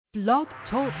Blog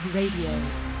Talk Radio.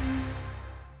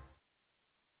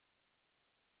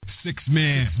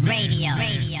 6-Man Radio.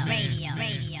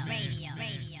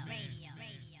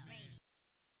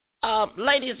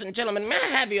 Ladies and gentlemen, may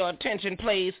I have your attention,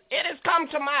 please? It has come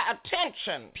to my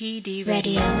attention. PD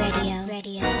Radio.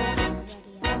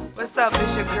 What's up?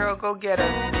 It's your girl, Go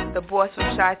Getter, the boss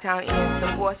from Chi-Town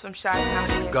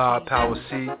Ian. God Power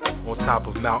C on top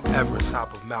of Mount Everest.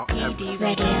 PD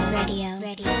Radio.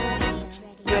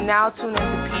 You're now tuned into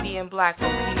PD in Black on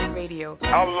PD Radio.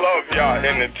 I love y'all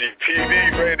energy,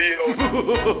 PD Radio.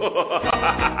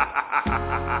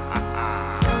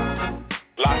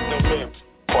 Lock them in.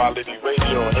 Quality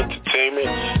radio and entertainment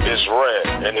is rare,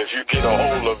 and if you get a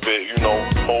hold of it,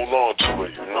 hold on to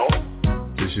it,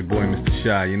 It's your boy, Mr.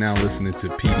 Shy. You're now listening to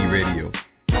PD Radio.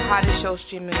 The hottest show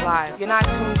streaming live. You're not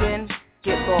tuned in?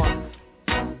 Get lost.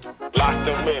 Lock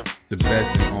them in. The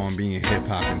best in R&B and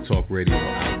hip-hop and talk radio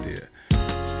out there.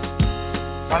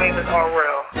 My name is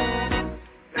R.L.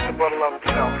 Mr. Brother Love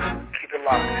himself. Keep it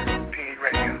locked. PD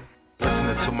Radio.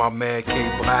 Listening to my man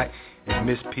K Black and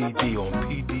Miss PD on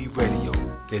PD Radio.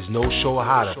 There's no show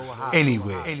hotter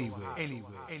anywhere.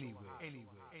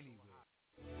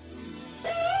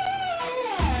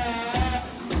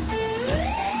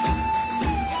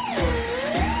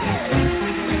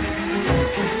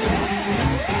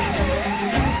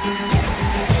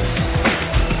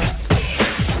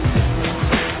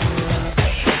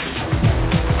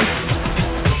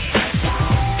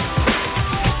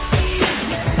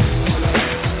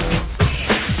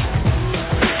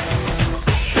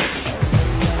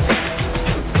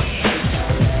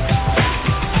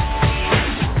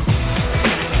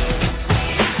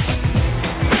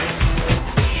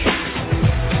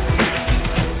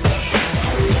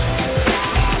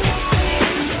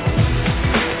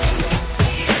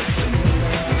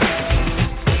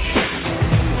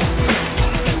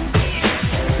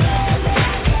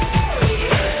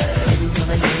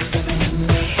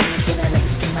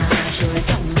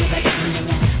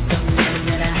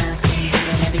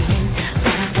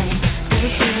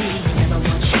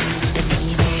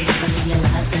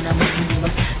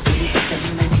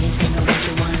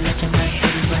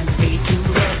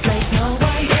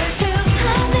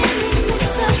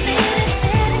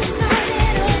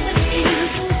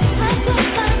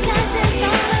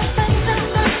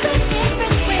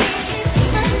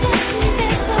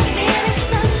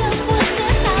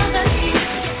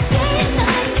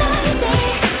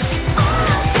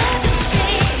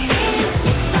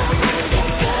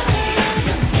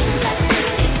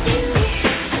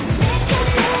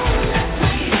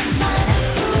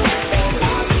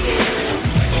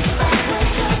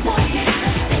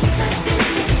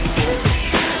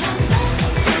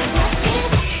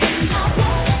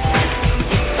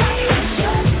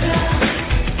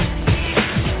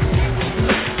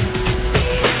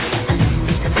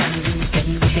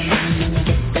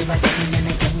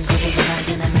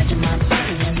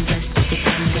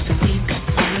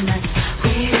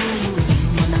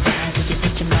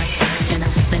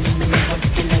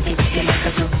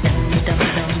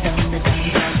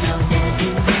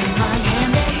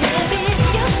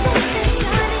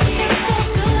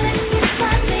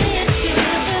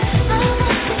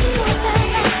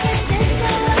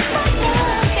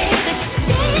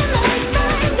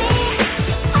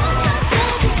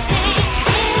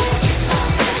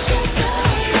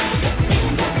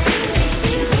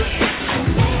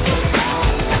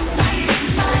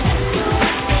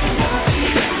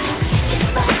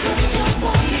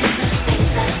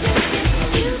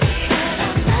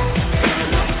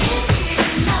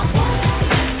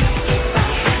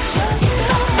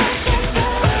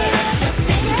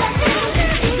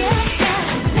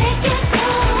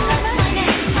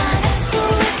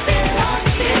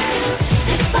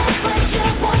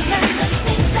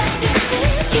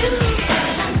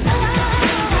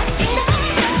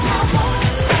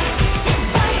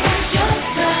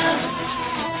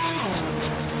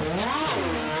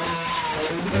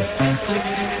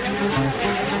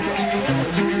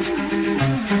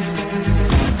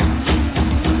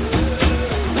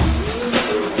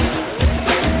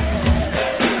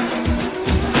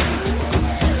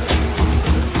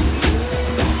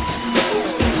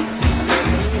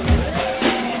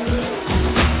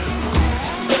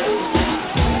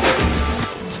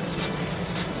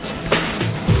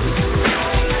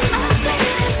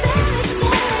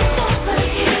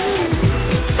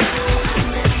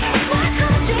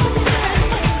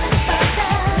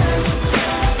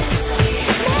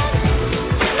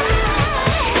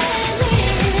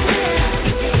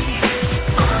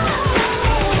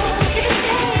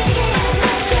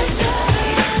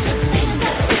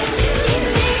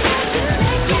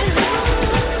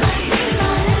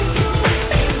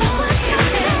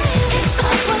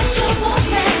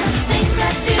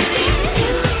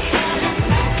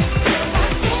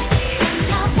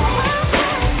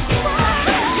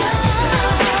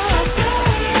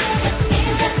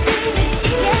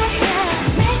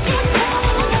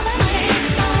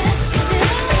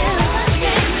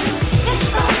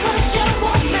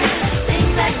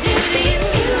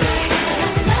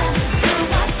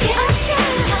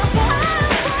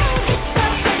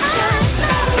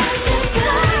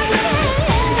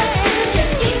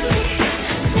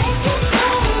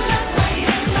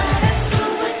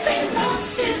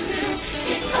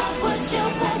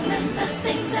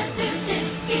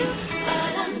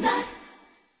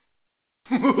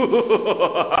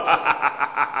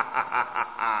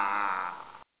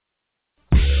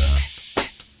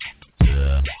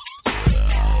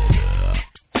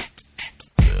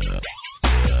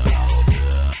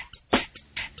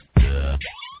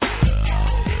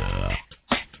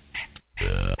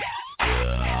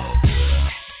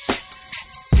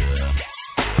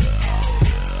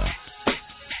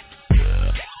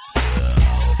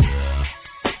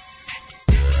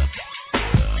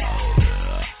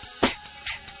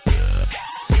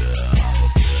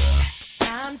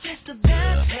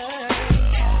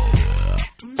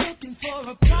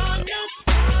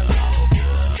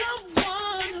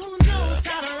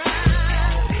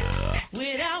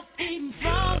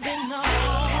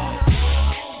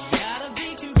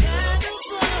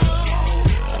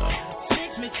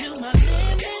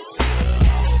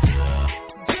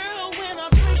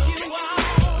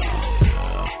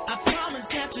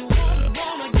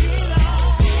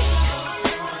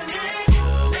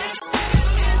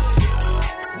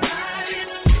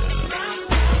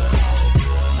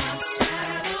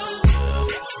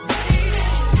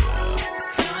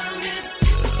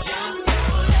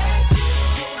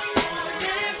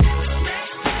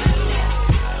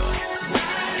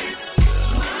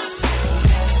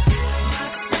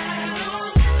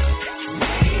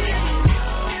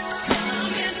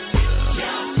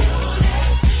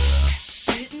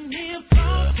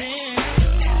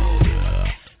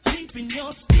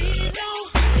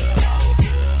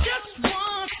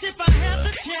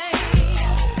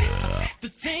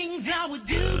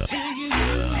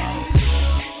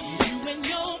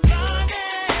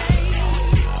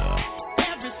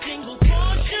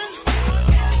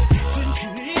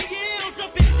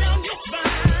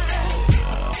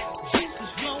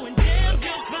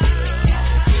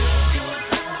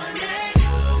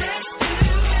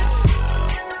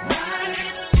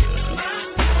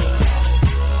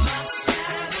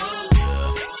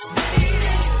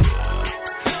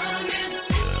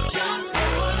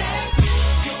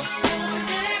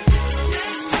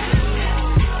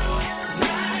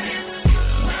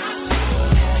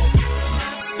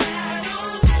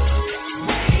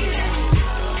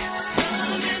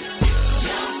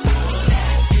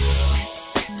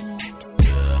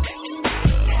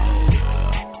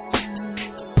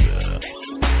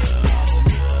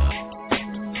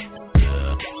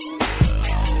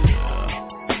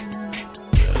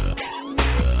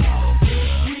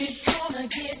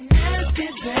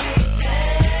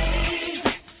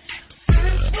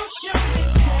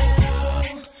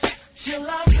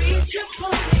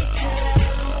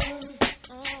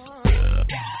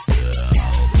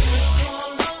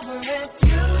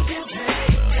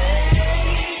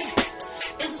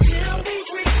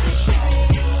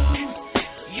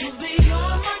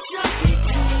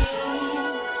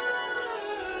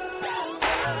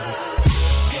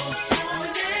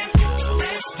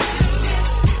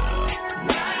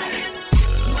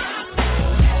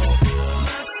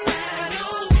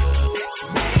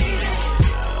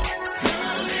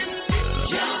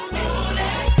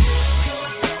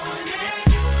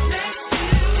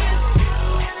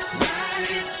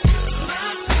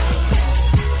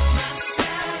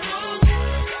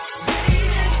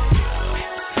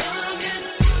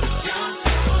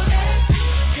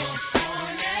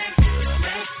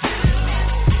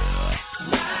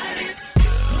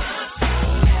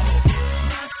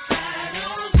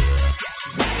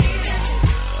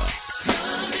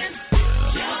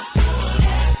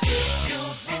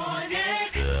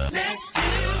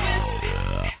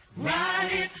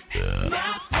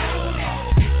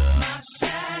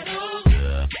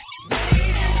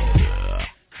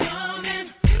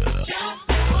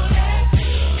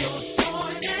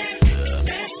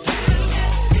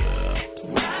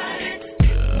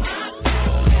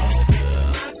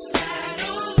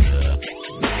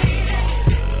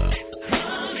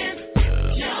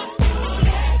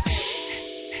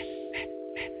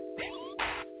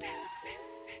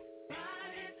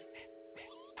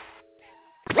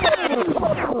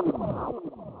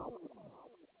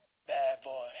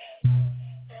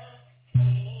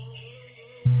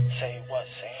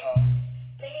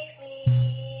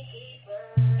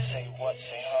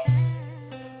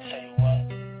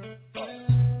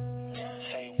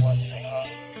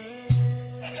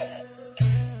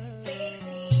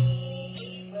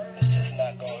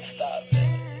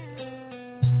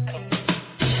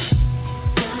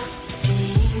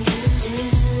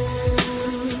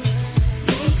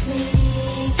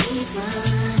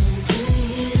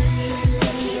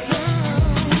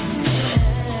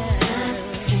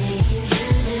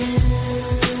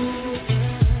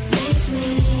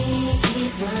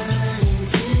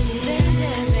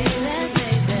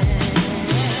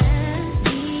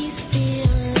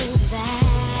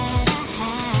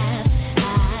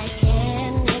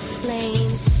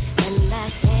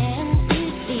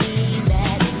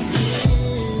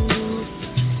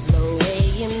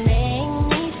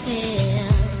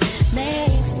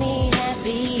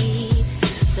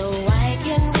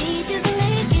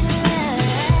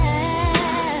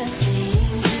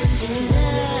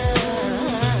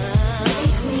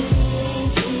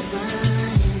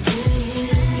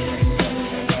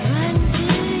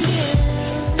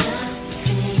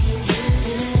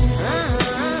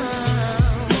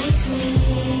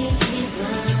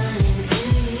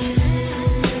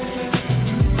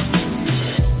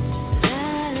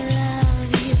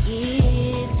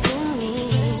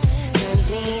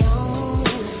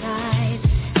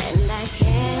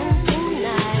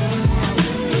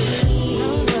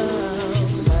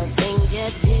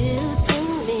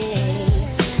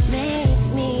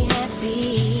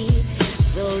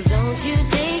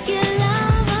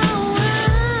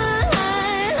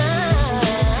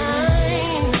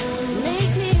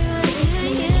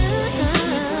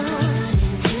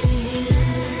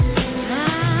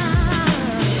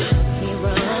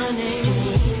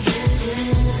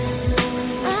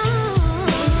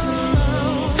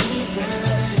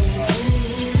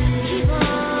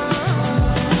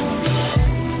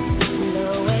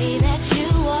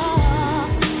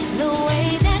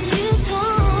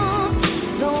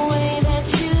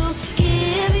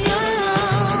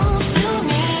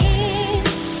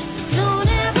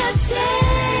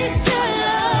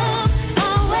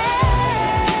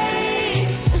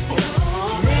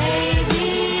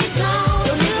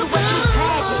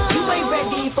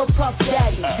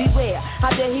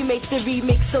 make the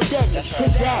remix so deadly.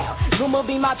 Pizzazz, Guma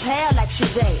be my pal like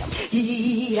Shazam.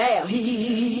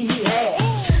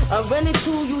 I'm running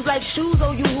to you like shoes,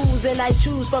 oh you who's, and I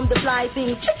choose from the fly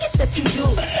things that you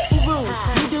do.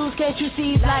 You dudes, can't you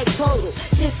see like total?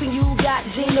 Kissing you got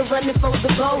Gina running for the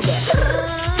boulder.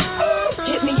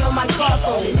 Hit me on my car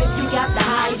phone, and if you got the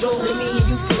hydro, then me and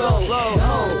you can roll.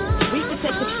 We can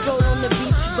take a stroll on the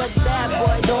beach, but bad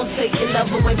boy, don't take your love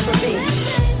away from me.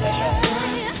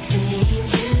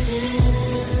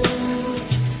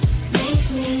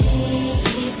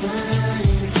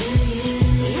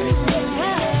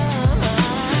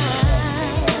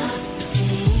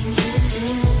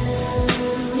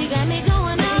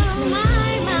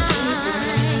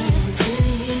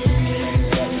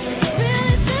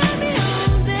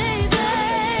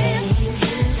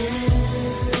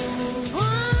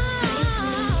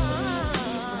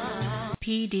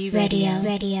 PD Radio.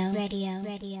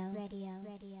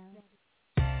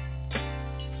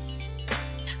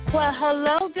 Well,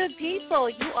 hello, good people.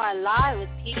 You are live with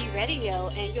PD Radio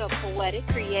and your poetic,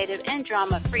 creative, and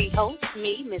drama-free host,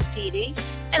 me, Miss PD.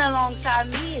 And alongside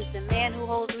me is the man who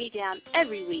holds me down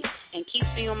every week and keeps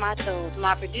me on my toes,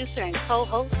 my producer and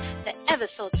co-host, the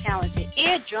ever-so-talented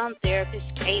eardrum therapist,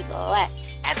 K Black.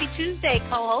 Happy Tuesday,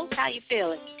 co-host. How you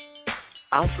feeling?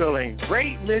 I'm feeling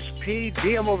great, Miss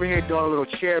PD. I'm over here doing a little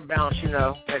chair bounce,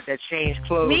 that change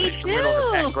clothes. Me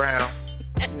instrumental in the background.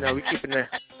 We keeping the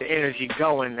energy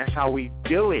going. That's how we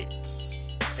do it.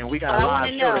 And we got a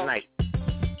live show tonight.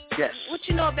 Yes. What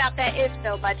you know about that If,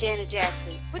 though, by Janet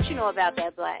Jackson? What you know about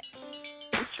that, Black?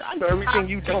 I know everything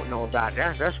you don't know about.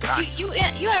 That's right. You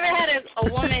ever had a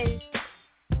woman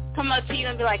come up to you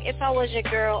and be like, if I was your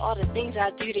girl, all the things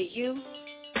I'd do to you,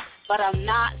 but I'm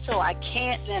not, so I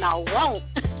can't, then I won't.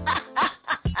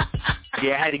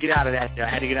 Yeah, I had to get out of that, though. I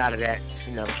had to get out of that,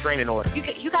 restraining order.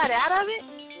 You got out of it?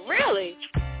 Really?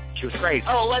 She was crazy.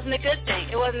 Oh, it wasn't a good thing.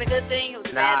 It wasn't a good thing? It was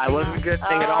a bad thing? It wasn't a good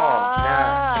thing at all.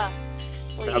 Nah.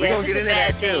 Well, we're going to get into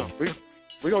that, too.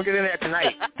 We're going to get into that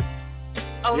tonight.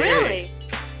 Oh, yeah. Really?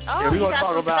 Oh, yeah, we're going to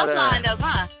talk about lined up,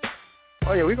 huh?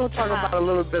 Oh, yeah, we're going to talk about a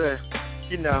little bit of,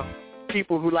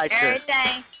 people who like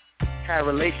everything. To have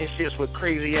relationships with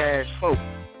crazy-ass folk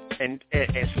and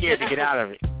scared to get out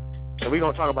of it. So we're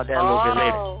going to talk about that a little bit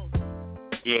later.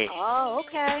 Yeah. Oh,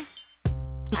 okay.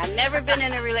 I've never been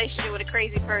in a relationship with a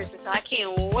crazy person, so I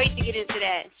can't wait to get into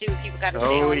that and see what people got to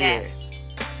say on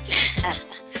that.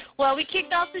 Well, we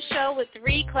kicked off the show with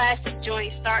 3 classic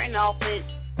joints, starting off with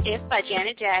If by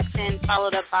Janet Jackson,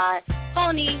 followed up by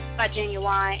Pony by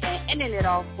Genuine, and ending it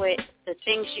off with The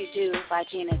Things You Do by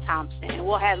Gina Thompson. And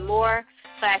we'll have more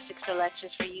classic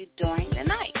selections for you during the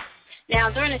night. Now,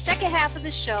 during the second half of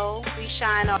the show, we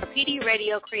shine our PD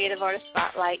Radio Creative Artist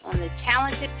Spotlight on the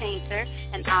talented painter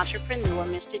and entrepreneur,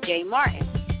 Mr. Jay Martin.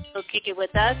 He'll kick it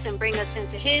with us and bring us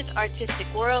into his artistic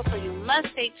world, so you must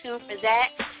stay tuned for that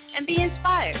and be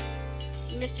inspired.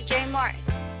 Mr. Jay Martin,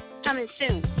 coming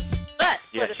soon. But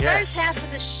for the first half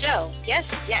of the show,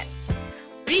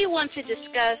 we want to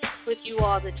discuss with you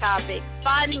all the topic,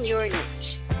 finding your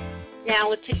niche. Now,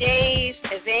 with today's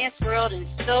advanced world and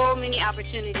so many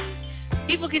opportunities,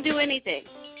 people can do anything.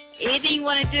 Anything you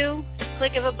want to do,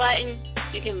 click of a button,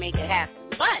 you can make it happen.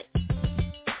 But,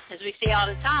 as we say all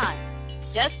the time,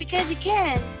 just because you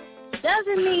can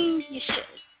doesn't mean you should.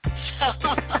 So,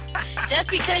 just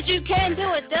because you can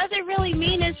do it doesn't really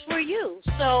mean it's for you.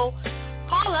 So,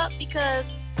 call up because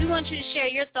we want you to share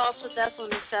your thoughts with us on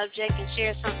this subject and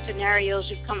share some scenarios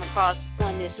you've come across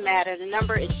on this matter. The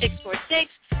number is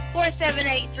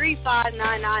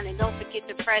 646-478-3599, and don't forget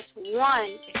to press 1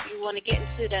 if you want to get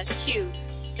into the queue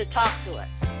to talk to us.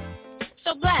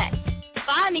 So, Black,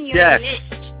 finding your niche.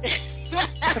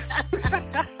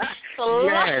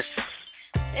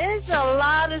 There's a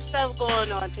lot of stuff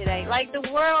going on today. Like the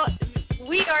world,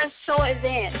 we are so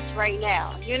advanced right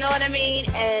now. You know what I mean?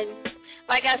 And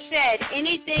like I said,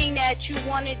 anything that you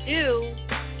want to do,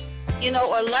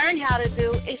 or learn how to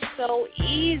do is so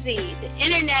easy. The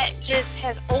internet just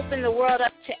has opened the world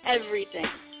up to everything.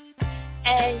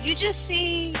 And you just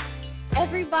see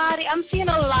everybody. I'm seeing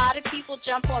a lot of people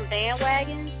jump on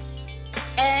bandwagons.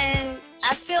 And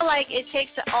I feel like it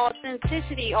takes the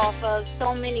authenticity off of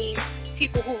so many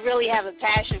people who really have a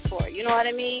passion for it. You know what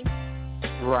I mean?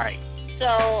 Right.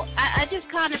 So I just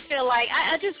kind of feel like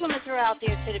I just want to throw out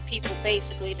there to the people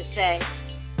basically to say,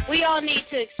 we all need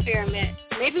to experiment.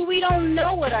 Maybe we don't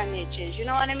know what our niche is, you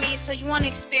know what I mean? So you want to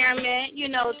experiment,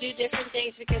 do different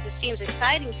things because it seems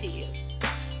exciting to you.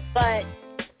 But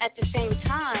at the same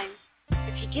time,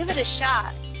 if you give it a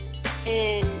shot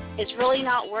and it's really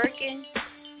not working,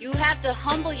 you have to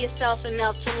humble yourself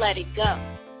enough to let it go.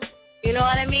 You know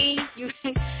what I mean?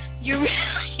 You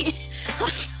really?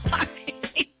 I'm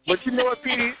sorry. But you know what,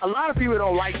 PD? A lot of people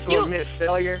don't like to admit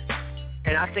failure,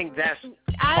 and I think that's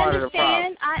part of the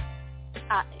problem.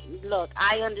 Look,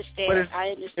 I understand. But I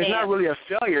understand. It's not really a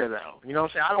failure, though. You know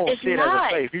what I'm saying? I don't see it as a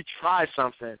failure. If you try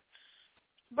something.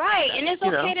 Right, and it's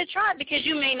okay to try because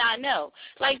you may not know.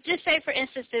 Like, just say, for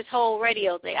instance, this whole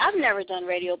radio thing. I've never done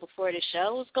radio before the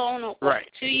show. It's going on,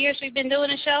 2 years we've been doing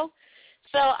the show?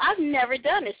 So I've never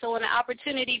done it. So when an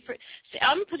opportunity,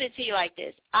 I'm going to put it to you like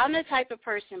this. I'm the type of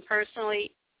person,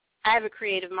 personally, I have a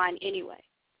creative mind anyway.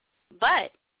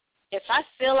 But if I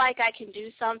feel like I can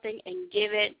do something and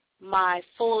give it my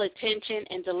full attention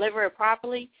and deliver it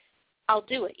properly, I'll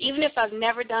do it, even if I've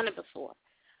never done it before.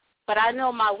 But I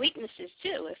know my weaknesses,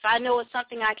 too. If I know it's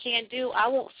something I can't do, I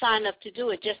won't sign up to do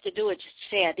it just to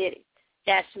say I did it.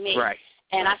 That's me. Right.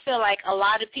 And I feel like a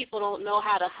lot of people don't know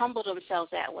how to humble themselves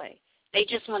that way. They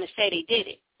just want to say they did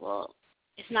it. Well,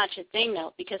 it's not your thing,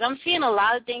 though, because I'm seeing a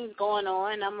lot of things going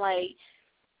on, and I'm like,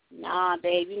 nah,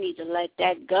 babe, you need to let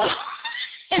that go.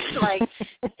 It's like,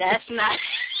 that's not...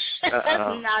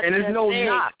 and it's no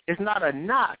knock. It's not a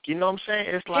knock. You know what I'm saying?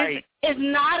 It's like it's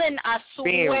not an. I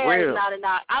swear it's not a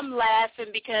knock. I'm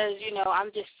laughing because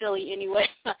I'm just silly anyway.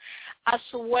 I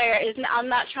swear I'm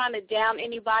not trying to down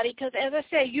anybody because, as I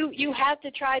said, you have to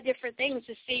try different things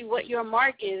to see what your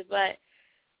mark is, but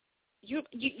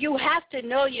you have to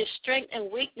know your strengths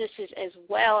and weaknesses as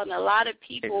well, and a lot of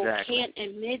people can't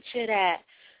admit to that.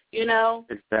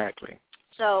 Exactly.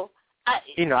 So.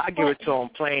 I give it to them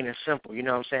plain and simple. You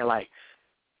know what I'm saying? Like,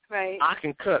 I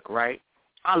can cook, right?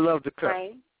 I love to cook.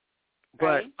 Right.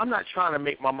 But I'm not trying to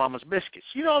make my mama's biscuits.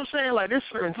 You know what I'm saying? Like, there's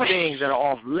certain things that are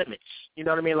off limits. You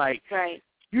know what I mean? Like,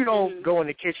 you don't go in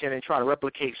the kitchen and try to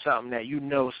replicate something that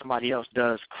somebody else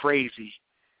does crazy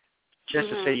just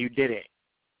to say you did it.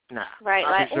 Nah. Right.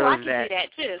 I can do that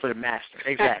too. For the master.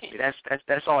 Exactly.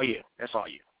 That's all you. That's all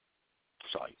you.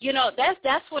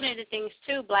 That's one of the things,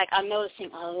 too, Black, I'm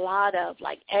noticing a lot of,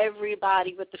 like,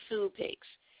 everybody with the food pics.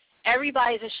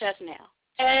 Everybody's a chef now.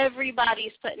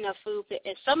 Everybody's putting up food pics.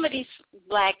 And some of these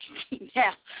Black,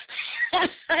 now,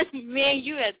 me and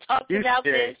you had talked about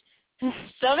this.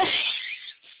 Some of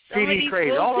these crazy.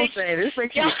 food All pics, I'm saying is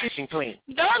make sure your kitchen clean.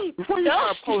 Don't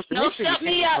shut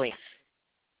me up. Clean.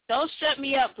 Don't shut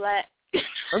me up, Black.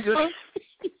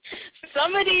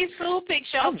 Some of these food pics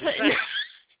y'all putting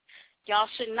y'all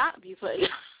should not be putting.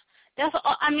 That's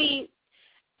all. I mean,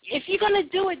 if you're gonna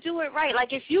do it right.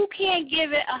 Like, if you can't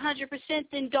give it 100%,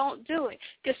 then don't do it.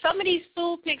 Because some of these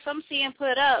food pics I'm seeing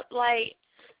put up, like,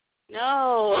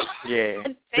 no. Yeah.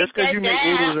 Just because you make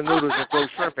noodles and throw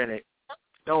shrimp in it,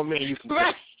 don't mean you can cook.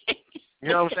 Right. You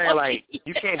know what I'm saying? Like,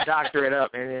 you can't doctor it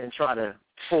up and then try to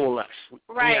fool us.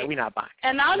 Right. We're not buying.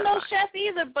 And I'm no chef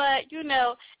either, but,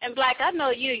 and Black, I know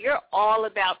you're all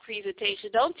about presentation.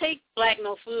 Don't take Black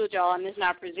no food, y'all, and it's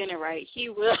not presented right. He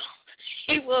will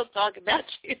talk about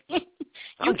you.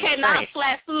 You cannot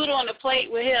slap food on the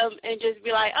plate with him and just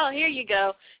be like, oh, here you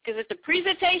go. Because if the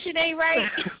presentation ain't right,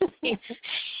 he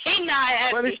not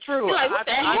happy. But it's true. He's like, what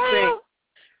the hell? I think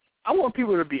I want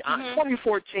people to be honest.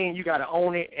 2014, you got to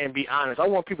own it and be honest. I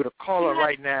want people to call up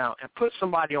right now and put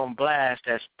somebody on blast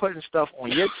that's putting stuff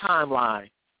on your timeline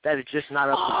that is just not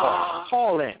up to par.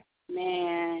 Call in.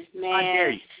 Man. I dare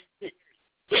you.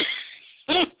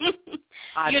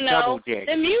 I double dare you.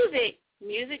 The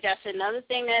music, that's another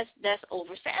thing that's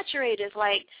oversaturated. It's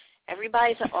like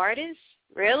everybody's an artist.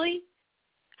 Really?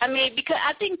 I mean, because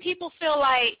I think people feel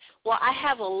like, well, I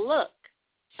have a look,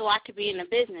 so I could be in the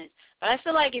business. But I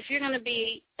feel like if you're going to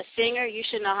be a singer, you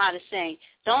should know how to sing.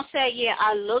 Don't say, yeah,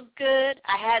 I look good,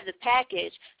 I had the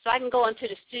package, so I can go into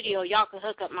the studio, y'all can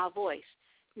hook up my voice.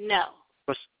 No.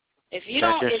 If you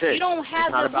don't have the voice.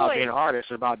 It's not about being an artist,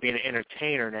 it's about being an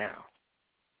entertainer now.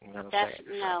 You know what I'm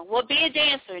saying? No. Well, be a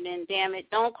dancer then, damn it.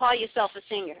 Don't call yourself a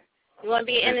singer. You want to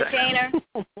be an entertainer?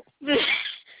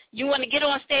 You want to get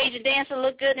on stage and dance and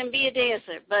look good and be a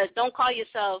dancer, but don't call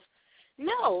yourself.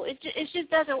 No, it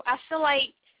just doesn't. I feel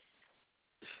like,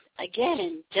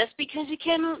 again, just because you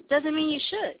can doesn't mean you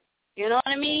should. You know what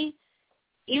I mean?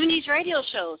 Even these radio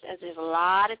shows, as there's a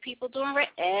lot of people doing,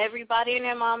 everybody and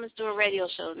their mom is doing radio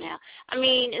shows now. I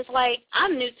mean, it's like,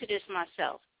 I'm new to this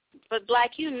myself. But,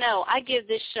 Black, I give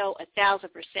this show 1,000%.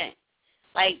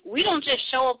 Like, we don't just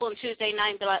show up on Tuesday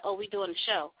night and be like, oh, we doing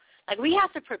a show. Like, we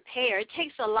have to prepare. It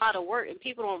takes a lot of work, and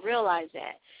people don't realize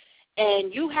that.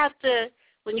 And you have to,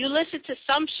 when you listen to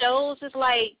some shows, it's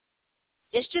like,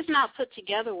 it's just not put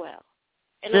together well.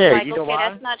 And it's like, okay,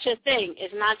 that's not your thing.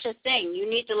 It's not your thing. You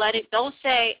need to let it, don't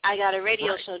say, I got a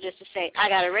radio show just to say, I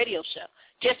got a radio show.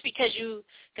 Just because you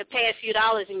could pay a few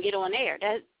dollars and get on air.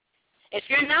 If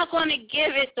you're not going to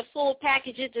give it the full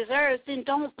package it deserves, then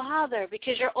don't bother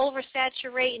because you're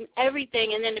oversaturating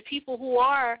everything. And then the people who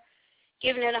are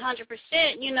giving it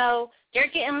 100%, you know, they're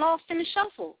getting lost in the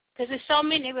shuffle because there's so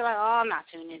many. They be like, oh, I'm not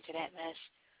tuning into that mess.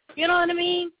 You know what I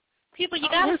mean? People, you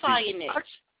got to find your niche.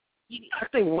 I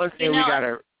think one thing we got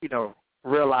to, you know,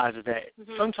 realize is that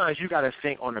sometimes you got to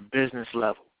think on a business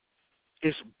level.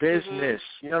 It's business.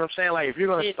 You know what I'm saying? Like, if you're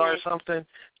going to start something,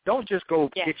 don't just go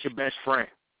get your best friend.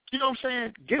 You know what I'm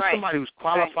saying? Get somebody who's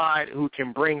qualified, who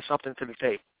can bring something to the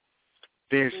table.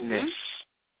 Business.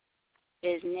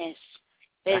 Business.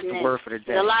 That's the word for the day.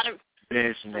 There's a lot of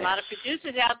business. A lot of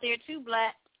producers out there, too,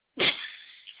 Black.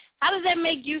 How does that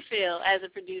make you feel as a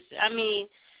producer? I mean...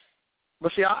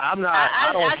 But see, I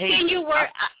don't hate. I've seen you work.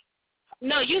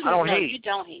 You don't hate.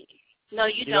 No,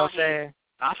 you don't. You know what I'm saying?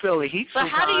 I feel the heat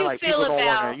sometimes. But how do you like feel people don't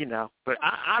about? Want to, you know. But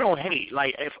I don't hate.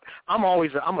 Like if I'm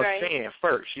a fan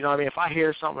first. You know what I mean? If I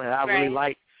hear something that I really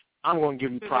like, I'm going to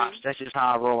give you props. That's just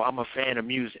how I roll. I'm a fan of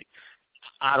music.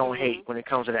 I don't hate when it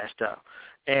comes to that stuff.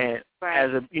 And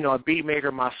as a a beat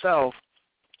maker myself,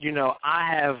 you know, I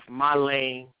have my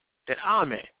lane that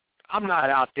I'm in. I'm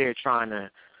not out there trying to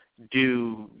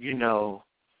do, you know,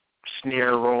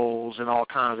 snare rolls and all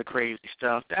kinds of crazy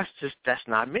stuff. That's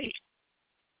not me.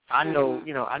 I know,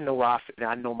 you know, I know where I fit.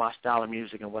 I know my style of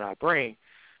music and what I bring.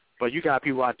 But you got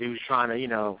people out there who's trying to, you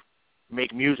know,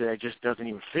 make music that just doesn't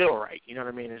even feel right. You know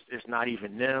what I mean? It's not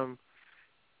even them.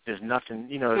 There's nothing,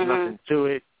 you know, there's nothing to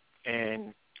it.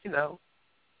 And, you know,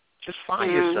 just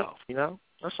find yourself, you know?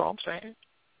 That's all I'm saying.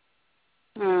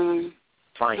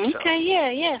 Find yourself. Okay,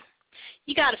 yeah.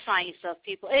 You got to find yourself,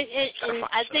 people. And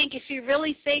I think if you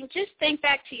really just think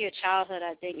back to your childhood,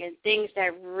 I think, and things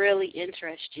that really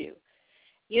interest you.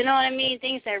 You know what I mean?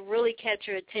 Things that really catch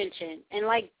your attention. And,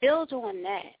 like, build on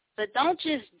that. But don't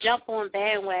just jump on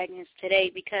bandwagons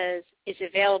today because it's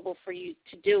available for you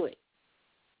to do it.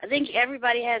 I think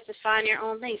everybody has to find their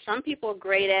own thing. Some people are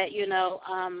great at, you know,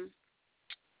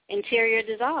 interior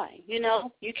design. You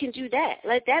know, you can do that.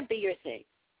 Let that be your thing.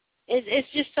 It's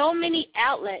just so many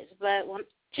outlets, but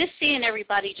just seeing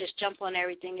everybody just jump on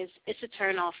everything it's a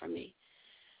turn off for me,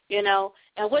 you know.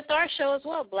 And with our show as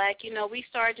well, Black, you know, we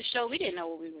started the show, we didn't know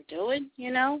what we were doing,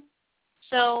 you know.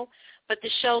 So, but the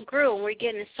show grew, and we're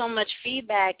getting so much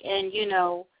feedback, and you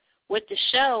know, with the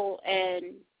show,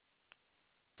 and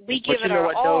we give it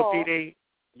our all. But you know what, though, PD,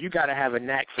 you got to have a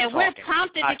knack for talking. And we're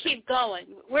prompted to keep going.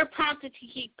 We're prompted to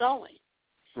keep going.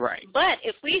 Right. But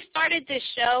if we started this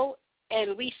show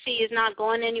and we see it's not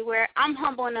going anywhere, I'm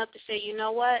humble enough to say, you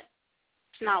know what?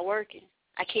 It's not working.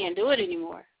 I can't do it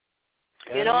anymore.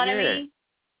 You know what I mean?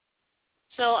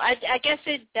 So I guess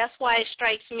that's why it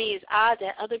strikes me as odd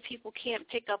that other people can't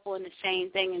pick up on the same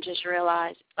thing and just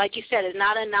realize, like you said, it's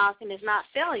not a knock and it's not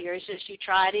failure. It's just you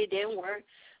tried it, didn't work.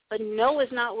 But no,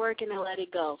 it's not working, and let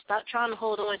it go. Stop trying to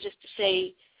hold on just to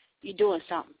say you're doing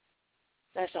something.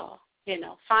 That's all. You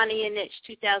know, finding your niche,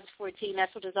 2014,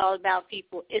 that's what it's all about,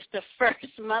 people. It's the first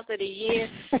month of the year,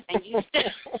 and you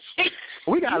still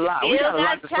we got a lot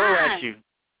to throw at you.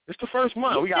 It's the first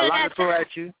month. We got a lot to throw at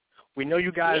you. We know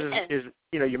you guys is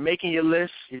you know, you're making your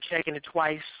list, you're checking it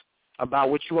twice about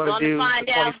what you want to do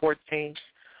for 2014.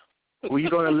 Who you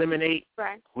going to eliminate?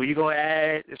 Who you going to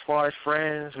add as far as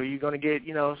friends? Who you going to get,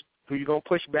 you know, who you going to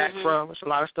push back from? There's a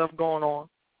lot of stuff going on,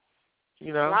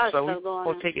 you know, so we're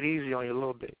going to take it easy on you a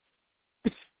little bit.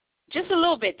 Just a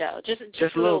little bit, though. Just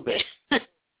a little bit.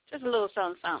 Just a little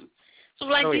something. So,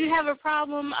 like, do you have a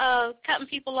problem cutting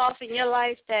people off in your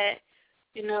life that,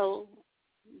 you know,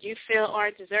 you feel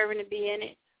aren't deserving to be in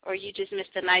it? Or you just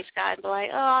missed a nice guy and be like,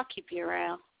 oh, I'll keep you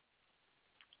around?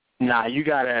 Nah, you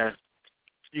gotta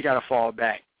fall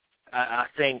back. I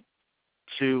think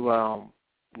to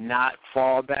not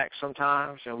fall back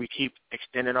sometimes, and we keep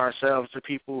extending ourselves to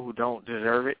people who don't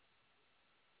deserve it.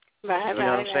 Right, you know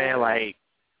what I'm saying? Like,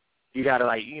 you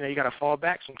gotta fall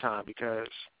back sometime because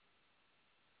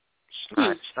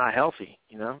it's not healthy,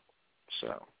 you know.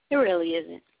 So it really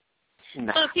isn't.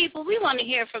 Nah. So, people, we want to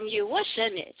hear from you. What's your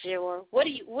niche, or what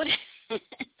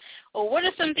or what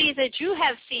are some things that you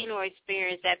have seen or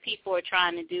experienced that people are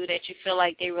trying to do that you feel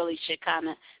like they really should kind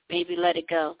of maybe let it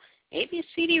go? Maybe it's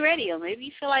CD radio. Maybe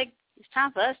you feel like it's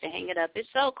time for us to hang it up. If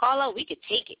so, call up. We could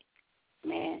take it,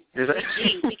 man.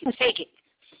 We can take it.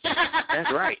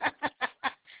 That's right.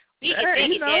 We can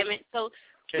take it, damn it. So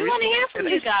we want to hear from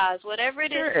you guys, whatever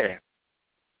it is.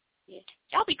 Yeah.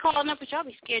 Y'all be calling up, but y'all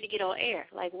be scared to get on air.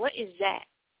 Like, what is that?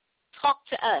 Talk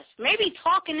to us. Maybe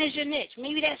talking is your niche.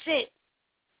 Maybe that's it.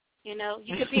 You know,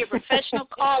 you could be a professional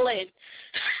call-in.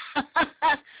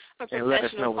 Let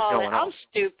us know what's going on. I'm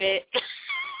stupid.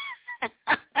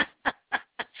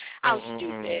 I'm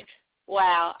stupid.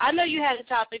 Wow. I know you had a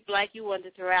topic, Black, you wanted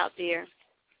to throw out there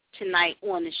tonight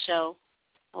on the show.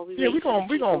 Yeah, we're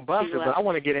gonna bust it, but I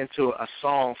want to get into a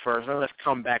song first, and let's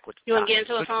come back with. You want to get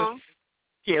into a song?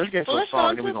 Yeah, let's get into a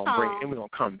song, then we're gonna break, and we're gonna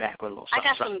come back with a little something.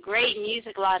 I got some great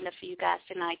music lined up for you guys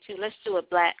tonight too. Let's do it,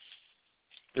 Black.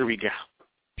 Here we go.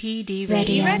 PD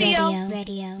Radio.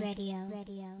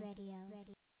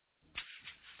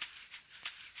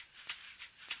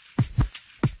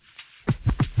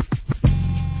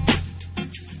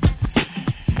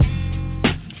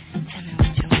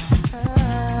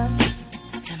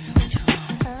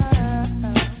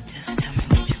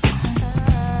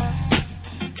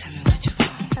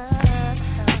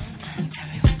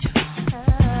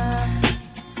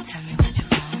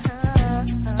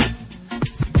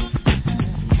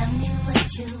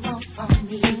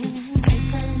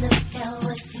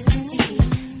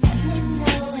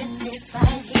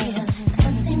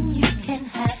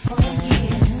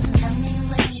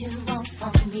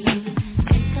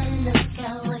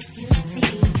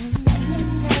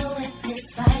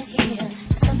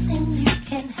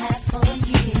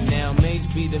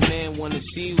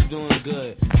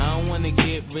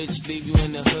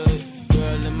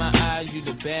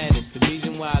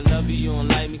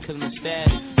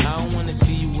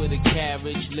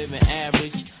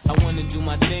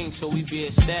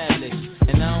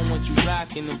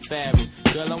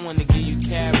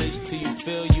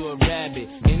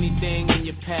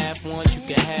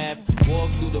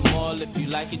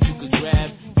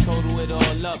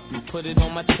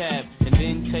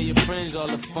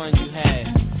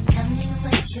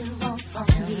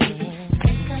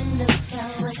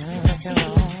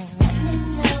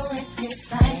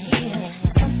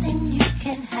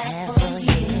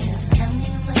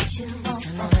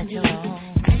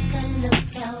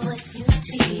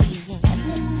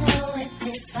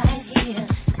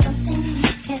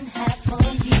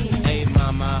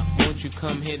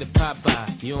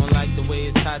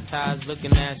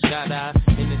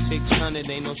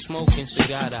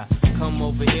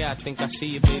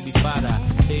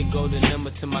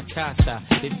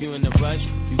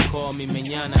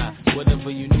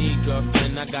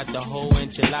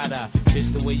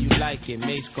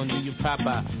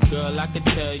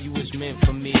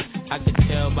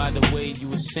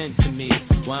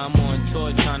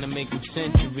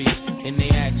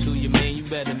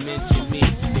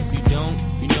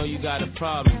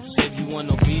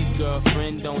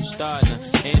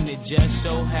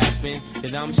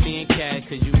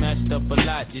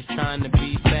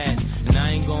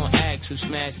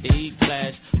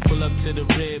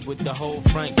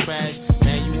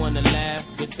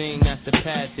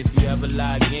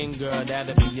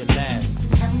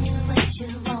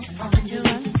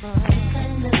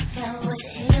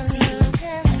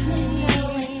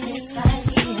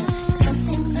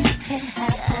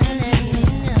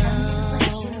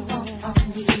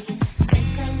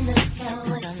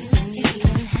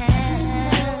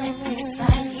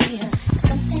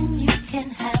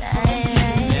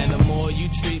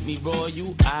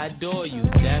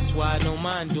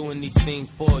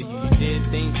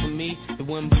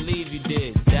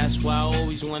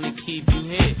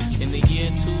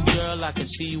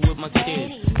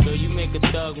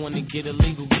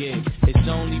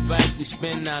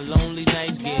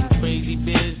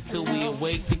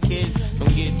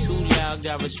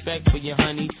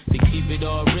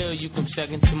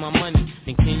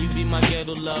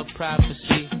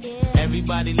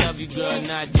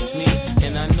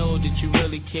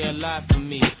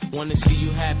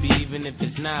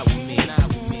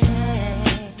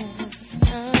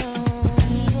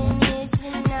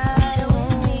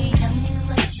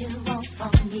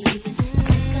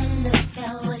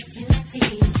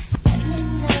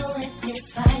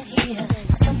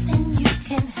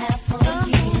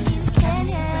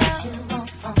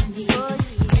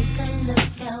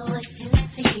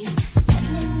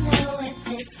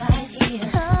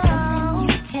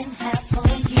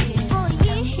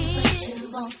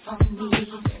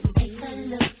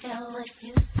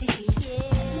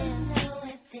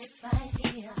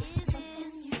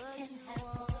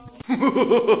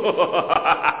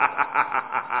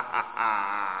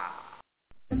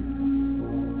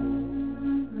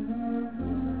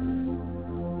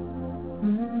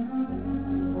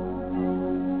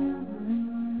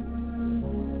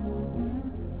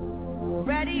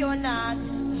 Ready or not,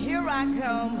 here I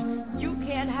come, you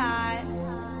can't hide.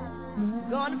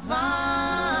 Gonna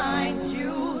find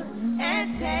you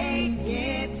and take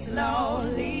it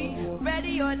slowly.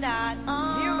 Ready or not,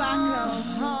 here I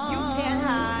come, you can't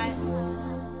hide.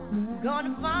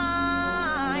 Gonna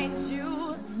find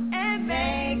you and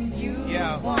make you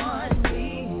one.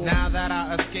 that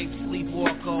I escape,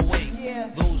 sleepwalk, or wake.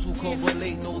 Those who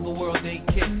correlate know the world ain't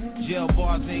kick. Jail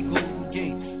bars ain't golden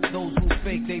gates. Those who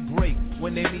fake, they break.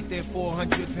 When they meet their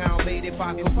 400-pound lady, if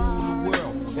I could rule the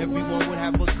world, everyone would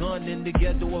have a gun in the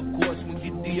ghetto, of course, when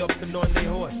get the up and on their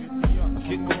horse.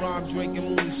 Kick around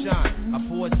drinking moonshine. I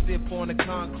pour a sip on the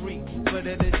concrete. Put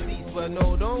it in seats, but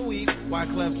no, don't weep. Why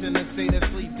Clef's in a state of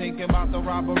sleep, thinking about the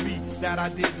robbery that I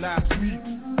did last week.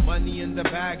 Money in the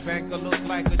bag, banker look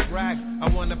like a drag. I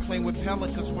wanna play with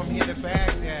pelicans from here to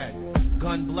Baghdad.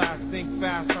 Gun blast, think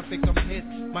fast, I think I'm hit.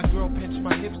 My girl pinched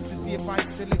my hips to see if I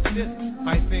still exist.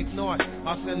 I think not,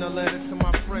 I'll send a letter to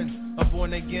my friends. A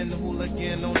born again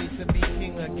hooligan, only to be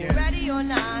king again. Ready or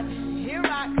not, here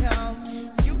I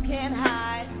come. You can't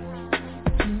hide.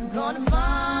 Gonna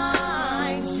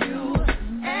find you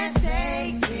and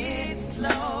take it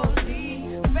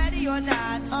slowly. Ready or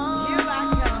not, here I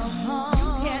come. You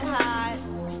can't hide.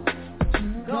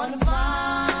 Gonna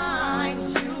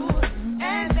find you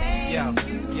and make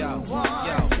you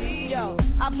want me. Yo,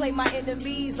 I play my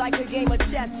enemies like a game of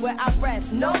chess where I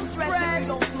rest. No stress if you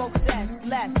don't smoke cess.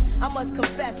 Less, I must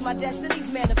confess, my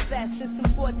destinies manifest. Since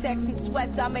some vortex and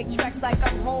sweats, I make tracks like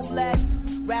I'm homeless.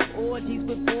 Rap orgies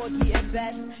with Borgie and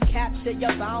Best. Capture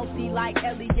your bounty like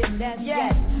Elliot Ness.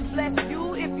 Yes, bless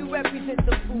you if you represent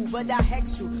the fool, but I hex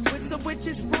you with the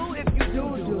witch's brew if you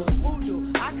do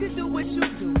voodoo. I could do what you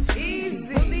do, easy.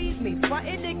 Believe me,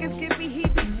 frontin' niggas give me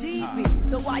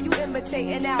heebie-jeebies. So while you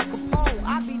imitating Al Capone,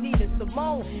 I be needing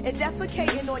Simone and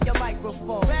defecating on your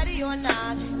microphone. Ready or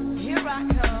not, here I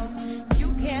come.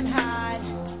 You can't hide.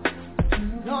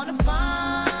 Gonna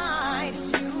find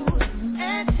you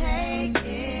and take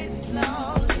it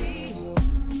slowly.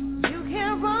 You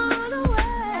can't run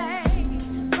away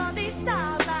from these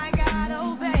styles I got,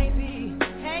 oh baby.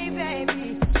 Hey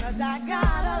baby, 'cause I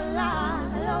got a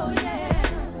lot, oh yeah.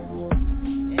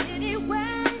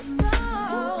 Anyway, so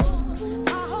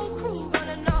our whole crew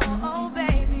gonna know, oh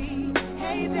baby.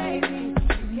 Hey baby,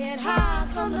 you can't hide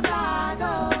from the vibe,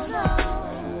 oh no.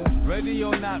 Ready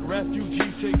or not,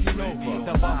 refugee taking over.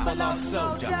 The Buffalo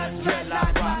Soldier,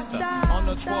 dreadlock roster. On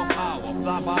the 12th hour,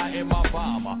 fly by in my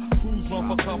bomber. Who's run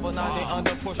for cover, now they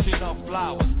under pushing up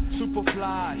flowers. Super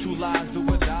fly, two lives do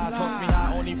or die. Talk me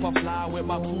high, only for fly with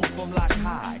my crew from like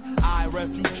high. I,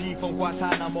 refugee from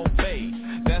Guantanamo Bay.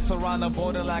 Dance around the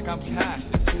border like I'm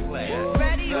Cassius Clay.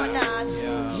 Ready or not,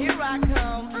 here I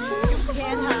come. You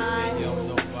can't hide.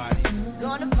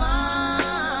 Gonna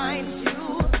find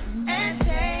you and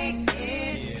take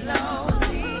it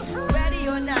slowly. Ready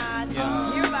or not,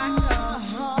 here I come.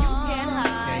 You can't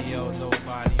hide.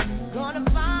 Gonna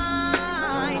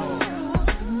find you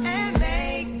and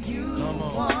make you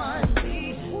want me.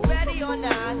 Ready or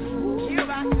not, here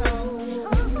I come.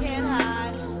 You can't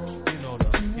hide.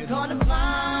 Gonna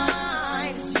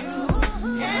find you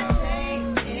and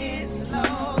take it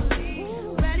slowly.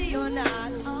 Ready or not,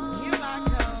 here I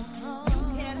come. You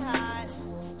can't hide.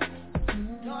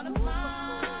 Gonna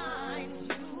find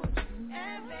you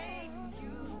and make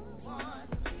you want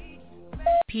me.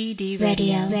 PD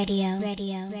Radio.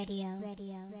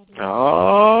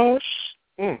 Oh,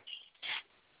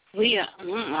 We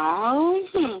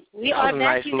are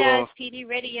back, you guys, PD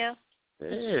Radio.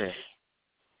 Yeah.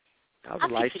 That was a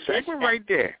nice think segment right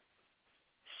there.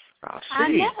 I see. I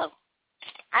know.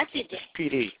 I did that.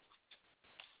 PD.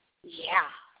 Yeah.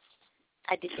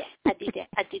 I did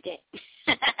that.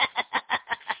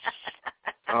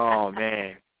 Oh,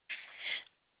 man.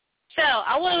 So,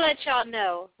 I want to let y'all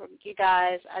know, you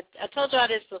guys, I told y'all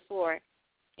this before.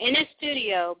 In this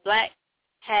studio, Black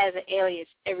has an alias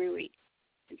every week.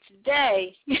 And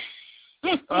today...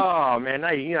 Oh, man,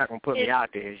 now you're not going to put me out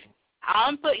there.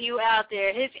 I'm putting you out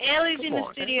there. His alias in the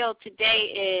studio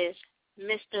today is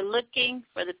Mr. Looking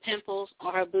for the Pimples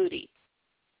on Her Booty.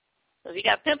 So if you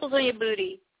got pimples on your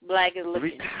booty, Black is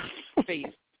looking. If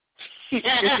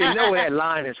you know where that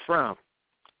line is from,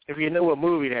 if you know what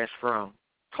movie that's from,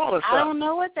 call us up. I don't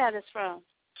know what that is from.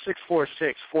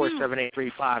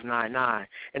 646-478-3599.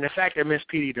 And the fact that Miss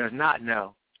PD does not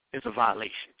know is a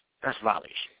violation. That's a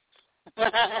violation.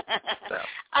 So.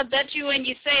 I bet you when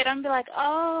you say it, I'm going to be like,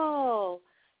 oh,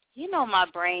 you know my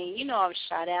brain. You know I'm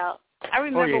shot out. I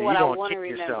remember what I want to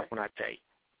remember. Yourself when I tell you.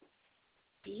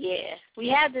 Yeah. We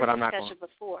had this discussion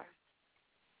before.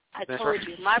 I told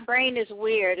you. My brain is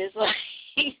weird. It's like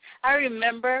I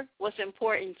remember what's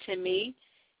important to me.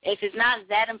 If it's not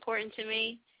that important to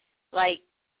me, like,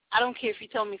 I don't care if you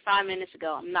told me 5 minutes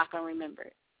ago, I'm not going to remember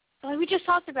it. Like, we just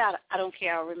talked about it. I don't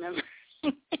care. I'll remember.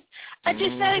 I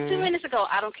just said it 2 minutes ago.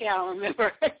 I don't care. I don't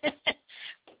remember.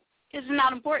 It's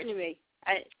not important to me.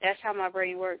 That's how my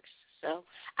brain works. So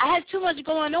I had too much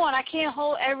going on. I can't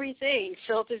hold everything.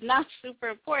 So if it's not super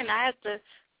important, I have to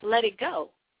let it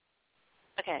go.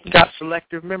 Okay. You got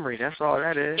selective memory. That's all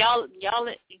that is. Y'all,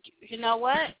 you know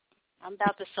what? I'm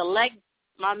about to select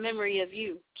my memory of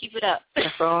you. Keep it up. That's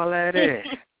all that is.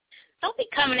 Don't be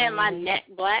coming at my neck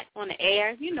black on the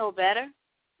air. You know better.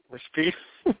 Miss Speedy.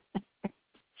 Miss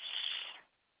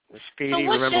Speedy,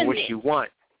 remember what you want.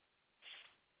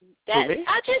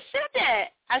 I just said that.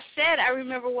 I said I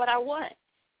remember what I want.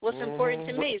 What's important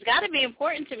to me. It's got to be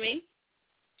important to me.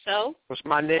 So, what's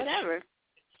my niche? Whatever.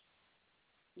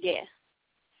 Yeah.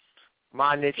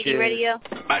 My niche is... radio?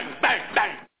 Bang, bang,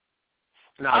 bang.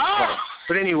 No, it's funny.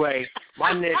 But anyway,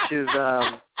 my niche is...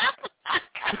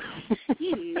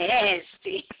 You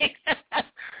nasty.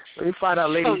 Let me find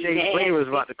out Lady J. Flay was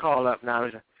about to call up now.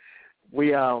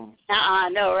 We, no,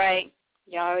 right?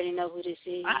 Y'all already know who this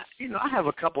is. I have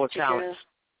a couple of talents.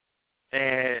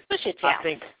 And what's your talent? I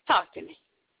think talk to me.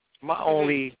 My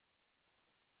only...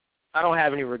 I don't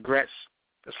have any regrets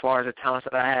as far as the talents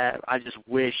that I have. I just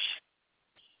wish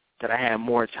that I had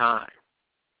more time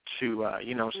to,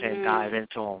 dive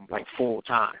into them, like, full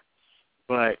time.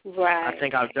 But I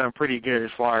think I've done pretty good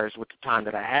as far as with the time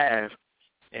that I have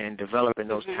and developing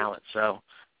those talents. So,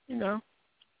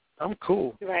 I'm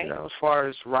cool. Right. As far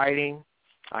as writing,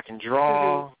 I can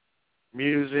draw,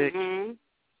 music,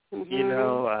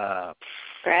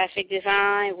 graphic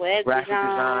design, web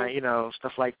design,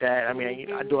 stuff like that. I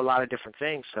mean, I do a lot of different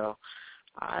things. So,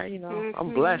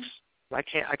 I'm blessed. I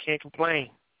can't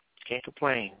complain. Can't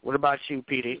complain. What about you,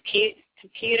 PD?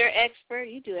 Computer expert.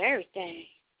 You do everything.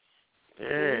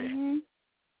 Yeah.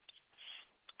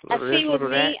 I see with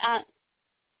me,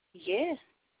 yeah.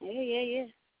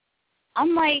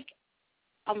 I'm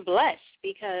blessed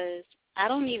because I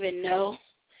don't even know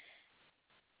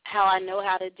how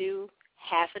to do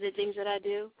half of the things that I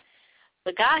do.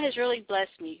 But God has really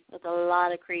blessed me with a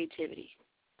lot of creativity,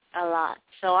 a lot.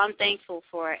 So I'm thankful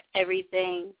for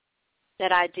everything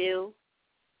that I do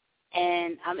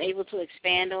and I'm able to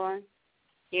expand on.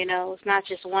 It's not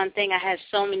just one thing. I have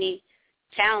so many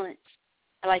talents.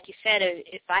 Like you said,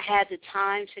 if I had the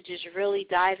time to just really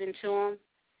dive into them,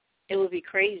 it would be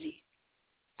crazy.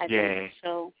 I think.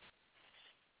 So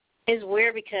it's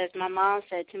weird because my mom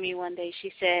said to me one day,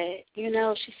 she said, you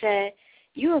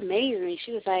amaze me.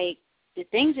 She was like, the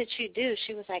things that you do,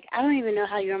 she was like, I don't even know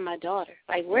how you're my daughter.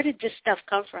 Like, where did this stuff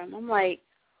come from? I'm like,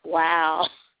 wow.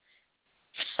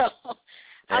 So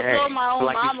I blow my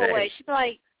own mom away. She's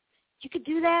like, you could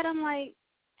do that? I'm like,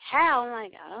 how? I'm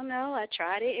like, I don't know. I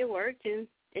tried it. It worked, and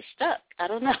it stuck. I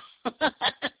don't know.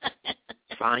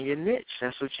 Find your niche.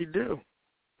 That's what you do.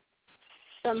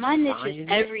 But my niche is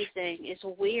everything. It's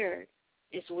weird.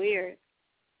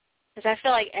 Because I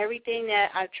feel like everything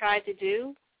that I've tried to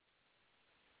do,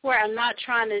 where I'm not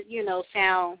trying to,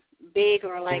 sound big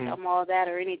or like I'm all that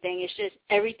or anything. It's just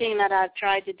everything that I've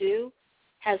tried to do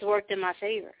has worked in my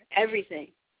favor. Everything.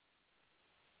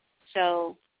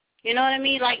 So, you know what I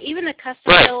mean? Like, even the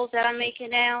custom pillows that I'm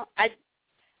making now, I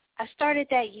started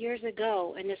that years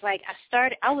ago, and it's like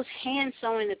I was hand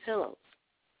sewing the pillows.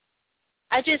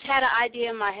 I just had an idea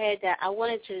in my head that I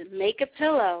wanted to make a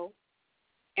pillow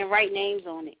and write names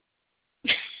on it.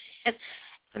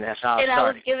 And that's how it started. I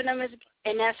was giving them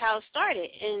and that's how it started.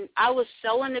 And I was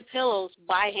sewing the pillows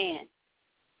by hand.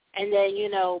 And then,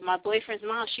 my boyfriend's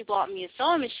mom, she bought me a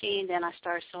sewing machine. Then I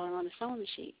started sewing on the sewing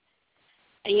machine.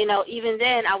 And, even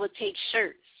then I would take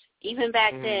shirts, even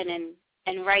back then,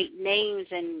 and write names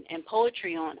and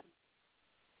poetry on them.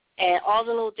 And all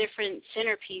the little different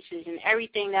centerpieces and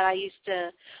everything that I used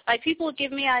to, like, people would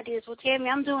give me ideas. Well, Tammy,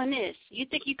 I'm doing this. You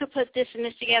think you could put this and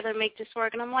this together and make this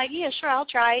work? And I'm like, yeah, sure, I'll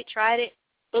try it. Tried it.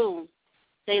 Boom.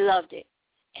 They loved it.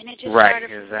 And it just started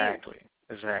from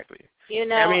Exactly.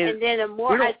 And then the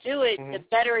more I do it, the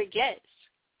better it gets.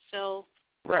 So,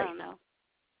 I don't know.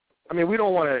 I mean, we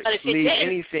don't want to leave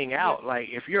anything out. Like,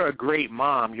 if you're a great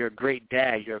mom, you're a great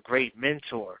dad, you're a great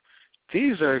mentor,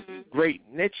 these are great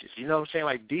niches. You know what I'm saying?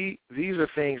 Like, these are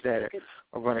things that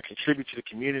are going to contribute to the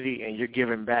community, and you're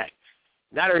giving back.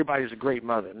 Not everybody's a great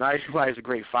mother. Not everybody's a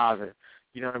great father.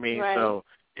 You know what I mean? Right. So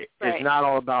it's not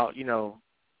all about,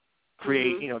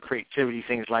 creativity,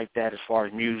 things like that, as far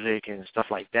as music and stuff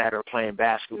like that, or playing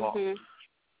basketball.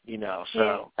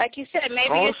 So. Like you said,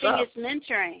 maybe your thing is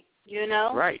mentoring,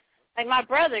 Right. Like my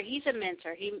brother, he's a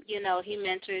mentor. He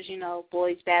mentors,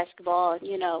 boys basketball, and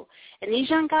these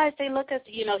young guys, they look up,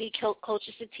 he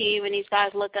coaches the team, and these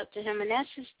guys look up to him, and that's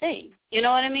his thing. You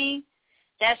know what I mean?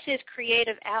 That's his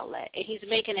creative outlet, and he's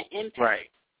making an impact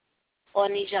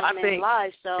on these young men's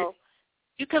lives. So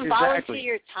you can volunteer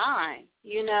your time,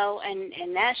 and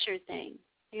that's your thing.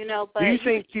 you know. But do you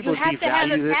think people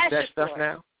devalue that stuff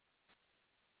now?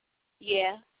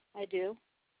 Yeah, I do.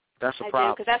 That's a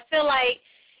problem. Because I feel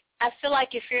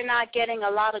like if you're not getting a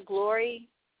lot of glory,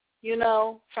 you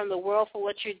know, from the world for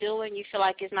what you're doing, you feel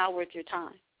like it's not worth your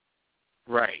time.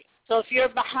 Right. So if you're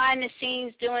behind the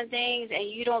scenes doing things and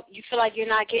you feel like you're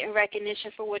not getting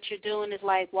recognition for what you're doing, it's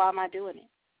like, why am I doing it?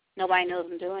 Nobody knows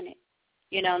I'm doing it.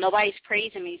 You know, nobody's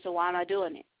praising me, so why am I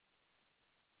doing it?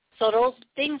 So those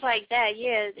things like that,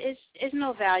 yeah, it's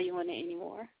no value in it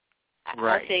anymore.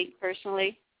 Right. I think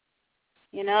personally.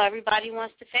 You know, everybody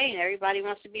wants to fame. Everybody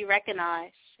wants to be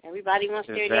recognized. Everybody wants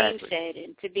their name said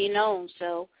and to be known.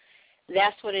 So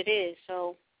that's what it is.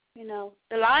 So, you know,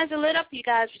 the lines are lit up, you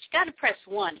guys, but you got to press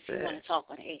 1 if you want to talk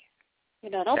on the air. You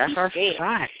know, don't be scared. That's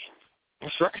our society.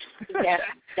 That's right.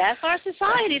 That's our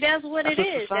society. That's what it is.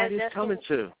 That's what society is coming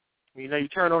to. You know, you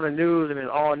turn on the news and it's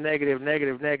all negative,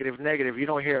 negative, negative, negative. You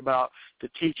don't hear about the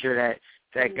teacher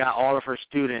that got all of her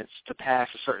students to pass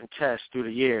a certain test through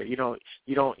the year. You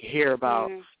don't hear about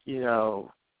you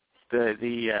know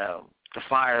the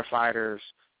firefighters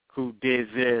who did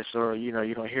this, or you know,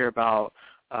 you don't hear about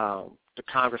the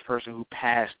congressperson who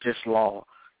passed this law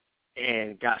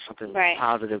and got something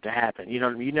positive to happen. You know,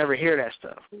 you never hear that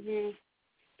stuff. Mm-hmm.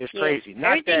 It's crazy.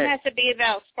 Everything has to be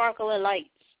about sparkle and lights.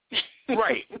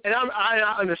 Right, and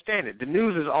I understand it. The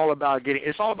news is all about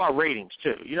it's all about ratings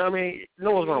too. You know what I mean?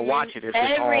 No one's going to watch it if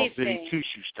it's all goody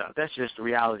two-shoe stuff. That's just the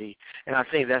reality, and I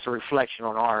think that's a reflection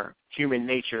on our human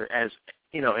nature as,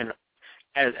 you know,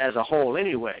 as a whole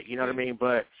anyway. You know what I mean?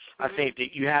 But I think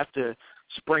that you have to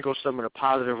sprinkle some of the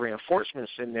positive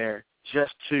reinforcements in there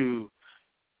just to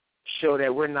show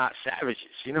that we're not savages.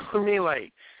 You know what I mean?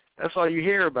 Like, that's all you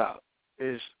hear about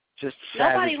is just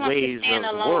savage ways of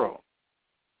the world.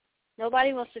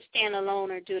 Nobody wants to stand alone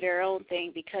or do their own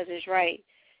thing because it's right,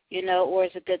 you know, or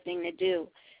it's a good thing to do.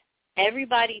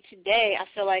 Everybody today, I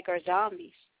feel like, are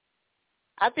zombies.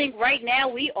 I think right now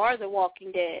we are the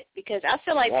Walking Dead because I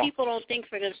feel like people don't think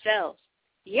for themselves.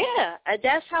 Yeah,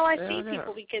 that's how I see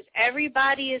people because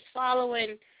everybody is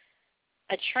following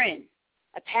a trend,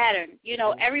 a pattern. You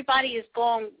know, everybody is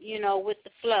going, you know, with the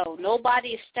flow. Nobody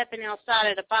is stepping outside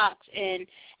of the box and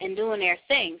doing their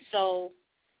thing. So,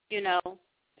 you know,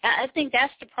 I think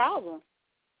that's the problem.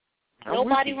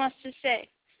 Nobody wants to say.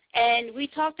 And we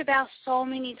talked about so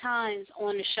many times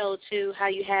on the show, too, how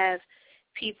you have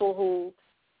people who,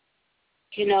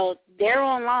 you know, they're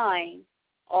online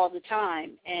all the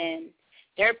time, and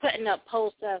they're putting up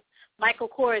posts of, Michael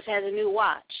Kors has a new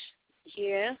watch.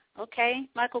 Yeah, okay.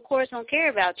 Michael Kors don't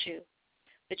care about you.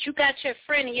 But you got your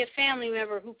friend and your family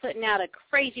member who putting out a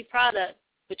crazy product,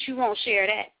 but you won't share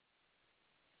that.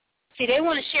 See, they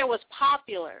want to share what's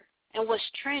popular and what's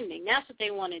trending. That's what they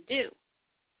want to do.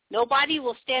 Nobody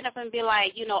will stand up and be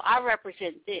like, you know, I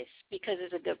represent this because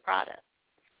it's a good product.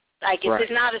 Like, if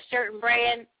it's not a certain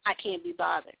brand, I can't be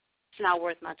bothered. It's not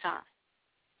worth my time.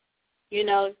 You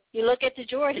know, you look at the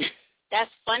Jordan. That's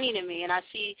funny to me, and I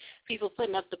see people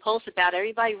putting up the posts about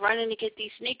everybody running to get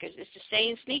these sneakers. It's the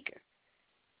same sneaker.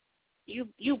 You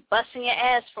busting your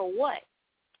ass for what?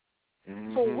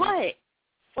 Mm-hmm. For what?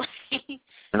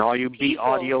 And all you Beat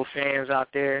Audio fans out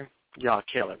there, y'all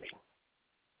killing me.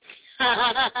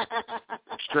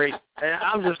 Straight. And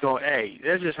I'm just going, hey,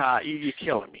 that's just how you're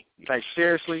killing me. Like,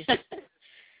 seriously?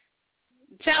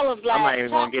 Tell him, Black. I'm not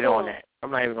even going to get on that.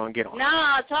 I'm not even going to get on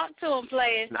that. No, talk to him,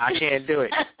 player. I can't do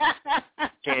it.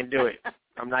 Can't do it.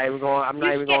 I'm not even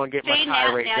going to get my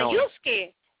tirade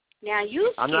going. Now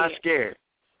you scared. I'm not scared.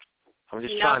 I'm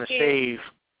just trying to save.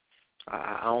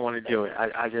 I don't want to do it.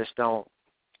 I just don't.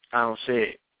 I don't see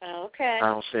it. Okay. I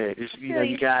don't see it. It's, you know,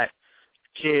 you got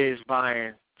kids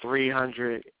buying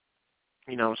 $300,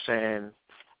 you know what I'm saying,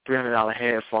 $300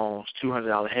 headphones,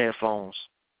 $200 headphones.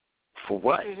 For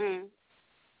what? Mm-hmm.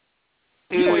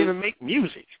 You don't even make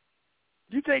music.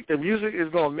 You think the music is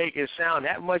going to make it sound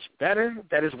that much better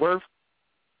that it's worth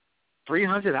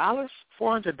 $300,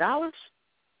 $400?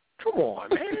 Come on,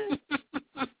 man.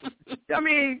 I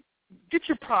mean, get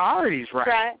your priorities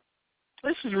right.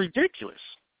 This is ridiculous.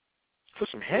 For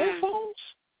some headphones?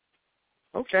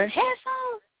 Okay.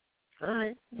 Headphones? All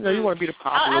right. You know, you want to be the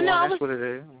popular one. That's what it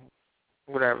is.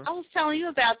 Whatever. I was telling you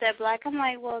about that, Black. I'm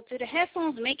like, well, do the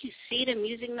headphones make you see the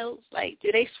music notes? Like,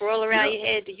 do they swirl around your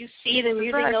head? Do you see the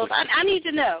music notes? I need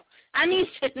to know. I need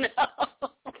to know.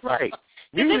 Right.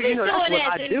 Usually, you know, that's what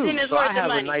I do. So I have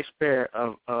a nice pair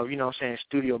of, you know what I'm saying,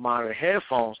 studio monitor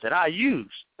headphones that I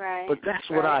use. Right. But that's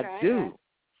what I do.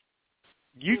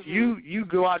 You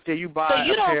go out there, you buy so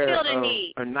you a don't pair feel the of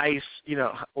need. A nice, you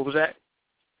know, what was that?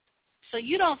 So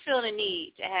you don't feel the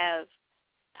need to have,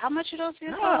 how much are those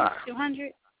headphones?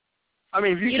 200? I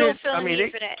mean, if you don't feel a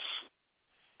need for that.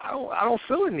 I don't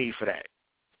feel a need for that.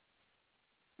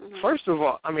 First of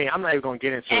all, I mean, I'm not even going to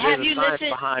get into it. There's a science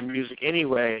behind music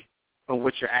anyway of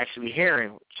what you're actually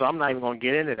hearing, so I'm not even going to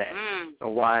get into that. So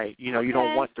why, you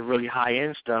don't want the really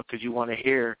high-end stuff because you want to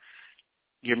hear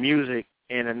your music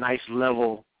in a nice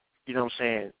level, you know what I'm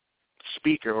saying,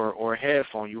 speaker or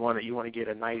headphone. You want to get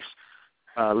a nice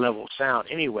level sound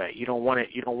anyway. You don't want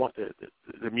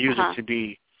the music to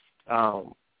be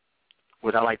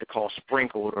what I like to call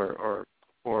sprinkled or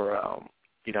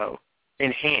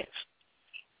enhanced.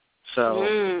 So,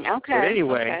 but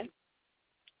anyway,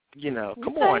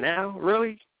 come on now,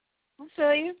 really? I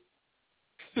feel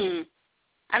you.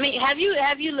 I mean, have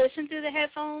you listened to the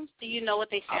headphones? Do you know what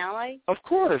they sound like? Of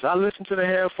course, I listen to the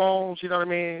headphones. You know what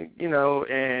I mean?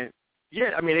 And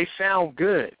yeah, I mean they sound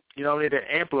good. You know, they're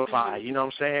amplified. You know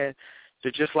what I'm saying?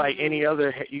 They're just like any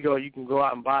other. You can go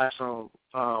out and buy some,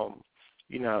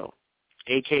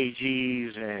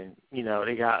 AKGs, and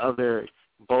they got other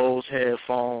Bose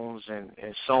headphones and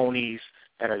Sonys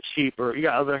that are cheaper. You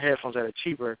got other headphones that are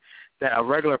cheaper that a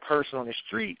regular person on the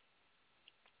street,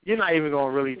 you're not even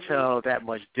going to really tell that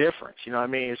much difference. You know what I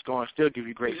mean? It's going to still give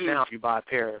you great sound if you buy a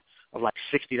pair of like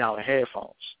 $60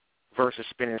 headphones versus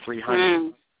spending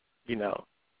 $300.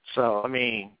 So I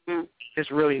mean,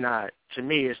 it's really not. To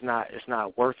me, it's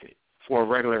not worth it for a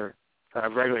regular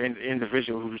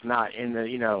individual who's not in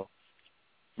the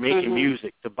making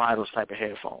music to buy those type of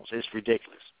headphones. It's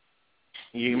ridiculous.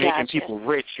 You're making people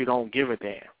rich who don't give a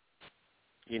damn.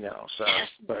 So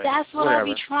but that's what whatever. I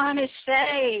be trying to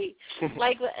say.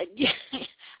 Like,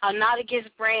 I'm not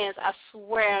against brands. I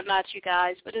swear I'm not, you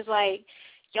guys. But it's like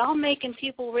y'all making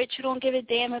people rich who don't give a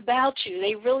damn about you.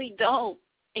 They really don't.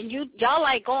 And y'all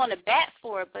like going to bat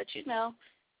for it. But to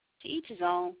each his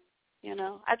own.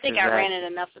 I think I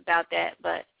ranted enough about that.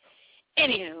 But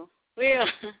anywho, we're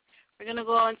gonna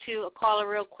go on to a caller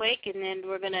real quick, and then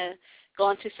we're gonna go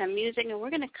into some music, and we're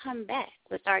going to come back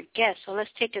with our guest. So let's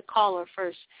take a caller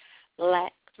first.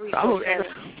 Black 347.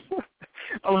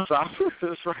 Oh, sorry.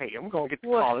 That's right. I'm going to get the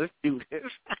call. Let's do this.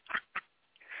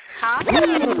 Huh?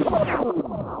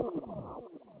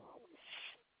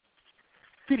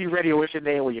 PD Radio, what's your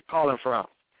name? Where you calling from?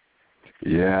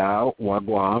 Yeah,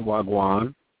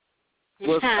 Wagwan.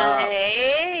 What's up?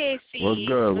 Hey, C. What's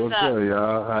good,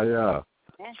 y'all? How y'all?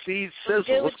 C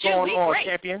Sizzle, what's going on,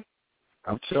 champion?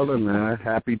 I'm chilling, man.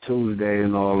 Happy Tuesday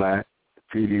and all that.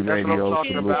 PD Radio,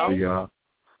 salute to y'all.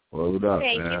 What up,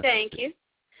 man? Thank you.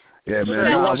 Yeah,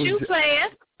 man. What's you playing?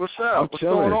 What's up? What's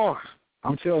going on?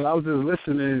 I'm chilling. I was just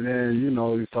listening, and,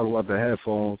 you talk about the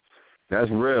headphones.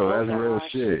 That's real. That's real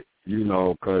shit.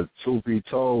 Because truth be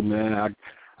told, man,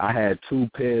 I had 2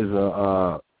 pairs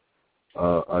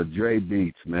of Dre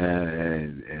beats,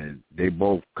 man, and they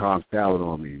both conked out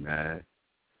on me, man.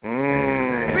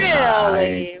 And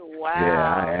really? Wow.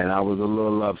 Yeah, and I was a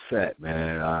little upset,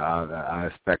 man. I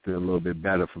expected a little bit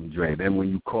better from Dre. Then when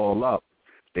you call up,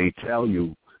 they tell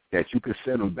you that you can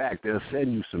send them back. They'll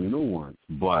send you some new ones,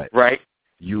 but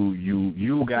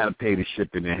you got to pay the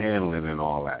shipping and handling and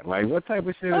all that. Like, what type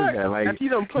of shit is that? Like, you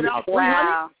don't put out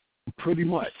pretty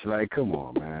much. Like, come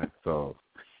on, man. So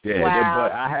yeah,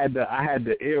 but I had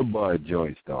the earbud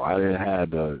joints though. I didn't have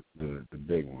the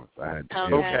big ones. I had the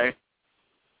okay.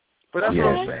 But that's what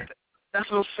I'm saying. That's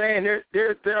what I'm saying.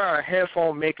 There are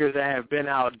headphone makers that have been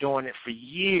out doing it for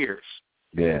years.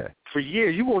 Yeah. For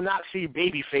years. You will not see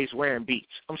Babyface wearing Beats.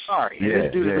 I'm sorry. Yeah,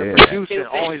 this dude has been producing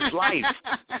all his life.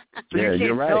 So you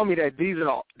can't tell me that these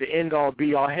are the end-all,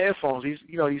 be-all headphones. These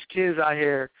kids out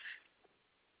here,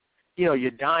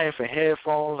 you're dying for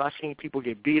headphones. I've seen people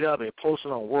get beat up. They're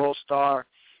posting on World Star.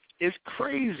 It's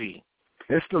crazy.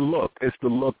 It's the look. It's the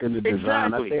look and the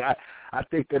design. Exactly. I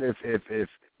think that if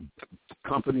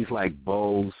companies like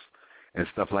Bose and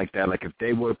stuff like that, like if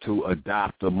they were to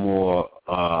adopt a more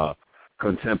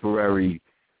contemporary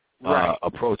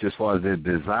approach as far as their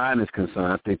design is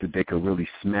concerned, I think that they could really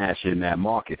smash in that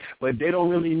market. But they don't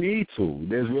really need to.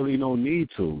 There's really no need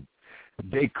to.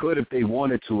 They could if they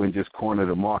wanted to and just corner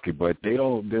the market, but they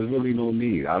don't. There's really no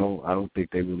need. I don't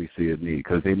think they really see a need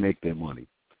because they make their money.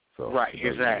 So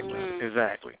exactly.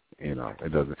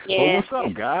 It doesn't. Yeah. Well, what's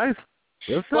up, guys?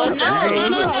 What's well, up?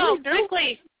 No.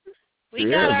 Quickly,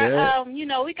 we got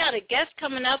we got a guest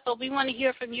coming up, but we want to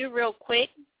hear from you real quick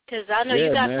because I know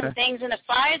you got some things in the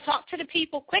fire. Talk to the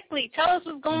people quickly. Tell us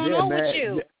what's going on with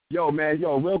you. Yo,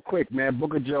 real quick, man.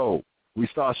 Book of Joe. We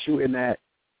start shooting that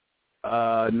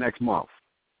next month.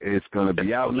 It's gonna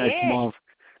be out next month.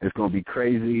 It's gonna be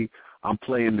crazy. I'm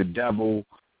playing the devil.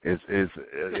 It's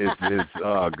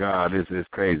oh God, it's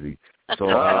crazy. So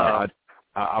I'm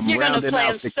You're rounding gonna play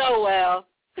out him so well.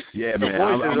 Yeah, man.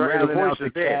 I'm rounding out the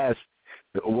cast.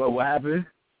 What happened?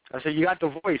 I said, you got the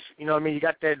voice. You know what I mean? You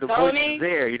got the voice is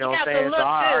there. You know what I'm saying? So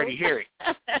I already hear it.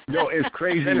 Yo, it's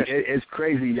crazy. It's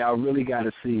crazy. Y'all really got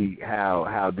to see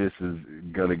how this is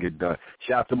going to get done.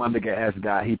 Shout out to my nigga S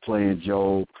Guy. He playing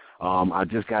Job. I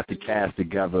just got the cast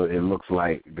together. It looks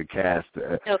like the cast.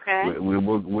 Okay.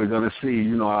 We're going to see.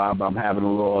 You know, I'm having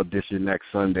a little audition next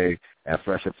Sunday at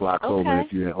Fresh and Fly Clothing. Okay.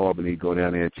 If you're in Albany, go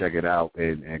down there and check it out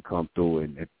and come through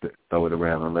and throw it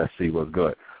around and let's see what's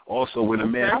good. Also, When a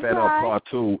Man Fed Up Part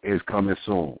 2 is coming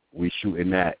soon. We shooting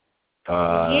that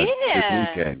this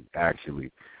weekend,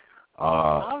 actually.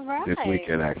 All right. This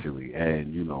weekend, actually.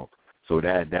 And, you know, so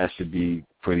that should be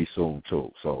pretty soon,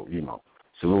 too. So, you know,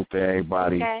 salute to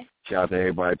everybody. Okay. Shout out to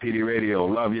everybody. PD Radio,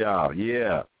 love y'all.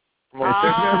 Yeah.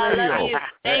 Love you.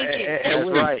 Thank you. That's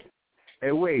right.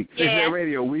 And wait, Yeah.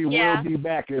 Radio, we will be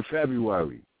back in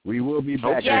February. We will be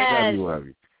back in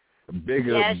February.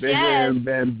 Bigger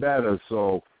and better.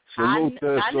 So salute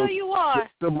I know you are.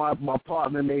 To my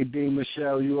partner Nadine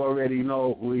Michelle. You already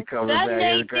know we coming back.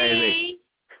 It's crazy.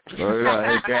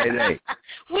 It's crazy.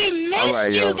 We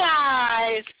missed you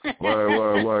guys.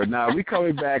 Word. Now we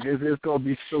coming back. It's gonna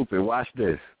be stupid. Watch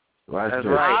this. That's this.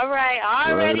 right. All right.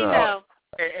 I already know.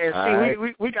 And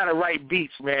see, we got to write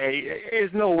beats, man.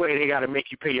 There's no way they got to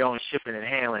make you pay your own shipping and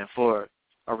handling for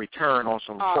a return on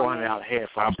some $400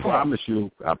 headphones. I promise you.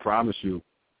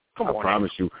 Come on, I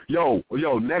promise you. Yo,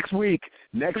 next week,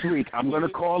 I'm going to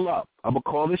call up. I'm going to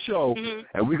call the show,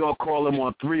 and we're going to call them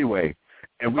on three-way,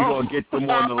 and we're going to get them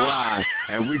on the line,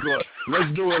 and let's do it.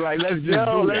 Let's do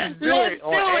it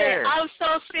on air. I'm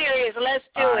so serious. Let's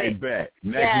do it. I bet.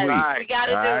 Next week. We got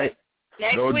to do it.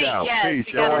 Next week, doubt. yes. Peace,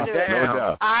 We got to do it. No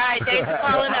doubt. All right, thanks for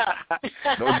calling up.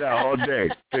 No doubt, all day.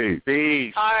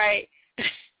 Peace. All right.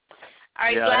 All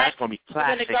right, yeah, Black, that's going to be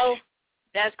classic.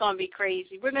 That's going to be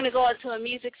crazy. We're going to go into a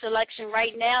music selection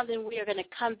right now. Then we are going to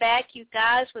come back, you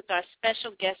guys, with our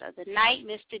special guest of the night,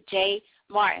 Mr. J.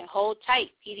 Martin. Hold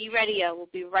tight. PD Radio. We'll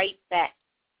be right back.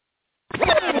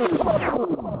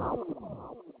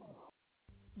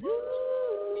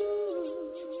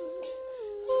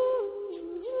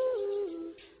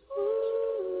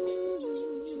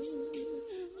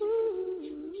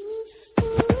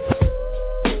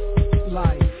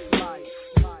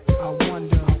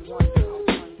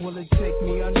 Will it take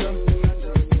me under?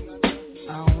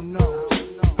 I don't know.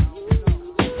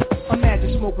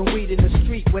 Imagine smoking weed in the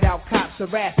street without cops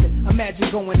harassing.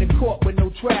 Imagine going to court with no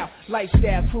trial.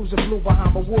 Lifestyle cruiser blue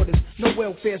Bahama waters. No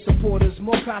welfare supporters.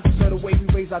 More conscious of the way we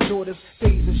raise our daughters.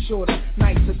 Days are shorter,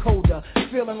 nights are colder.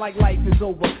 Feeling like life is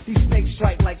over. These snakes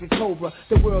strike like a cobra.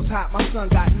 The world's hot, my son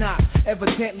got knocked.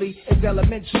 Evidently, it's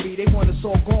elementary. They want us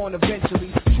all gone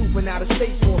eventually. Trooping out of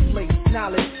state for a plate.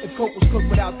 Knowledge, if coke was cooked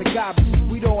without the garbage,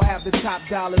 we'd all have the top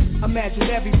dollars. Imagine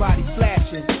everybody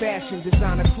flashing. Fashion,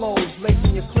 designer clothes.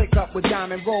 Lacing your click up with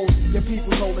diamond rolls. Your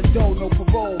people holding dough, no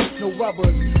parole, no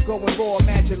rubbers. Going raw,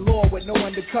 imagine law with no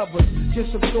undercovers.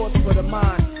 Just some thoughts for the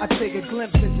mind. I take a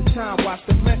glimpse into time. Watch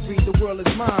the blunt read, the world is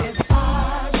mine. If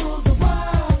I rule the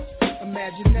world,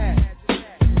 imagine that.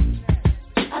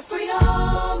 I free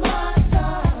all my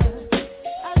sons.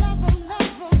 I love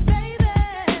them, baby.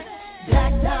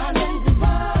 Black diamonds and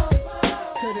pearls.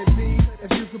 Could it be,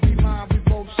 if you could be mine, we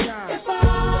both shine. If I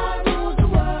rule the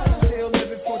world, still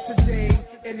living for today.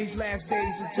 In these last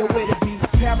days, it's your way to be.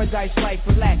 Paradise life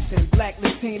relaxing. Black,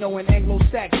 Latino, and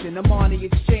Anglo-Saxon. Amani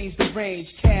exchange the range.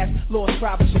 Cast, Lost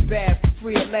Robert Shabazz.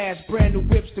 Free at last. Brand new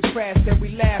whips to crash. Then we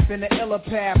laugh in the illa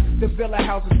path. The villa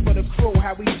houses for the crew.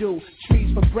 How we do.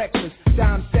 Trees for breakfast.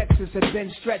 Dime sexes have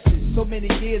been stretches. So many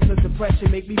years of depression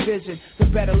make me vision the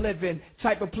better living.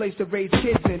 Type of place to raise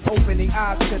kids in. Opening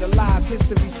eyes to the lies.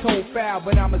 History's told foul.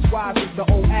 But I'm as wise as the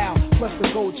old owl. Plus the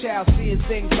gold child. Seeing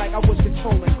things like I was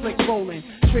controlling. Click rolling.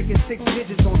 Tricking 6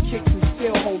 digits on kicks and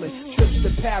still holding. Trips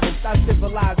to Paris, I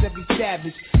civilize every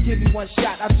savage. Give me one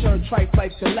shot, I turn trife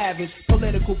life to lavish.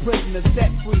 Political prisoner,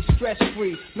 set free, stress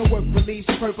free. No work release,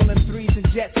 purple and threes and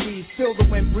jet skis. Feel the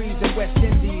wind breeze in West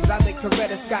Indies. I think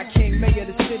Coretta Scott King, mayor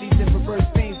of the cities, and reverse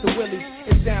things to Willies.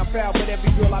 It's down foul, but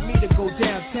every girl I meet to go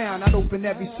downtown. I'd open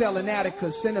every cell in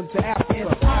Attica, send them to Africa.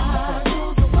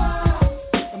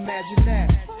 Imagine that.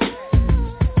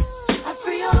 I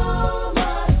free all my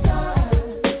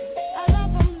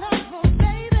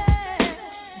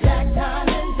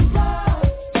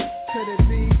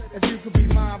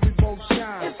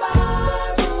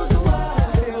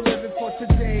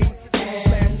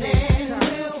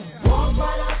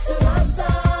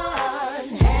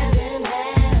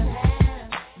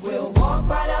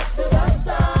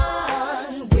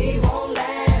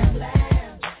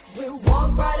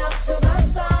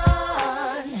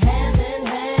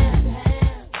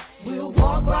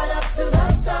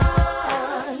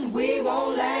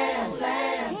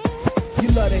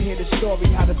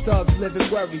thugs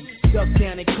living worried. Duck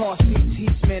down in car seats,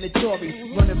 heat's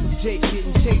mandatory. Running from Jake,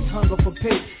 getting chased, hunger for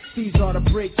pace. These are the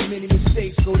breaks, many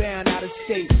mistakes go down out of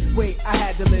state. Wait, I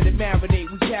had to let it marinate.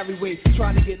 We carry weight,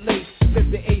 trying to get late. Flip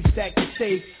the ace stack to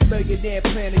save. Millionaire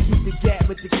plan to keep the gap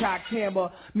with the cocked hammer.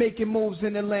 Making moves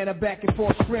in Atlanta, back and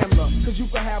forth scrambler. Cause you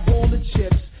can have all the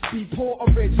chips. Be poor or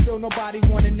rich, still nobody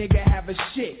want a nigga have a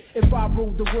shit. If I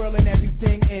ruled the world and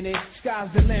everything in it, sky's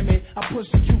the limit. I push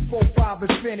the Q45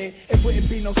 infinite. It wouldn't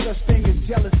be no such thing as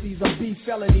jealousies or beef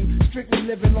felony. Strictly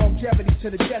living longevity to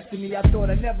the destiny I thought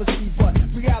I'd never see, but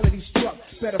reality struck.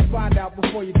 Better find out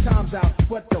before your time's out.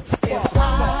 What the fuck? If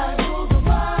I rule the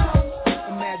world,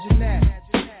 imagine that.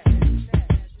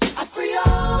 I free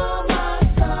all my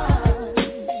sons.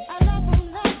 I love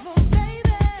them,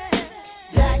 baby.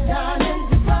 Black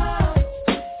diamonds above.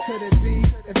 Could it be,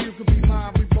 if you could be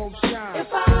mine, we both shine. If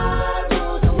I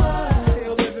rule the world,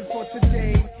 still living for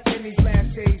today in these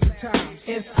last days of time.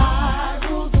 If I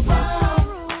rule the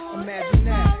world, imagine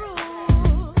that.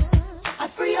 I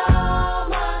free all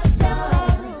my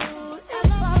sons.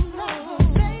 If I love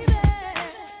them, baby.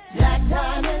 Black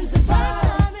diamonds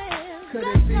above. Could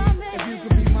it be, if you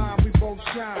could be mine, we both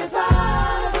shine. If I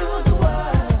rule the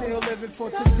world, still living for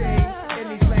today in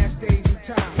these last days of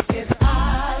time. If I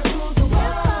rule the world,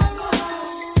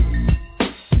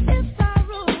 if I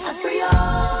rule, I free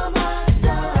all my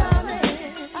sons.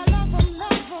 I love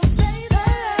them, baby.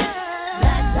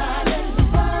 Black diamonds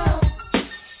above.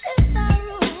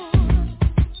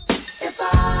 If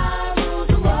I rule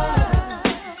the world,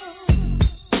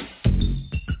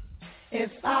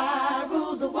 if I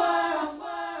rule the world,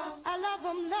 I love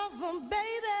them, baby.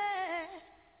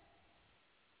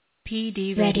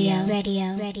 PD Radio.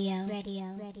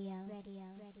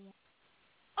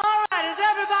 All right, is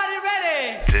everybody ready?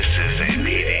 This is a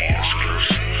PD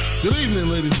exclusive. Good evening,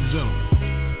 ladies and gentlemen.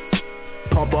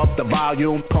 Pump up the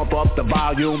volume, pump up the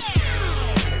volume.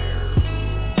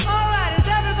 All right, is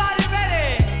everybody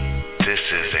ready? This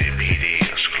is a PD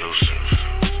exclusive.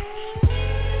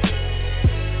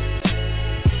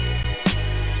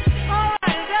 All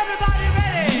right, is everybody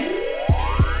ready?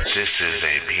 This is a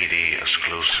PD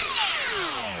exclusive.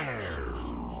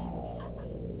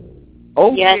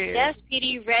 Oh, Yes,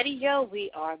 PD Radio, we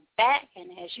are back,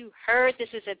 and as you heard, this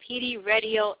is a PD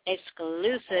Radio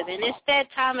exclusive, and it's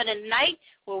that time of the night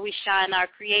where we shine our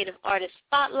creative artist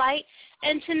spotlight,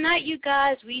 and tonight, you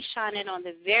guys, we shine it on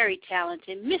the very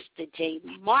talented Mr. J.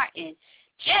 Martin.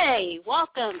 Jay,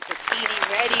 welcome to PD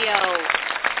Radio.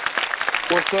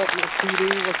 What's up, Miss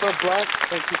PD? What's up, Black?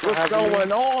 Thank you for having me. What's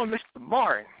going on, Mr.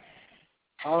 Martin?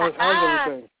 How's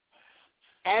everything?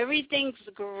 Everything's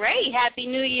great. Happy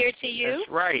New Year to you. That's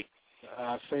right.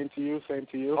 Same to you.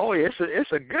 Oh, yeah,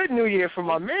 it's a good New Year for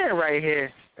my man right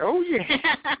here. Oh, yeah.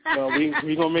 Well,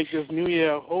 we gonna make this New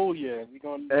Year a whole year.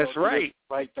 That's right.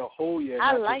 Like the whole year.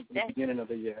 I not like just that. The beginning of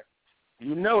the year.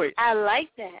 You know it. I like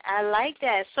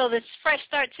that. So this fresh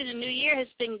start to the new year has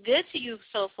been good to you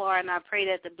so far, and I pray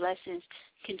that the blessings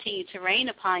continue to rain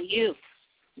upon you,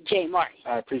 Jay Martin.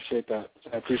 I appreciate that.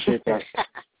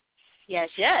 Yes.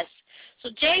 So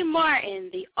Jay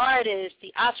Martin, the artist,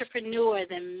 the entrepreneur,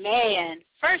 the man,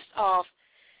 first off,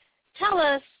 tell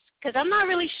us, because I'm not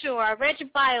really sure. I read your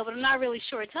bio, but I'm not really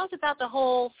sure. Tell us about the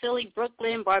whole Philly,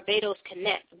 Brooklyn, Barbados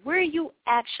connect. Where are you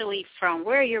actually from?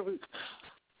 Where are your roots?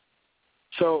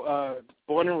 So,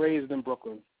 born and raised in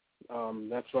Brooklyn.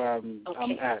 That's where I'm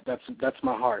at. That's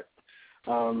my heart.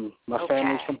 My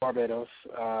family's from Barbados,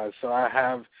 so I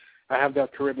have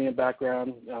that Caribbean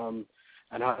background.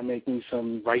 I know how to make me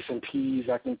some rice and peas.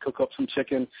 I can cook up some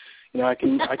chicken. I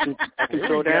can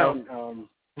throw down.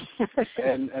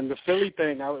 And the Philly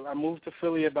thing, I moved to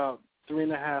Philly about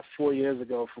 3.5-4 years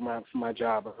ago for my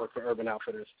job. I work for Urban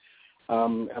Outfitters.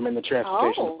 I'm in the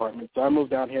transportation department, so I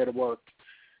moved down here to work.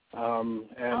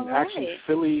 Actually,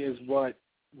 Philly is what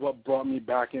brought me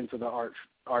back into the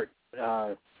art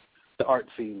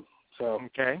scene. So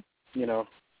Okay.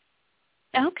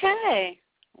 Okay.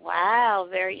 Wow,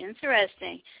 very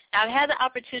interesting. Now, I've had the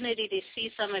opportunity to see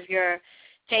some of your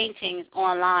paintings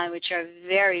online, which are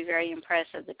very, very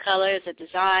impressive. The colors, the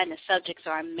design, the subjects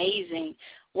are amazing.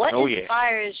 What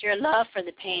inspires your love for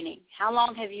the painting? How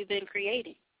long have you been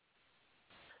creating?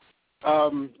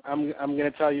 I'm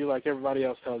gonna tell you like everybody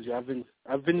else tells you. I've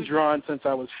been drawn since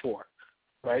I was 4.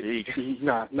 Right?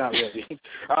 Not really.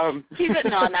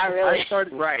 No, not really. I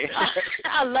started right.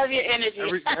 I love your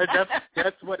energy.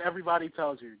 That's what everybody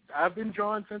tells you. I've been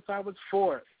drawn since I was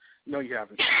 4. No, you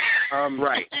haven't.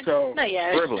 Right. So no,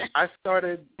 yeah. I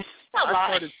started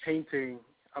painting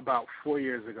about 4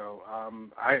 years ago.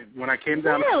 When I came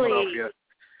down to Philadelphia,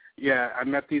 Yeah, I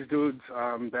met these dudes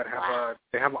that have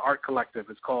they have an art collective.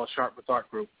 It's called Sharp with Art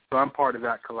Group. So I'm part of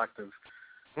that collective.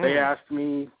 They asked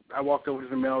me, I walked over to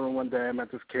the mailroom one day, I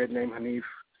met this kid named Hanif.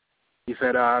 He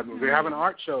said, we're having an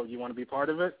art show. You want to be part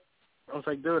of it? I was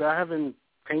like, dude, I haven't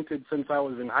painted since I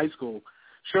was in high school.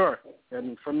 Sure.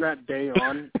 And from that day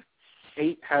on,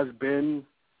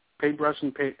 paintbrush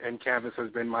and canvas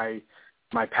has been my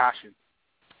passion.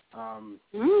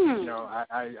 You know,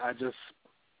 I just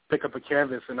pick up a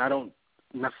canvas and I don't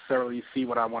necessarily see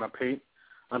what I want to paint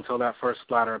until that first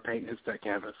splatter of paint hits that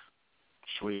canvas.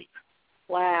 Sweet.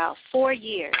 Wow, 4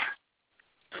 years.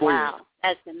 4 years. Wow,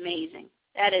 that's amazing.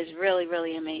 That is really,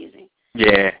 really amazing.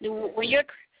 Yeah.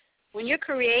 When you're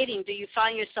creating, do you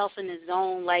find yourself in a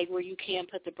zone like where you can't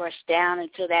put the brush down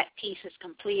until that piece is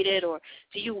completed, or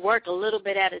do you work a little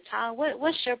bit at a time?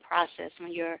 What's your process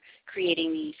when you're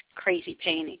creating these crazy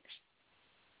paintings?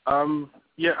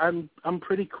 Yeah, I'm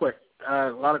pretty quick.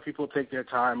 A lot of people take their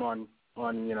time on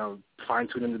you know, fine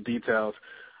tuning the details.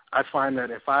 I find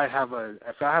that if I have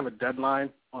a deadline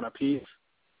on a piece,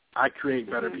 I create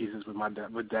better pieces with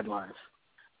deadlines.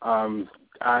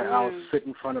 I'll sit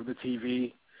in front of the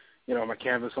TV, you know, my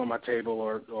canvas on my table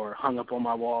or hung up on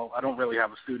my wall. I don't really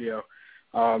have a studio,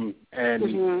 and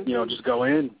you know, just go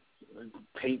in,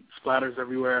 paint splatters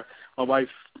everywhere. My wife,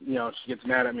 you know, she gets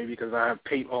mad at me because I have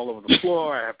paint all over the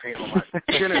floor. I have paint on my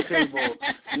dinner table.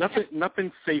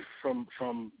 Nothing safe from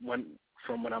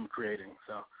when I'm creating.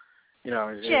 So, you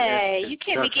know, Jay, you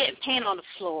can't be getting paint on the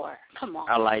floor. Come on.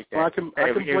 I like that. Well, I can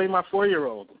blame my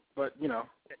 4-year-old, but you know,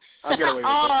 I'll get away with it.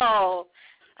 Oh.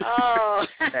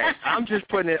 Hey, I'm just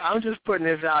putting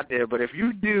this out there. But if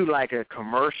you do like a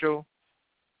commercial,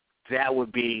 that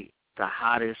would be the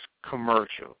hottest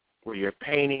commercial where you're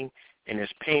painting and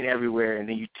there's paint everywhere, and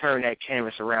then you turn that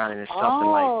canvas around and it's something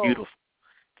like beautiful.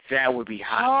 That would be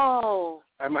hot. Oh.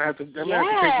 I might have to take you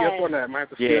up on that. I might have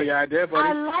to steal your idea, buddy.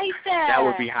 I like that. That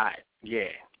would be hot. Yeah.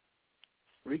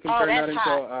 We can turn that into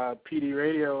a PD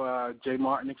Radio J.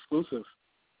 Martin exclusive.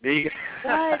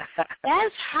 What?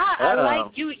 That's hot. I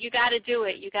like you. You got to do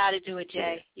it. You got to do it,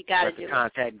 Jay. You got to do it.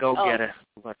 Contact Go-Getter.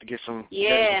 We're about to get some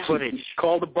footage.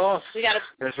 Call the boss. We got to.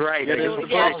 That's right.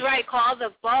 That's right. Call the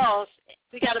boss.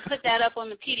 We got to put that up on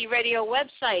the PD Radio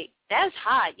website. That's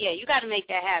hot. Yeah, you got to make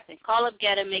that happen. Call up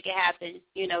Getter, make it happen.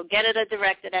 You know, Getter the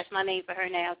director. That's my name for her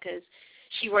now because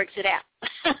she works it out.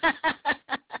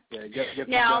 Yeah, get it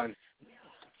done.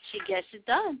 She gets it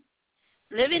done.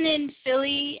 Living in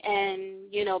Philly and,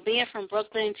 you know, being from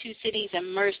Brooklyn, two cities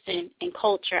immersed in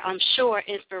culture, I'm sure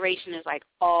inspiration is like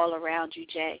all around you,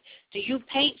 Jay. Do you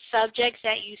paint subjects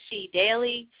that you see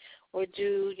daily, or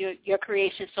do your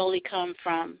creation solely come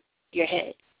from your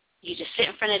head? You just sit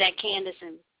in front of that canvas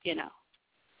and, you know.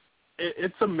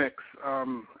 It's a mix.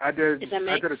 I did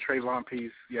a Trayvon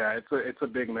piece. Yeah, it's a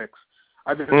big mix.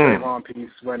 I did a Trayvon piece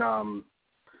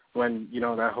when you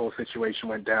know that whole situation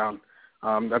went down.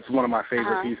 That's one of my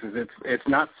favorite pieces. It's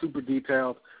not super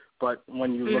detailed, but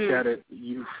when you look at it,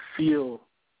 you feel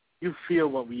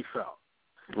what we felt.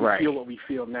 Right. You feel what we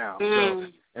feel now. So,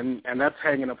 and that's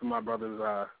hanging up in my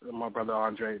brother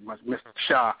Andre, Mr.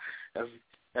 Shah,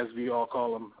 as we all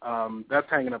call him. That's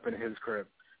hanging up in his crib.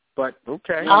 But most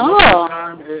of the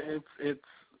time, it's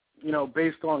you know,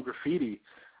 based on graffiti.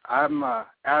 I'm an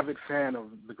avid fan of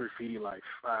the graffiti life.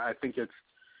 I think it's,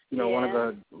 you know, one of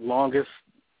the longest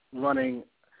running,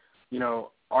 you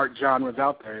know, art genres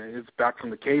out there. It's back from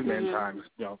the caveman times,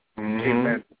 you know,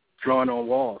 cavemen drawing on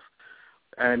walls.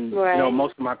 And, you know,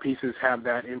 most of my pieces have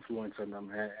that influence in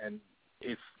them. And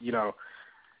it's, you know,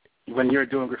 when you're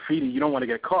doing graffiti, you don't want to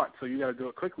get caught, so you got to do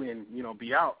it quickly and, you know,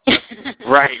 be out.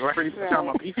 Right. Pretty much how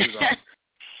my pieces are.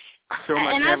 I throw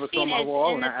my canvas on my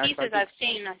wall and I act like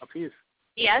a piece.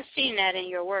 Yeah, I've seen that in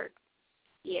your work.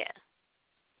 Yeah.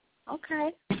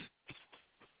 Okay.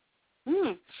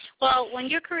 Well, when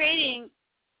you're creating,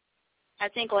 I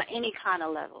think on any kind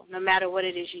of level, no matter what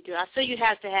it is you do, I feel you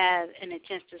have to have an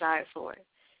intense desire for it.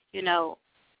 You know,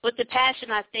 with the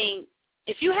passion, I think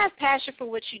if you have passion for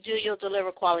what you do, you'll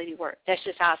deliver quality work. That's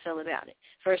just how I feel about it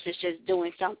versus just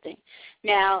doing something.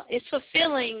 Now, it's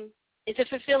fulfilling. Is it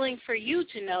fulfilling for you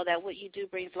to know that what you do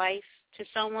brings life to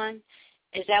someone?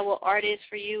 Is that what art is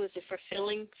for you? Is it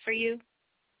fulfilling for you?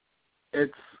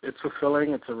 It's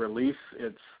fulfilling. It's a release.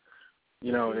 It's,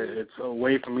 you know, it's a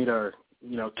way for me to,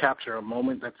 you know, capture a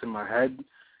moment that's in my head.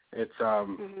 It's,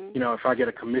 you know, if I get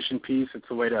a commission piece, it's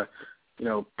a way to, you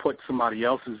know, put somebody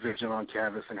else's vision on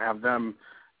canvas and have them,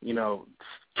 you know,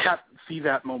 see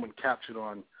that moment captured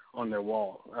on their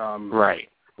wall. Right.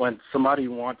 When somebody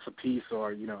wants a piece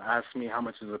or, you know, asks me how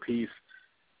much is a piece,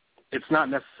 it's not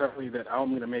necessarily that I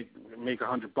want me to make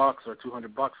 $100 or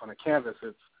 $200 on a canvas.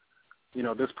 It's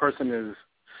this person is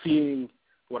seeing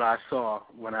what I saw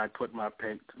when I put my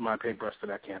paintbrush to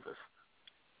that canvas.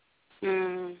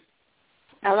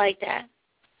 I like that.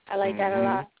 I like that a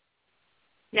lot.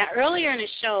 Now, earlier in the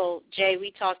show, Jay,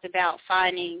 we talked about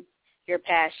finding your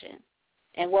passion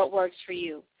and what works for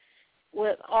you.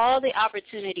 With all the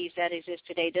opportunities that exist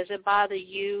today, does it bother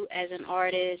you as an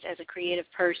artist, as a creative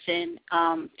person,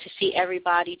 to see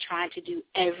everybody trying to do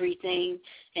everything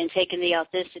and taking the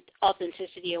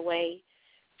authenticity away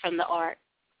from the art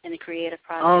and the creative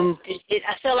process?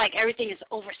 I feel like everything is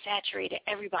oversaturated.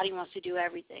 Everybody wants to do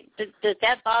everything. Does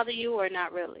that bother you or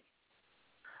not really?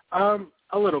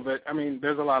 A little bit. I mean,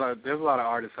 there's a lot of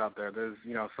artists out there. There's,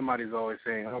 somebody's always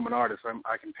saying, I'm an artist.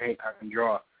 I can paint, I can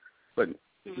draw. But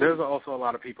there's also a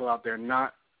lot of people out there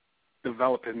not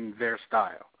developing their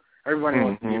style. Everybody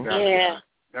wants to be a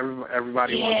basketball.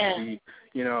 Everybody wants to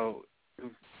be,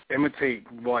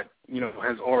 imitate what,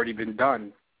 has already been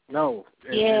done. No.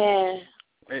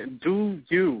 Do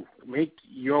you. Make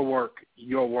your work,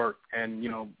 and,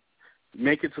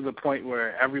 make it to the point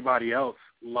where everybody else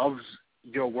loves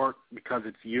your work because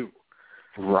it's you.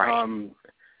 Right.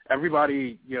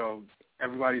 Everybody's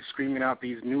screaming out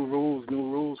these new rules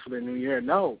for the new year.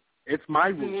 No, it's my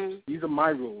rules. These are my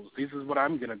rules. This is what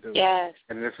I'm going to do. Yes.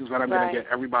 And this is what I'm going to get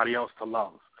everybody else to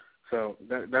love. So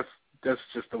that's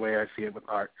just the way I see it with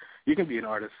art. You can be an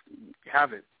artist.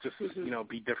 Have it. Just,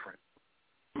 be different.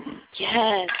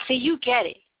 Yes. See, you get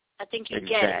it. I think you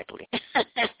get it.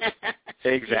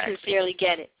 Exactly. You sincerely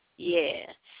get it.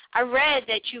 Yeah. I read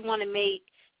that you want to make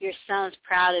your sons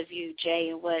proud of you, Jay,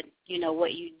 and what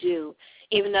you do,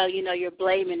 even though, you're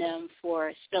blaming them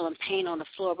for spilling paint on the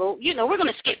floor. But, we're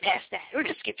going to skip past that.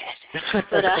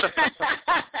 But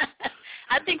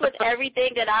I think with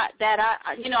everything that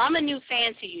I'm a new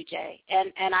fan to you, Jay,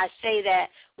 and I say that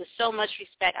with so much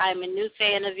respect. I'm a new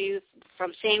fan of you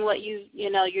from seeing what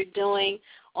you're doing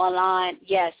online.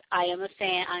 Yes, I am a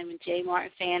fan. I'm a Jay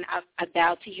Martin fan. I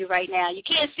bow to you right now. You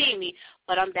can't see me,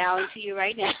 but I'm bowing to you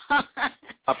right now. I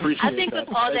appreciate that. I think with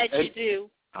all that you do.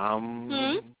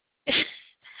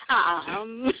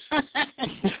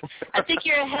 I think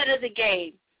you're ahead of the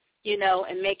game,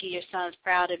 and making your sons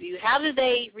proud of you. How do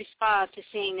they respond to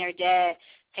seeing their dad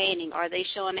painting? Are they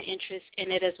showing an interest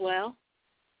in it as well?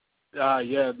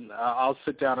 Yeah, I'll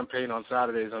sit down and paint on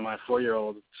Saturdays, and my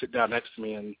 4-year-old sit down next to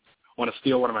me and want to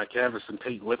steal one of my canvases and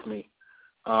paint with me.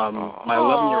 My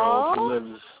 11-year-old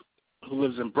who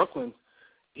lives in Brooklyn,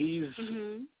 he's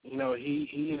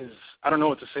he is. I don't know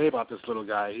what to say about this little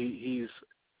guy.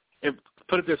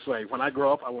 Put it this way: when I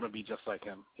grow up, I want to be just like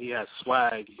him. He has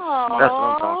swag. That's what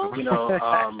I'm talking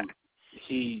about.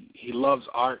 He loves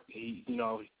art. He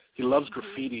loves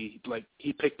graffiti. Like,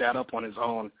 he picked that up on his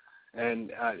own,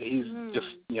 and he's just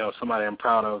somebody I'm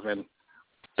proud of, and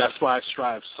that's why I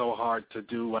strive so hard to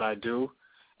do what I do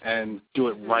and do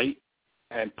it right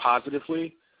and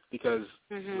positively, because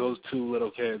those two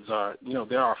little kids are,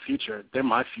 they're our future. They're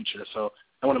my future. So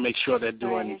I want to make sure they're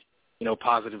doing,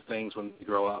 positive things when they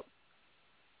grow up.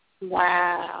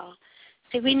 Wow.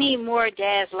 See, we need more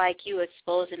dads like you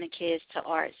exposing the kids to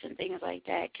arts and things like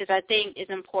that, because I think it's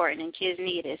important and kids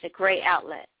need it. It's a great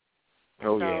outlet.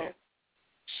 Oh, yeah.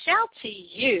 Shout to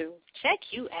you. Check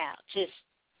you out. Just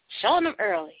showing them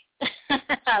early.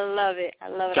 I love it. I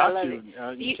love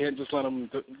it. You can't just let them.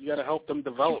 You got to help them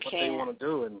develop what they want to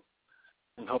do and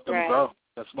help them grow.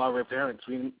 That's why we're parents.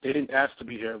 They didn't ask to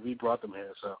be here. We brought them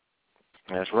here. So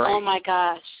that's right. Oh my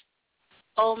gosh.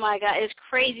 It's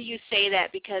crazy you say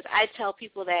that, because I tell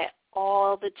people that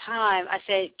all the time. I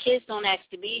say kids don't ask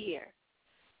to be here,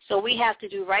 so we have to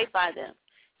do right by them.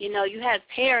 You have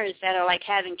parents that are like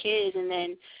having kids, and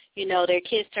then their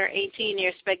kids turn 18, they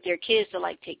expect their kids to,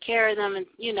 like, take care of them. And,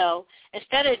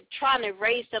 instead of trying to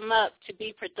raise them up to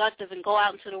be productive and go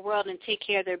out into the world and take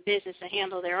care of their business and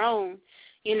handle their own,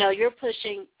 you're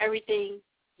pushing everything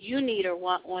you need or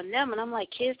want on them. And I'm like,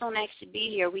 kids don't ask to be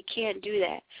here. We can't do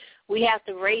that. We have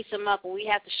to raise them up, and we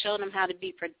have to show them how to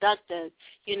be productive,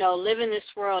 live in this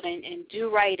world and do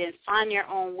right and find their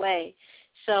own way.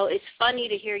 So it's funny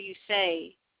to hear you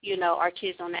say, our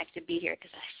kids don't ask to be here,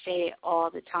 because I say it all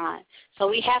the time. So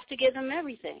we have to give them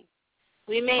everything.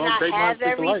 We may not have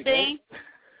everything.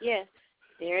 Yeah,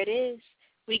 there it is.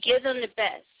 We give them the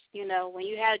best. When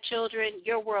you have children,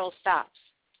 your world stops,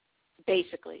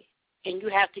 basically. And you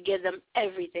have to give them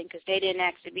everything, because they didn't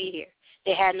ask to be here.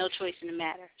 They had no choice in the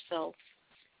matter. So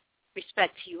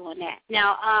respect to you on that.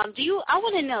 Now, I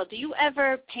want to know, do you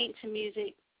ever paint to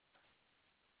music?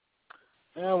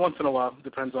 Yeah, once in a while.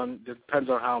 Depends on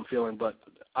how I'm feeling. But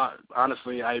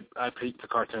honestly, I paint to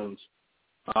cartoons.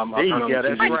 There you go.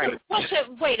 That's right.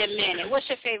 Wait a minute. What's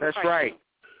your favorite cartoon? That's right.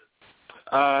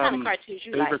 What kind of cartoons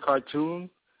you favorite like? cartoon?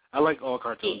 I like all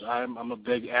cartoons. Yeah. I'm a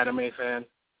big anime fan.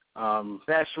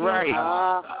 That's right.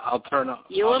 I'll turn on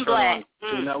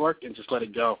the network and just let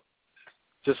it go.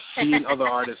 Just seeing other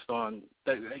artists on.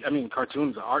 I mean,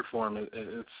 cartoons, an art form.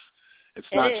 It's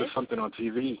not just something on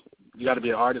TV. You got to be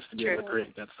an artist to be able to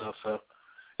create that stuff. So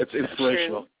it's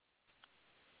inspirational.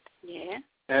 Yeah.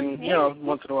 And you know,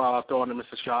 once in a while, I'll throw on the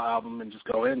Mr. Shaw album and just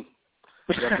go in.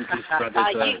 You had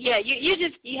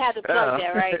to plug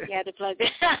that, right? You had to plug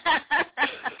that.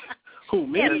 Who,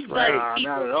 me? Nah,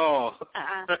 not at all.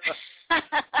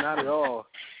 Not at all.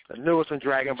 The newest one,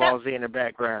 Dragon Ball Z in the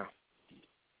background.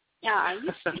 Yeah,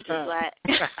 you stupid black.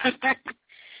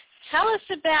 Tell us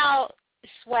about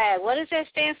Swag. What does that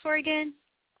stand for again?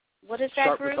 What is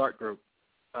that group? Sharp with Art Group.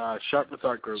 Sharp with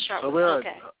Art Group. Sharp so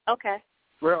okay.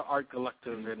 We're an art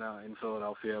collective in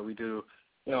Philadelphia. We do,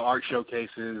 art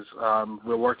showcases.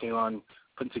 We're working on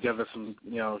putting together some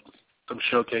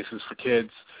showcases for kids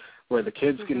where the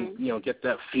kids can, get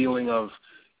that feeling of,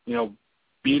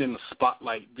 being in the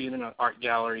spotlight, being in an art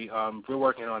gallery. We're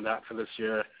working on that for this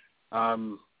year.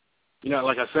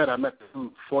 Like I said, I met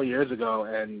them 4 years ago,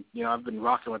 and, I've been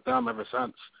rocking with them ever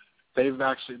since. They're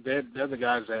the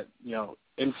guys that,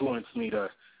 influenced me to,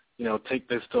 take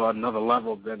this to another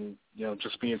level than,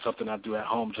 just being something I do at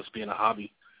home, just being a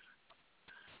hobby.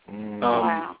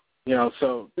 Wow.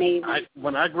 So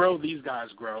when I grow, these guys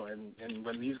grow, and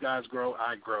when these guys grow,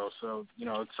 I grow. So,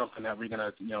 it's something that we're going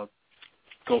to,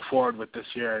 go forward with this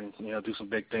year and, do some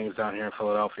big things down here in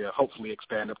Philadelphia, hopefully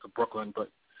expand up to Brooklyn, but,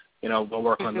 we'll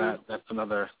work on that. That's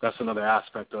another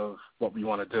aspect of what we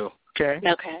want to do. Okay.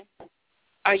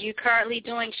 Are you currently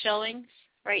doing showings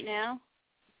right now?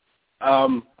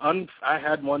 I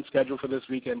had one scheduled for this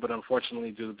weekend, but unfortunately,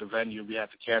 due to the venue, we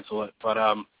had to cancel it. But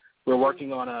we're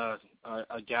working on a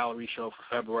gallery show for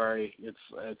February.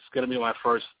 It's going to be my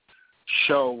first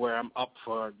show where I'm up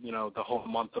for the whole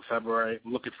month of February.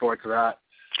 I'm looking forward to that.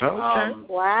 Okay.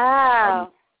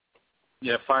 Wow.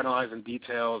 Finalizing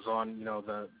details on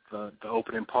the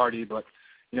opening party, but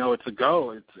it's a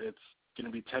go. It's going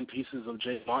to be 10 pieces of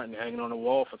J. Martin hanging on the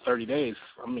wall for 30 days.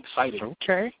 I'm excited.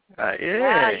 Okay.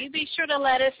 Yeah. Wow, you be sure to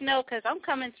let us know because I'm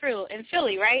coming through in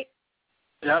Philly, right?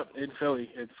 Yep, in Philly.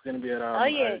 It's going to be at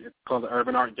it's called the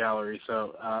Urban Art Gallery.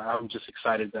 So I'm just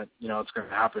excited that it's going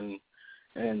to happen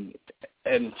and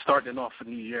starting off the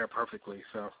new year perfectly.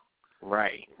 So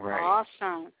right.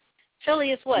 Awesome.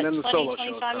 Philly is what, 20,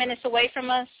 25 minutes away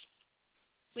from us?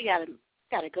 We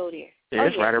gotta go there. Yeah,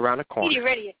 it's right around the corner. You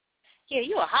ready? Yeah,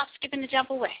 you a hop, skip, and a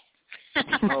jump away.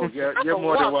 You're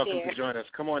more than welcome to join us.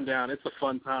 Come on down. It's a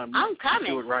fun time. I'm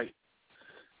coming. Do it right.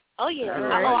 Oh, yeah.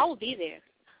 Right. I will be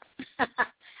there.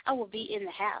 I will be in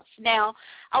the house. Now,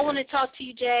 I want to talk to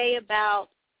you, Jay, about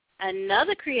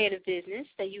another creative business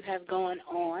that you have going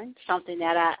on, something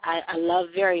that I love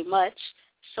very much,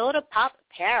 Soda Pop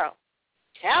Apparel.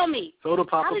 Tell me, Soda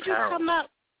Pop how did you come up?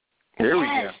 Here we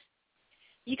go.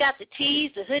 You got the tees,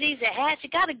 the hoodies, the hats. You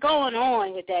got it going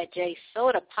on with that, Jay.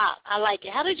 Soda Pop. I like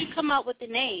it. How did you come up with the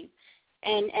name?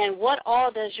 And what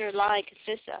all does your line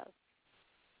consist of?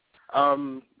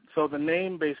 So the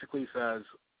name basically says,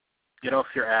 get off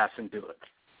your ass and do it.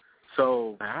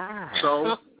 So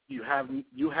you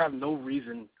have no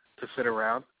reason to sit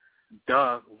around.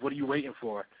 Duh, what are you waiting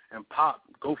for? And pop,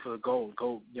 go for the goal.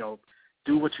 Go,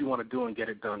 do what you want to do and get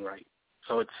it done right.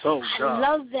 So it's so I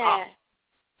love that.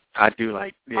 I do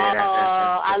like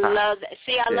I love that.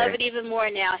 See, I love it even more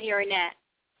now hearing that.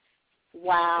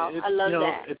 Wow, I love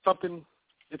that. It's something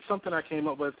I came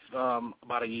up with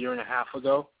about a year and a half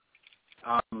ago.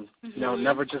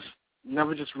 Never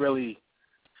just really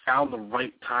found the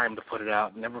right time to put it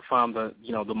out. Never found the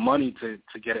money to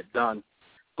get it done.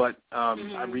 But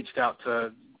I reached out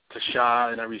to Shah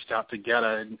and I reached out to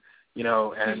Guest-Jae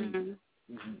and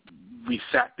we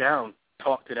sat down,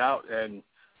 talked it out, and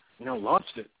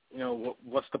launched it.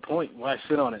 What's the point? Why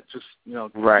sit on it? Just do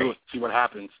it, see what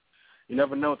happens. You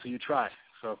never know until you try.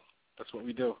 So that's what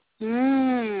we do.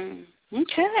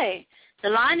 Okay. The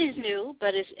line is new,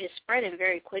 but it's spreading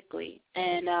very quickly.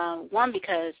 And one,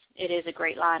 because it is a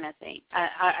great line, I think.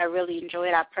 I really enjoy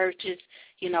it. I purchase,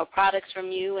 products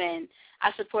from you, and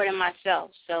I support it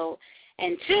myself. So,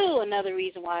 and two, another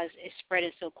reason why it's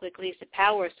spreading so quickly is the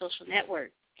power of social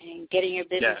network and getting your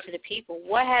business to the people.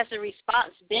 What has the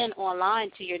response been online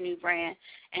to your new brand,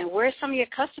 and where are some of your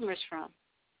customers from?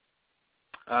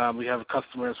 We have a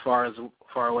customer as far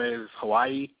away as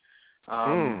Hawaii.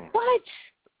 What?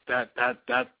 That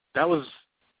was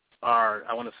our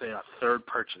third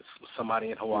purchase with somebody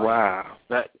in Hawaii. Wow.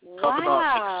 Talk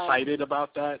about excited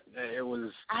about that. It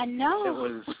was. I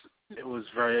know. It was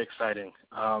very exciting.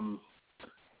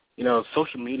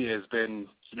 social media has been,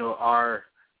 our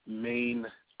main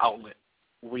outlet.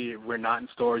 We're not in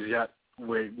stores yet.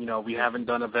 We haven't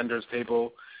done a vendor's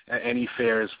table at any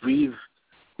fairs. We've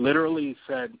literally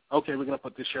said, okay, we're going to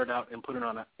put this shirt out and put it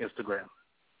on Instagram.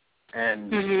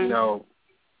 And,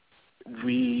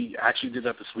 we actually did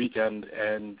that this weekend,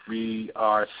 and we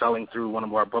are selling through one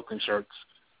of our Brooklyn shirts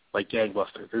like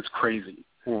gangbusters. It's crazy.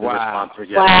 Wow. The response we're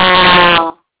getting.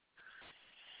 Wow.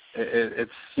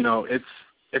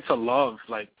 It's a love.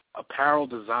 Like, apparel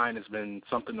design has been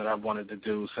something that I've wanted to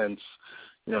do since,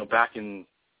 back in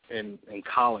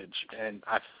college, and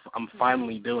I'm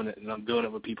finally doing it, and I'm doing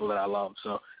it with people that I love.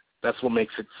 So that's what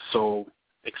makes it so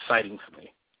exciting for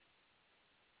me.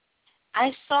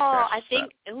 I saw, I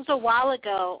think it was a while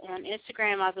ago on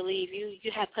Instagram, I believe,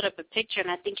 you had put up a picture,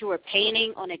 and I think you were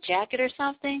painting on a jacket or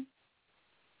something.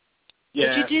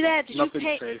 Yeah. Did you do that? Did nothing's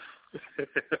you safe.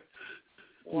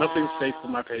 Nothing's safe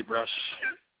with my paintbrush.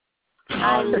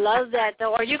 I love that,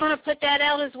 though. Are you going to put that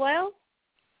out as well?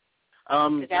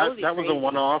 That was a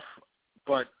one-off,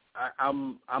 but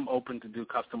I'm open to do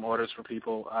custom orders for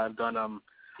people. I've done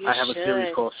I have a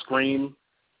series called Scream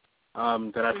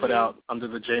that I put out under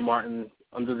the J. Martin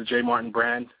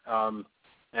brand, and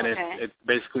it's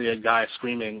basically a guy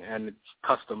screaming, and it's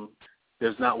custom.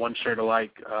 There's not one shirt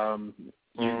alike.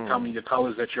 You tell me the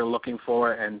colors that you're looking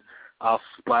for, and I'll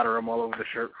splatter them all over the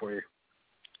shirt for you.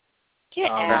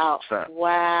 Get out!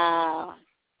 Wow.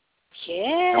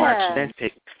 Yeah.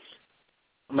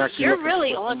 You're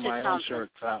really onto something.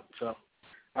 Shirts out, so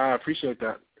I appreciate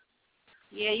that.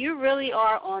 Yeah, you really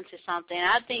are onto something.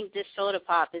 I think this soda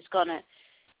pop is going to,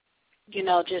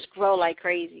 just grow like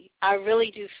crazy. I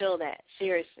really do feel that,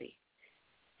 seriously.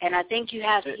 And I think you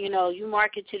have, you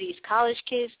market to these college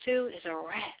kids, too. It's a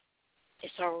wrap.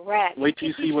 It's a wrap. Wait till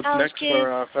you see what's next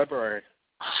for February.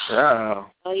 Oh,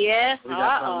 yeah?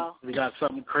 We got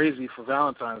something crazy for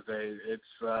Valentine's Day. It's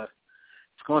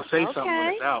going to say something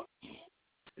when it's out.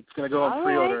 It's going to go on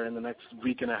pre-order in the next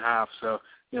week and a half, so,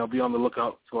 be on the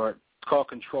lookout for it. It's called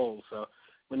Control, so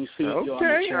when you see it, you'll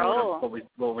understand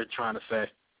what we're trying to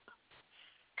say.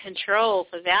 Control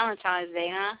for Valentine's Day,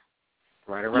 huh?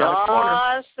 Right around the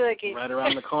corner. Right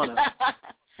around the corner.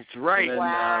 That's right. And then,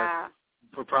 wow.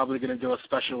 We're probably going to do a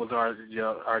special with our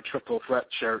Triple Threat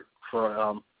shirt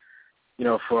for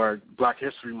for Black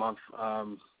History Month.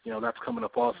 That's coming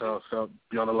up also, so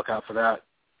be on the lookout for that.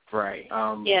 Right.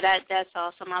 Yeah, that's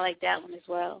awesome. I like that one as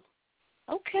well.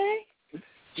 Okay.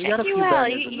 We got a few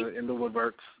bangers in the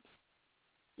woodworks.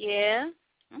 Yeah.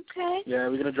 Okay. Yeah,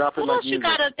 we're gonna drop it. What else you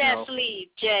got up that sleeve,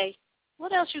 Jay?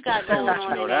 What else you got going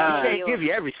on in that? He can't give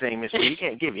you everything, Miss Lee. He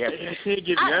can't give you everything.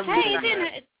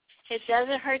 It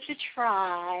doesn't hurt to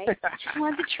try. Just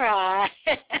wanted to try.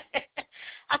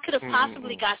 I could have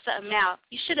possibly got something out.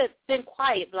 You should have been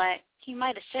quiet, Black. He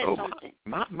might have said something.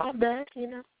 My bad,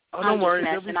 Oh, don't worry.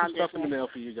 There'll be some stuff in the mail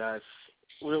for you guys.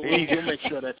 We'll make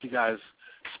sure that you guys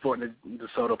sporting the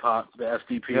soda pop, the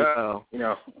SDP.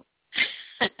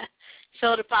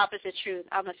 Soda pop is the truth.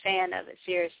 I'm a fan of it,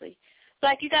 seriously.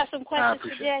 Black, you got some questions for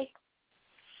Jay?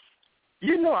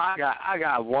 I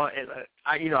got one.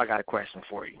 I got a question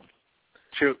for you.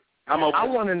 Shoot. I'm open. I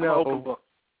want to know open book.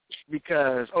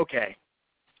 Because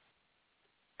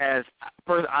as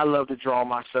first, I love to draw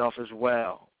myself as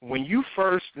well. When you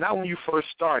first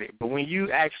started, but when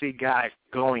you actually got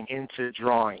going into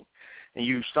drawing, and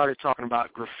you started talking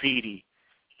about graffiti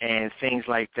and things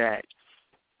like that,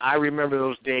 I remember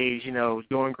those days,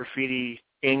 doing graffiti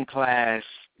in class,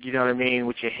 you know what I mean,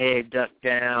 with your head ducked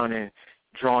down and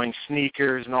drawing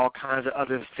sneakers and all kinds of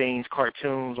other things,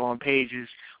 cartoons on pages.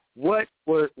 What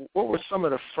were some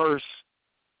of the first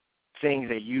things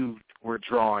that you were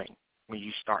drawing when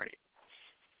you started?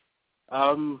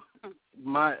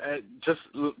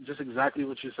 Just exactly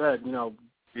what you said.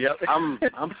 Yep. I'm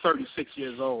 36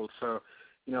 years old, so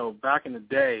back in the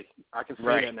day, I can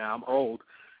say that now. I'm old.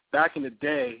 Back in the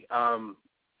day,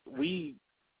 we,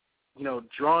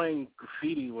 drawing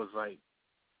graffiti was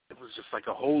just like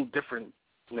a whole different,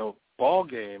 ball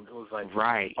game. It was like,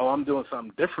 oh, I'm doing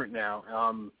something different now.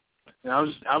 And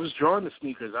I was drawing the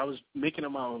sneakers. I was making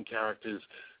up my own characters.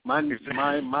 My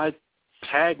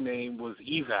tag name was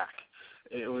Evac.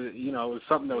 It was, it was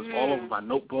something that was all over my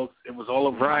notebooks. It was all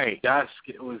over my desk.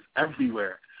 It was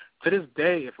everywhere. To this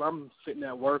day, if I'm sitting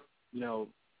at work,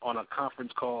 on a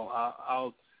conference call,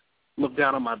 I'll look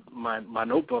down on my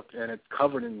notebook, and it's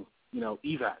covered in,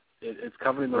 Evac. It's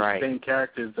covered in those same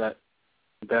characters that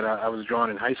I was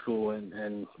drawing in high school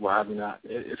and what have you not.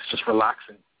 It's just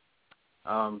relaxing.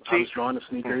 I was drawing the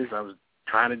sneakers. I was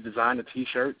trying to design the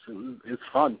T-shirts. It's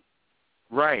fun.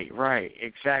 Right,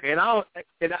 exactly. And I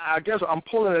guess I'm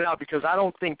pulling it out because I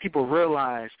don't think people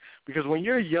realize, because when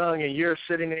you're young and you're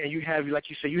sitting there and you have, like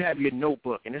you say, you have your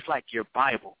notebook and it's like your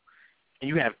Bible, and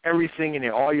you have everything in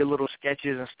there, all your little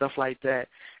sketches and stuff like that,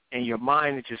 and your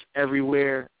mind is just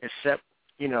everywhere except,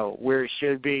 where it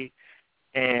should be,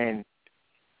 and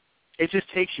it just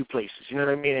takes you places, you know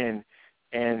what I mean?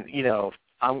 And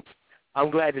I'm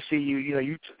glad to see you,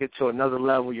 you took it to another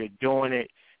level, you're doing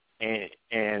it.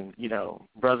 And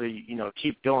brother,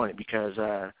 keep doing it because,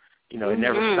 it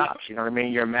never stops. You know what I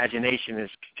mean? Your imagination can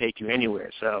take you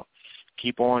anywhere. So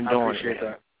keep on doing it. I appreciate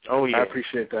that. Oh, yeah. I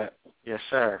appreciate that. Yes,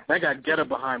 sir. I got Getter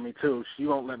behind me, too. She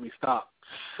won't let me stop.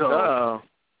 So.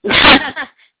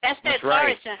 That's Taurus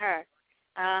right. in her.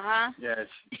 Uh-huh. Yes.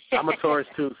 I'm a Taurus,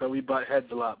 too, so we butt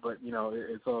heads a lot, but,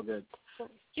 it's all good.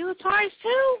 You a Taurus,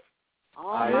 too? Oh,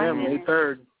 I am, May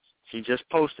 3rd. She just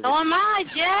posted it. So am I,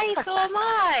 Jay. So am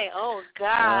I. Oh,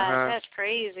 God. That's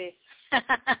crazy.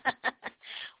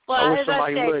 Well, as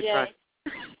I said, Jay.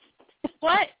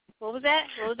 What? What was that?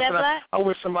 What was that, Black? I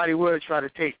wish somebody would try to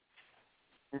take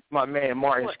my man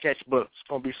Martin's sketchbook. It's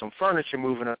going to be some furniture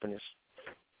moving up in this.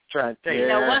 Trying to tell you.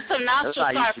 Once some nostrils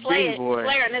start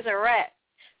flaring, there's a rat.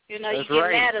 You get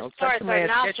mad as Taurus, our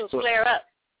nostrils flare up.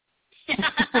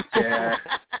 Yeah,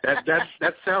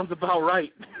 that sounds about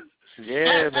right.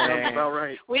 Yeah, man. Sounds about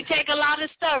right. We take a lot of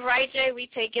stuff, right, Jay? We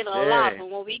take it a lot. But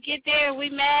when we get there and we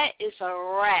mad, it's a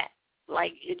rat.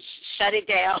 Like, shut it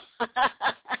down. I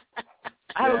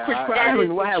have a quick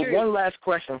question. I have one last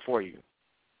question for you.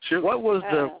 Sure. What was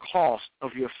the cost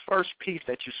of your first piece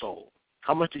that you sold?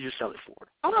 How much did you sell it for?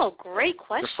 Oh, great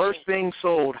question. The first thing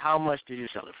sold, how much did you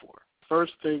sell it for?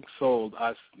 First thing was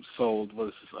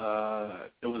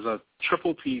it was a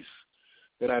triple piece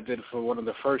that I did for one of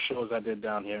the first shows I did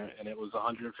down here, and it was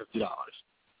 $150.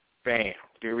 Bam.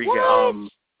 There we go.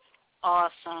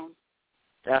 Awesome.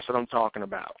 That's what I'm talking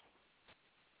about.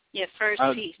 Your first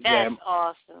piece. That's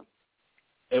awesome.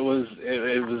 It was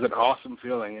an awesome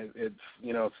feeling. It's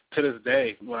to this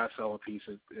day when I sell a piece,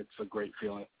 it's a great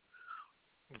feeling.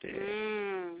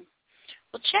 Yeah.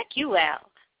 Well, check you out.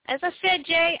 As I said,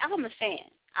 Jay, I'm a fan.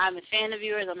 I'm a fan of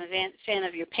yours. I'm a fan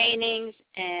of your paintings,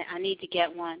 and I need to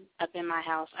get one up in my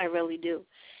house. I really do.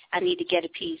 I need to get a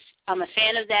piece. I'm a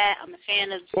fan of that. I'm a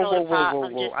fan of solar pop.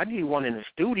 Whoa. I need one in the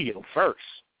studio first.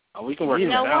 Oh, we can work it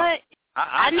out. You know what?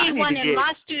 I need one in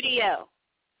my studio.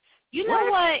 You know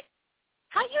what?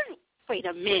 Wait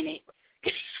a minute.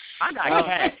 I got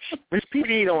cash. Miss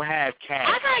PD don't have cash.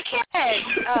 I got cash.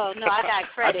 Oh, no, I got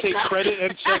credit. I take credit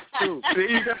and check, too.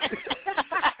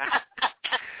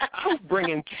 I'm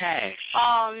bringing cash.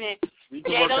 Oh, man.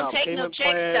 Jay, don't take no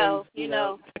checks, though.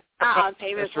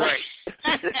 Payment plan.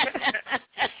 That's right.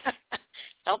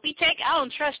 Don't be taking. I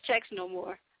don't trust checks no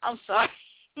more. I'm sorry.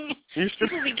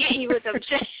 People be getting you with them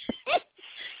checks.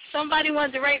 Somebody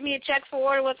wanted to write me a check for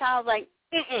order one time. I was like,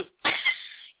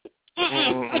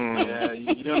 Yeah,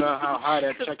 you don't know how high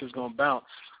that check is going to bounce.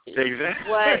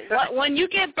 Exactly. What, when you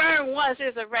get burned once,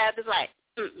 there's a rap. It's like,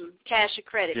 cash or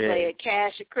credit, player,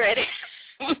 cash or credit.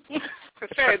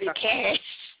 Preferably cash.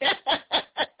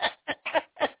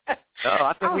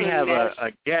 I think we have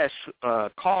a guest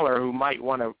caller who might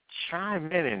want to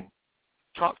chime in and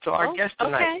talk to our guest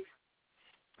tonight. Okay.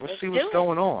 Let's see what's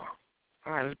going on.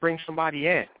 All right, let's bring somebody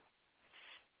in.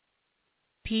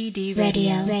 PD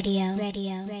Radio.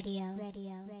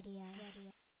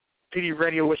 PD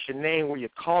Radio, what's your name? Where you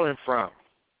calling from?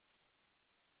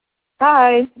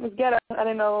 Hi, it's Guest-Jae. I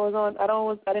didn't know it was on.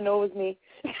 I didn't know it was me.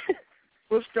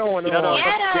 What's going on?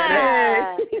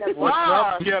 Guest-Jae. What's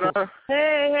up, Guest-Jae?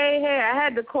 Hey! I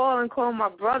had to call my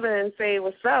brother and say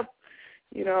what's up.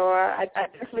 I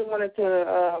definitely wanted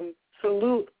to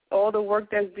salute all the work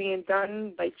that's being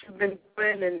done, like you've been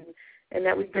doing, and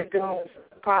that we've been doing with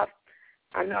pop.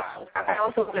 I know. I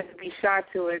also wanted to be shy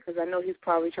to it because I know he's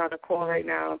probably trying to call right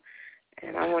now,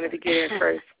 and I wanted to get in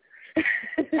first.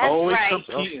 Always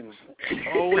competing.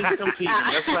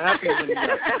 That's what happens when you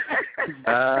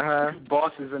got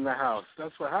bosses in the house.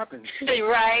 That's what happens.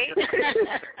 Right.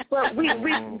 Well, we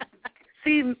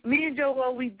see, me and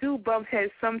Joel, we do bump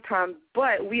heads sometimes,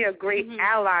 but we are great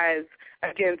allies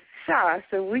against Sha,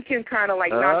 so we can kind of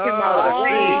like knock him out of the way.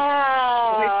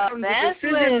 When it comes to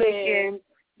decision making,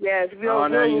 yes,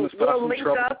 we'll link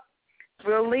up.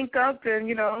 We'll link up, and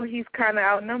he's kind of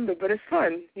outnumbered, but it's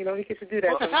fun. He gets to do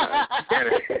that sometimes.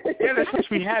 Since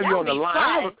we have you on the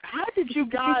line, how did you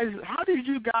guys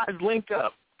link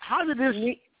up? How did this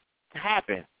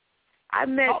happen? I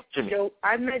met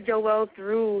Joel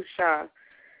through Sha.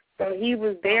 So he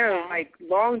was there, like,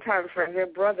 long-time friends. They're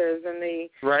brothers, and they,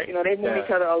 they've known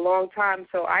each other a long time.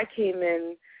 So I came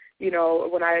in,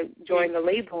 when I joined the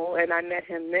label, and I met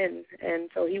him then.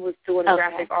 And so he was doing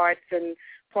graphic arts and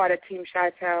part of Team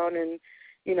Chi-Town, and,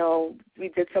 we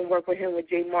did some work with him with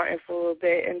Jay Martin for a little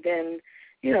bit, and then,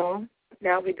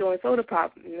 now we're doing Soda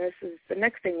Pop, and this is the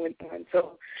next thing we're doing.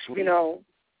 So, Sweet.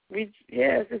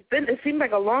 it seemed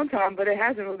like a long time, but it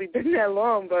hasn't really been that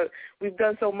long. But we've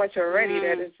done so much already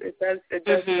that it does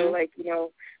feel like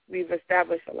we've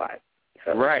established a lot.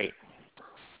 So. Right.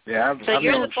 Yeah. So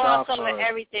you're the boss over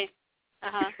everything.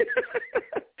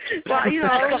 Well,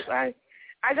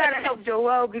 I gotta help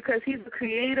Joel because he's a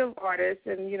creative artist,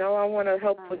 and I want to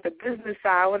help with the business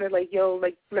side. I want to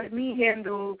let me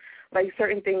handle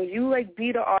certain things. You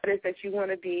be the artist that you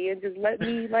want to be, and just let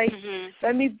me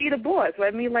let me be the boss.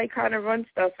 Let me kind of run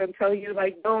stuff and tell you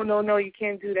no, you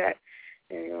can't do that.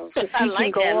 I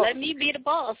like that. Let me be the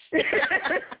boss.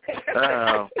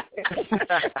 Oh.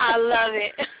 I love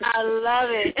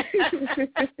it.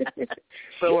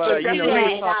 So we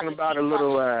were talking about a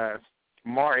little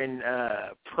Martin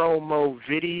promo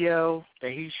video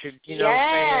that he should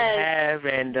have,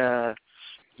 and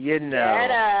we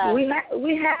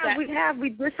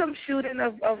did some shooting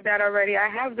of that already. I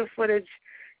have the footage,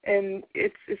 and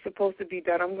it's supposed to be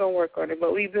done. I'm gonna work on it,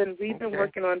 but we've been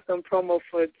working on some promo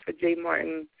for Jay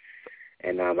Martin,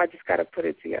 and I just gotta put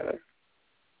it together.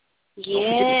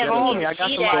 Yeah, call me. I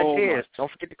got some ideas. Don't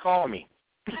forget to call me.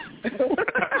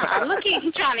 Look at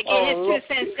him trying to get his 2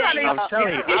 cents in. I'm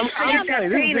telling you, this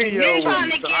video,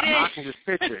 I can just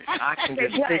picture it. I can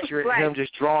just picture it, him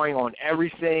just drawing on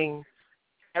everything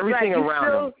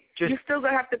around him. You're still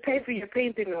going to have to pay for your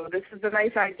painting, though. This is a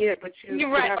nice idea, but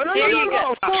you're right.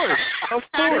 No, of course.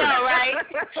 I know, right?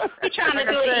 You're trying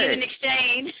to do an even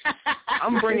exchange.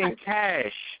 I'm bringing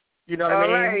cash. You know what I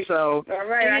mean? Right. So, all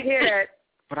right, I hear that.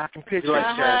 But I can picture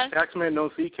cash. Taxman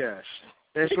don't see cash.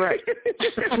 That's right.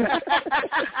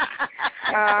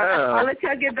 I'll let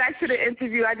y'all get back to the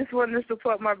interview. I just wanted to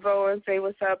support my bro and say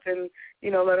what's up, and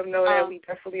let him know that we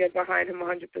definitely are behind him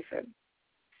 100%.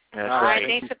 All right,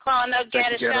 thanks for calling up,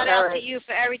 Gad. A shout out to you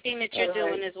for everything that you're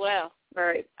doing as well. All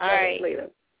right. All right. Later.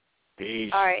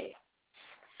 Peace. All right.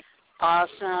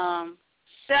 Awesome.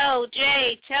 So,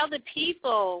 Jay, tell the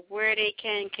people where they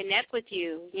can connect with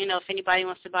you. If anybody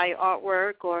wants to buy your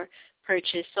artwork or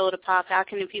purchase Soda Pop, how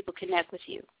can the people connect with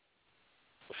you?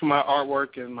 For my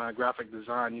artwork and my graphic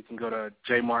design, you can go to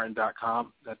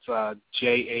jmartin.com. That's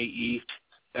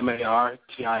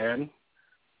JAEMARTIN.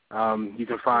 You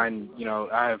can find,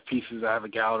 I have pieces. I have a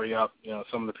gallery up.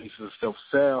 Some of the pieces are still for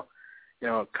sale.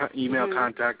 Email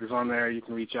contact is on there. You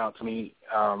can reach out to me.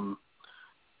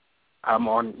 I'm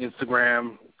on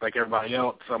Instagram like everybody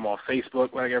else. I'm on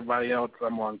Facebook like everybody else.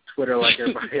 I'm on Twitter like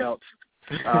everybody else.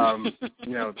 The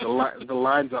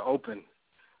lines are open.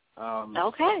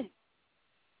 Okay.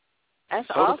 That's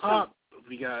Soda awesome. Pop,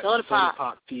 we got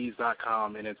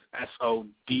SodaPopTees.com, and it's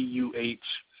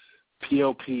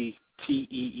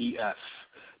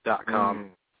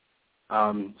SODUHPOPTEES.com.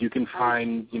 You can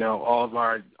find all of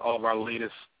our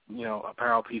latest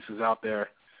apparel pieces out there.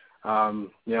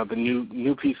 The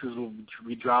new pieces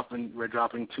we're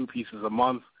dropping 2 pieces a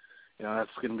month.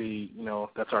 That's going to be,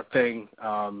 that's our thing,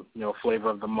 flavor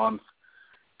of the month.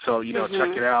 So,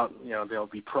 check it out. There'll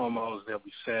be promos, there'll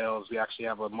be sales. We actually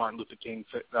have a Martin Luther King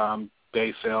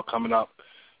Day sale coming up,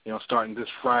 starting this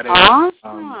Friday.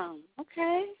 Awesome.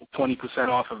 Okay. 20%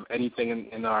 off of anything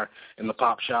in the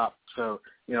pop shop. So,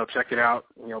 check it out.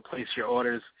 Place your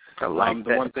orders. I like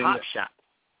the one thing pop shop.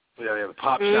 Yeah, the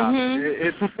pop shop.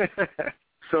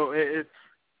 It's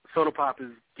Soda Pop is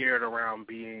geared around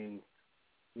being,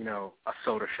 a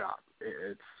soda shop.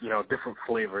 It's, different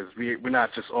flavors. We're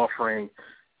not just offering,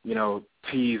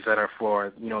 teas that are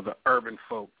for, the urban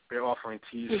folk. We're offering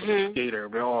teas for the skater.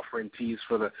 We're offering teas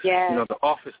for the, the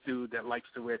office dude that likes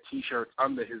to wear T-shirts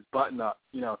under his button-up.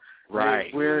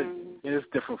 Right. It's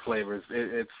different flavors.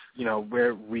 It's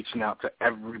we're reaching out to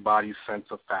everybody's sense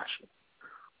of fashion.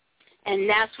 And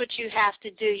that's what you have to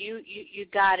do. You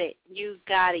got it. You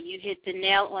got it. You hit the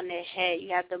nail on the head. You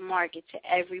have to market to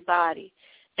everybody.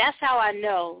 That's how I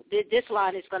know that this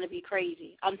line is going to be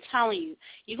crazy. I'm telling you.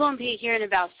 You're going to be hearing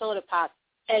about Soda Pop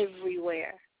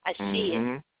everywhere. I see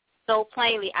it. So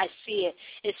plainly, I see it.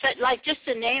 It's like just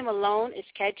the name alone is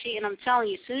catchy, and I'm telling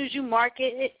you, as soon as you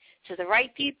market it to the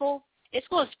right people, it's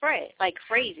going to spread like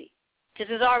crazy because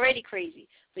it's already crazy.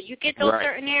 But you get those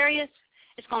certain areas,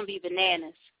 it's going to be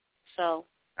bananas. So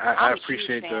I'm a huge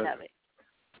fan of it.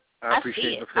 I appreciate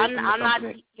see it. the faith in the I'm not,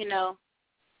 company.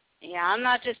 I'm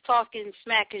not just talking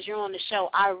smack because you're on the show.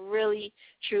 I really,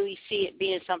 truly see it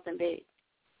being something big.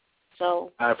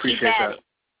 So I appreciate that.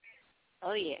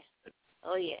 Oh, yeah.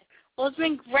 Well, it's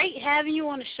been great having you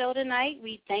on the show tonight.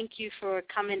 We thank you for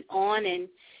coming on and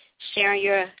sharing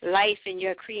your life and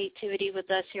your creativity with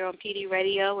us here on PD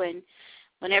Radio. And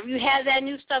whenever you have that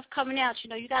new stuff coming out,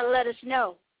 you got to let us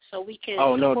know so we can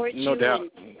support you doubt.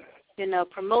 And,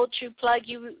 promote you, plug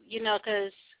you,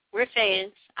 because we're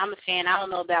fans. I'm a fan. I don't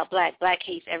know about Black. Black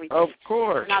hates everything. Of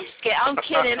course. And I'm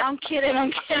scared. I'm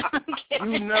kidding.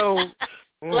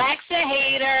 Black's a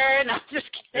hater. No, I'm just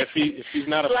kidding. If he's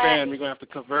not a fan, we're gonna have to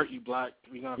convert you, Black.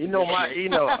 When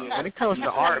it comes to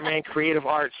art, man, creative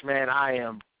arts, man,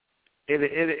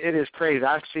 it is crazy.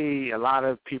 I see a lot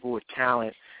of people with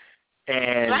talent,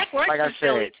 and Black works like I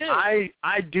said, too.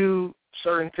 I do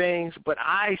certain things, but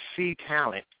I see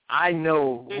talent. I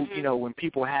know when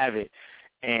people have it,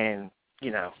 and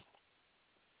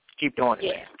keep doing it.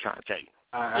 Man, I'm trying to tell you.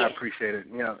 I appreciate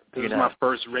it. This is my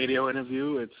first radio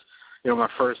interview. It's my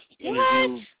first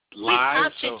interview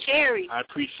live. So I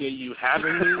appreciate you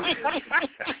having me.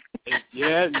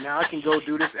 Now I can go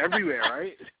do this everywhere,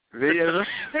 right?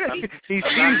 He's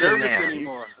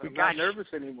not nervous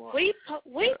anymore. We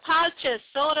popped your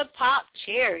soda pop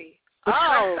cherry.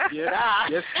 Oh, God.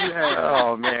 Yes, you have.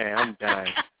 Oh, man, I'm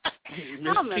dying.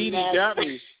 Miss Petey got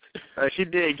me. She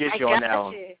did get you on that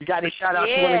one. You got any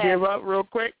shout-outs you want to give up real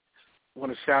quick? I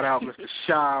want to shout out Mr.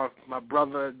 Shah, my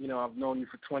brother. I've known you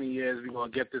for 20 years. We're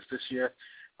going to get this year.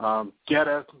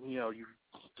 Getter, you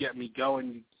get me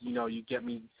going. You get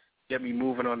me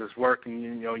moving on this work, and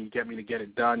you get me to get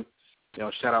it done.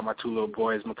 Shout out my two little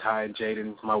boys, Makai and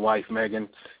Jaden, my wife Megan.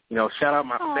 Shout out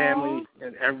my family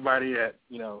and everybody that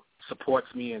supports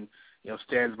me and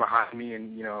stands behind me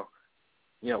and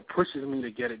pushes me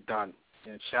to get it done.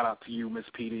 And shout out to you, Miss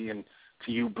Petey, and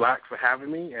to you, Black, for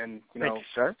having me. And thank you,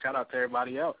 sir. Shout out to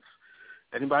everybody else.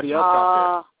 Anybody else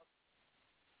out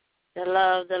there? The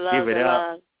love. Give it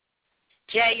up.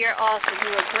 Jay, you're awesome. You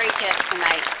were a great guest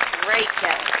tonight. Great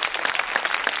guest.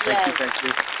 Thank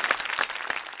you.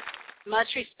 Much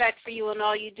respect for you and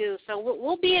all you do. So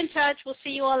we'll be in touch. We'll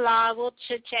see you on live. We'll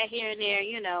chit-chat here and there,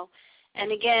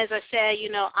 And again, as I said,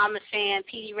 I'm a fan.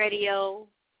 PD Radio,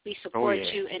 we support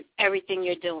you in everything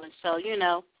you're doing. So,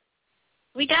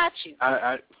 we got you.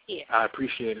 I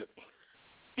appreciate it.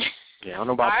 Yeah, I don't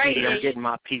know about PD. I'm getting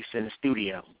my piece in the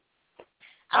studio.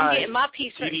 I'm getting my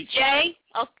piece. Jay,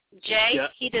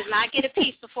 he does not get a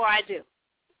piece before I do.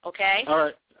 Okay? All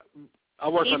right.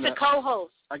 I'll work on that. He's a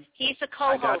co-host. He's a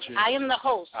co-host. I am the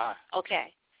host.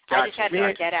 Okay. I just had to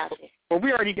get that out there. Well,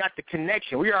 we already got the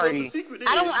connection.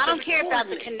 I don't care about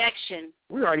the connection.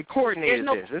 We already coordinated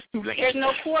this. It's too late. There's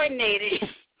no coordinating.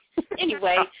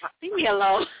 Anyway, leave me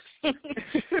alone.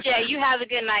 Jay, you have a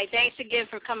good night. Thanks again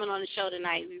for coming on the show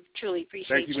tonight. We truly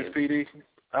appreciate you. Thank you, Miss Petey.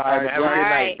 All right, have a good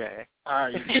night, man.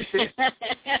 All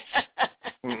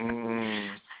right.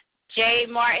 Jay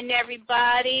Martin,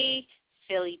 everybody.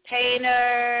 Philly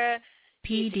Painter.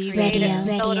 PD Radio.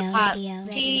 Soda Pop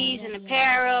Tees and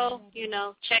Apparel.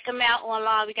 Check him out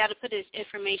online. We got to put his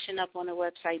information up on the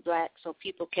website, Black, so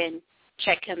people can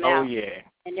check him out. Oh, yeah.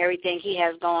 And everything he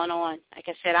has going on. Like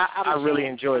I said, I really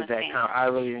enjoyed that. I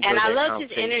really enjoyed that. And I loved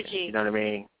his energy. You know what I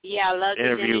mean? Yeah, I loved his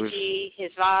energy,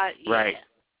 his vibe. Yeah. Right.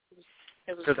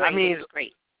 It was great. It was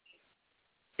great.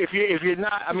 If you're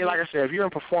not, like I said, if you're in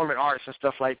performing arts and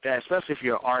stuff like that, especially if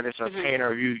you're an artist or painter,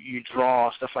 or you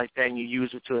draw stuff like that and you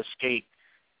use it to escape,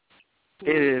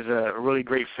 it is a really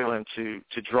great feeling to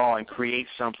draw and create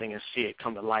something and see it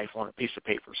come to life on a piece of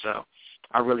paper. So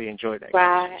I really enjoyed that.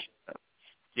 Right.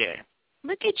 Yeah.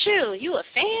 Look at you. You a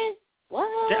fan? What?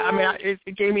 Yeah,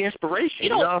 it gave me inspiration. You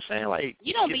know what I'm saying? Like,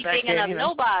 you don't be thinking of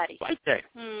nobody. Like that.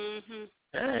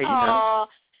 Hey,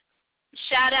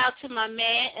 shout out to my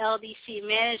man, LDC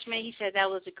Management. He said that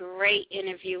was a great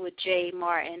interview with Jay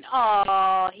Martin.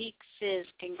 Oh, he says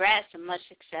congrats and much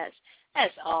success.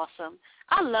 That's awesome.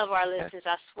 I love our listeners,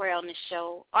 I swear, on this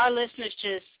show. Our listeners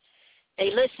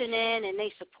they listen in and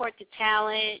they support the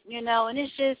talent, and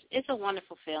it's a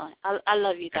wonderful feeling. I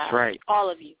love you guys. That's right. All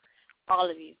of you.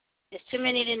 There's too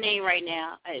many to name right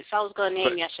now. If I was going to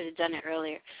name you, I should have done it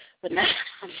earlier. But no,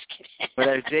 I'm just kidding. But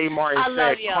as Jay Martin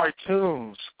said,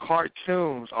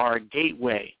 cartoons are a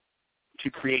gateway to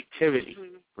creativity.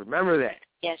 Remember that.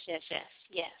 Yes.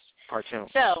 Cartoons.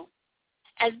 So,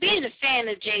 as being a fan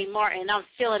of Jay Martin, I'm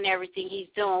feeling everything he's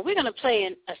doing. We're going to play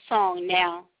a song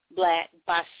now, Black,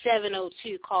 by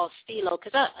 702 called Stilo,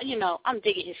 because, I'm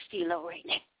digging his Stilo right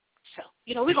now. So,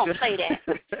 we're going to play that.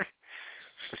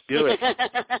 Let's do it.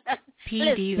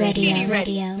 PD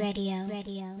Radio.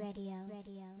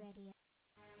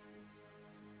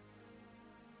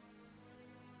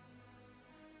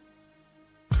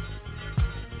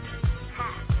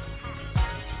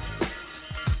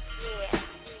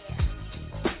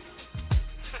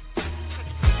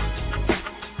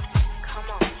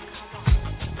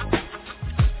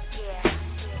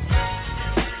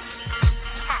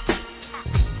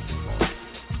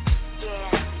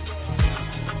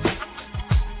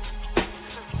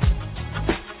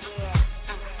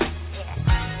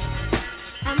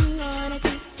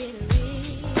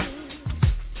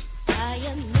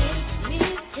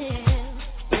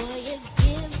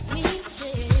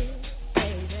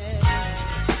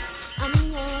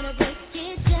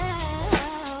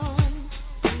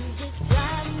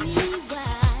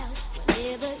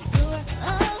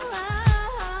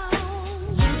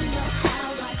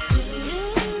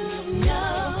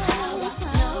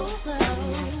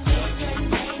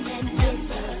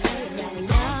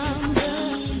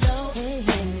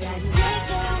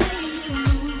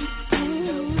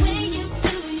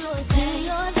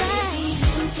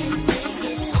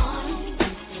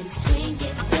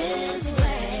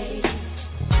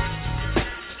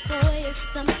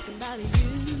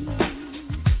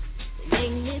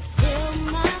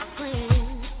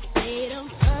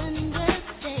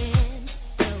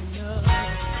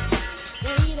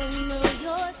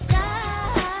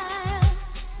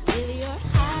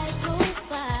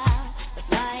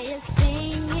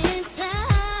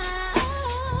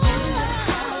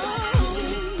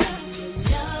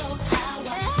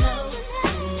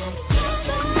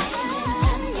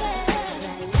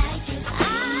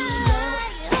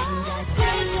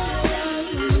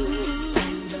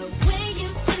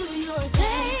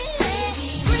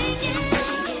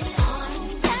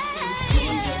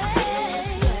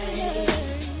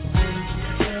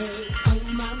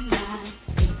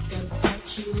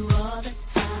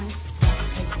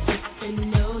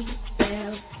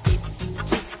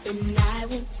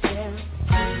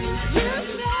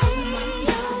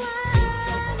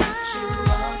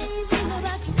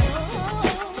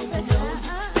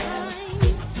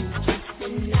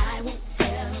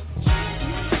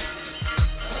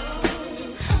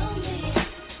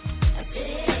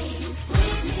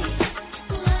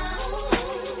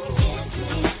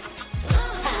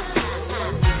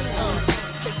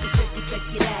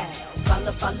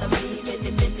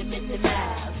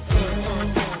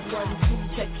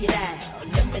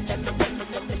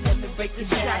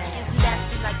 shot is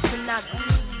nasty like Tanaga.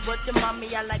 But the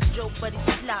mommy I like Joe, but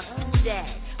he's sloppy. Dad,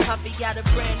 Puffy got a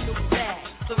brand new bag,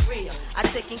 for real. I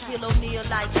take and kill O'Neal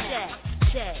like Shaq.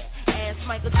 Ask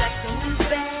Michael Jackson who's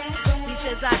bad. He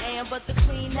says I am, but the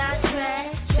queen not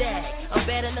bad. Dad, I'm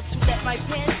bad enough to let my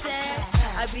pants down.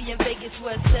 I be in Vegas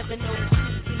where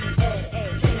 702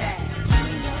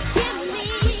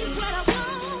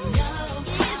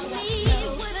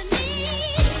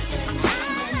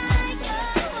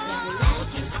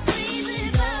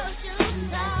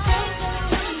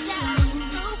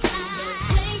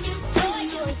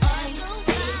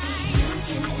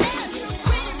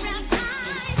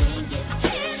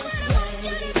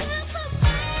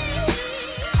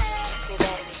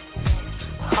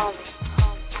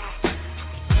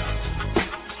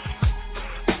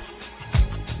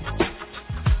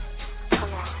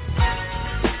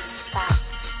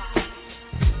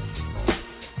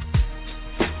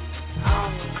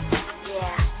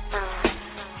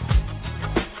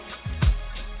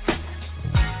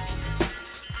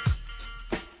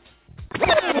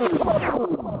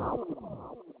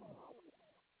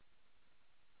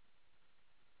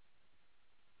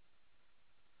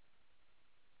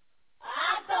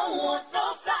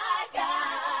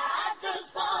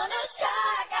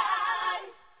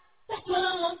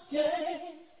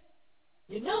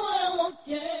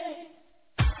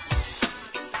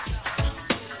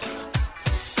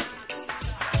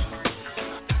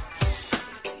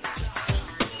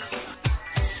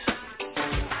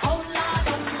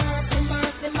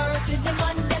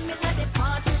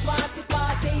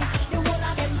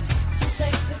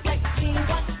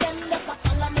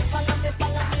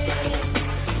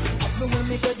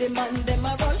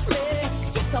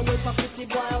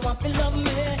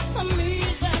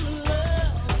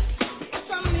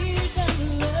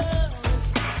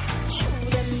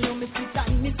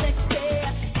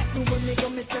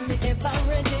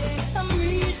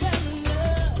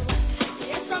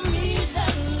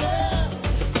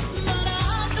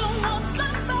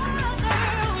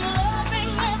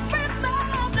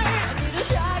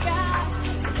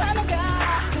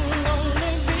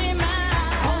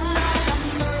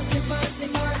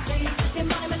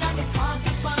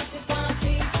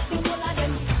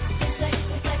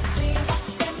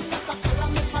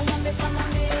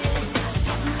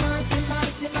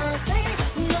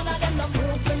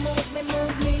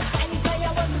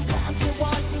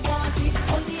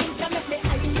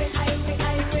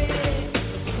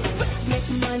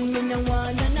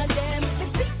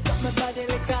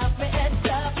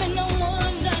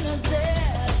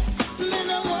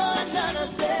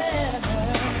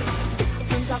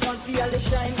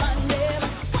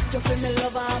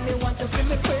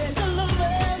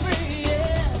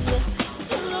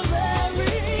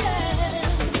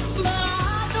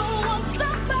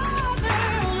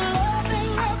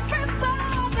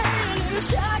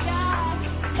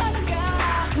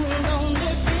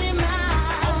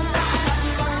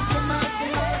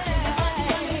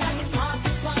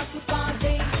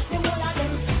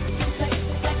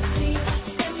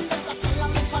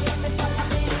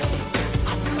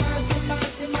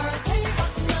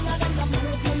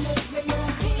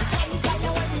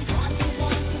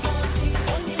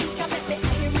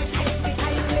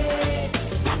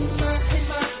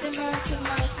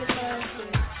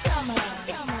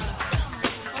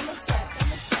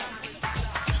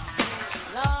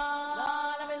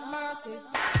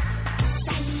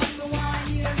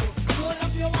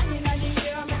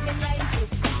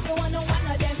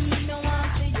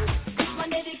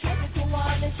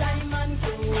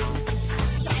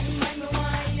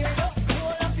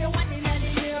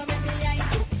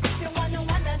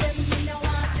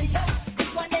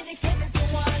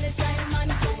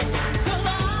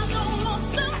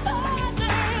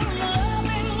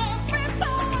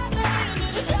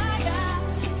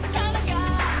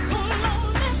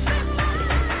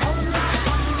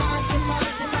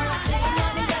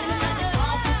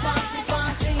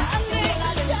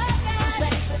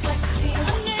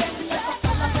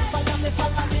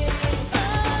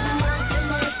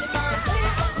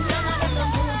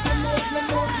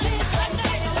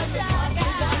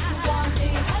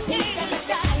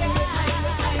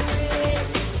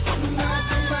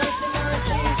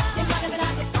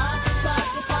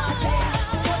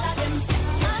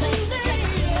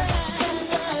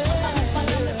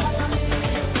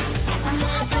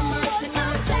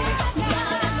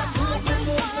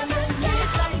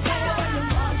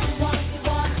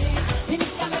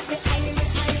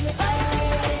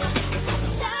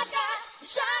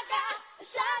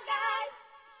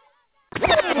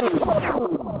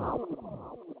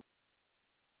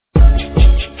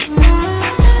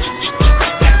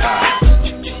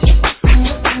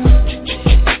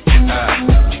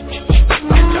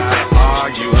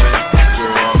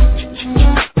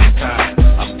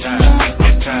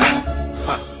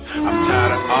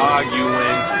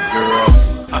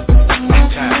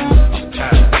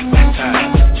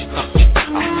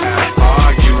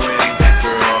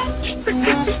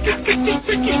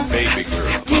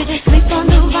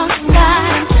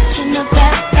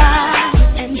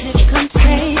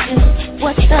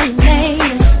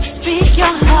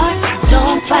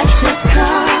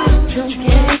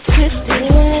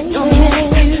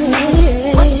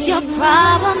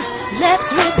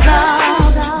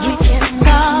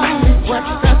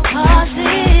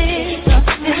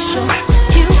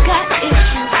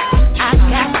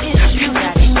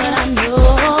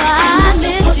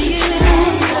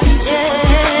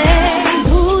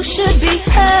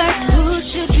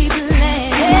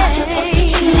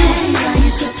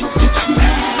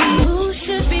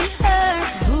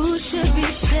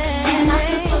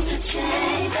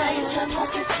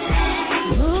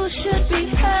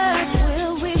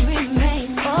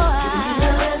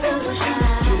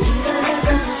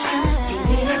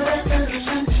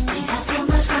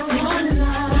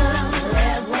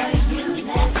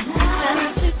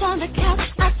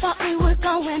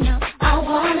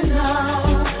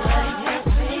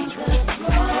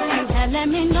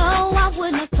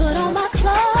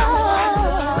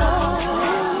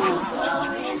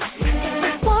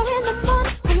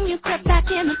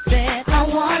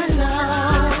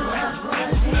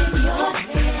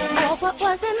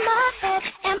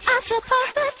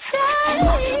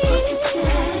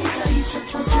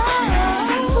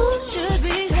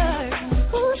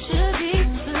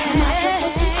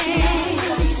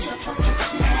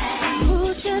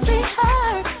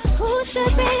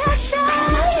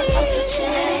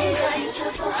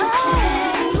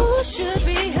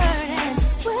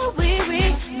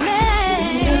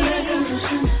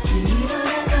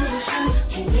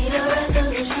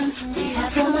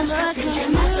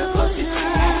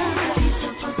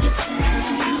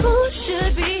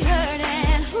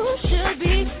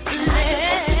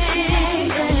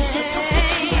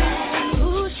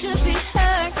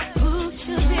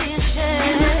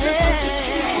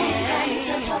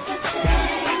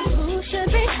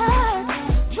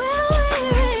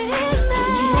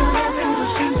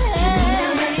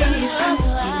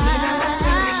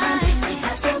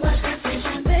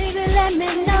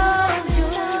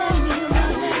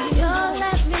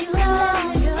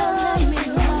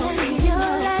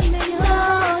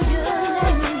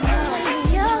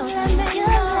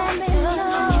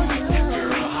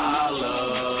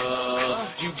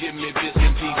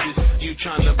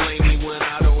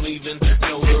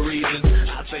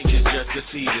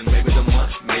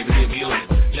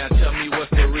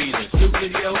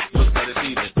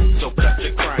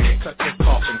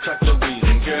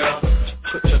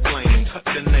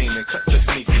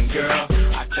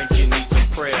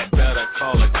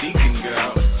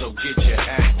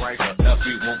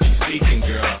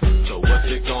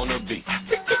 gonna be?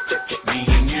 Me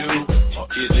and you, or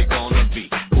is it gonna be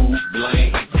who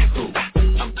blame who?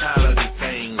 I'm tired of these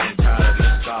things, I'm tired of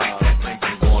these stars. I think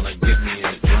I'm gonna get me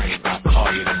a drink. I'll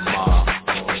call you tomorrow.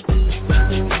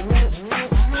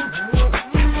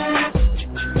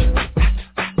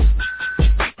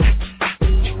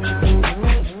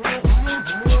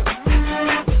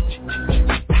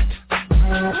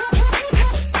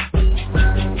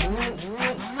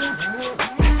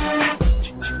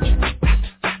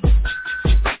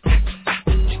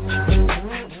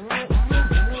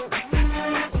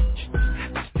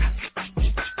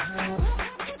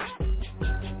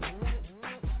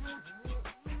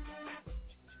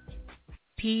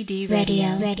 PD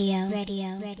Radio.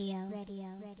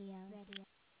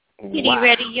 PD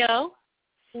Radio.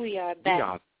 We are back. We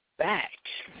are back.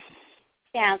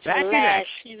 Down to back the last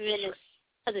few minutes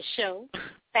of the show.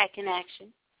 Back in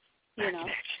action. You know,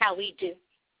 how we do.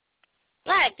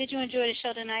 Black, did you enjoy the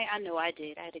show tonight? I know I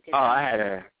did. I had a good time. I had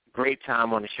a great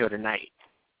time on the show tonight.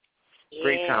 Yeah.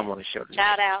 Great time on the show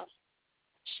tonight.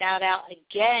 Shout out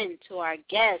again to our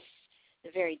guest, the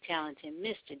very talented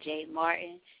Mr. Jay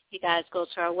Martin. You guys go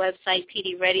to our website,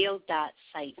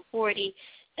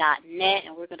 pdradio.site40.net,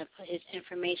 and we're going to put his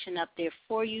information up there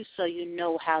for you so you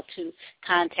know how to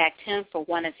contact him for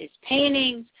one of his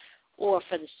paintings or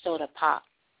for the soda pop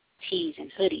tees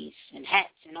and hoodies and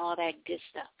hats and all that good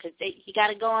stuff, because he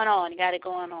got it going on. A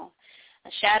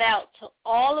shout out to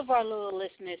all of our little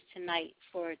listeners tonight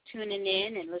for tuning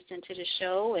in and listening to the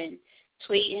show and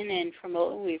tweeting and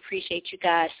promoting. We appreciate you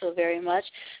guys so very much.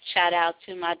 Shout out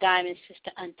to my diamond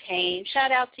sister Untamed.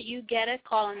 Shout out to you, Getta,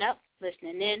 calling up,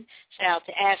 listening in. Shout out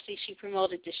to Ashley. She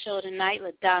promoted the show tonight.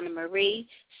 LaDonna Marie,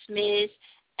 Smiz,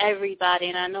 everybody.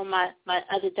 And I know my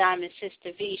other diamond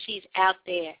sister, V, she's out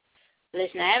there.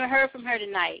 Listen, I haven't heard from her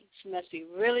tonight. She must be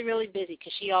really, really busy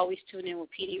because she always tunes in with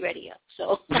PD Radio.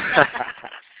 So I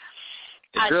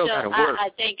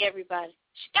thank everybody.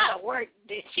 She got to work.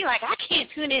 She like, I can't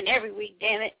tune in every week,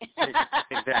 damn it.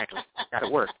 Exactly. Got to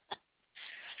work.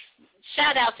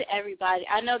 Shout out to everybody.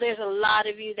 I know there's a lot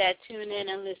of you that tune in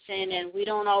and listen, and we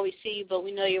don't always see you, but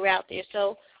we know you're out there.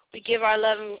 So we give our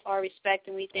love and our respect,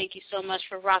 and we thank you so much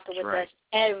for rocking with us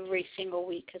every single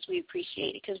week because we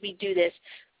appreciate it, because we do this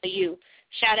for you.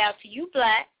 Shout out to you,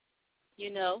 Black.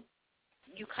 You know,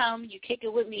 you come, you kick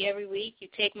it with me every week. You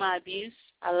take my abuse.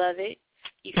 I love it.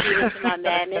 You feed into my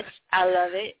madness. I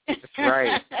love it. That's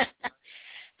right.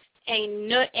 Ain't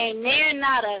there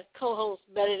not a co-host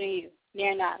better than you.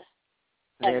 There nada.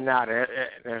 There nada.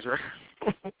 That's right.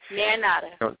 There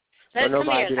nada. Don't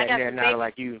nobody do that there nada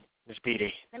like you, Miss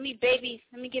PD. Let me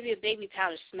give you a baby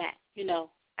powder smack. You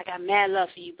know, I got mad love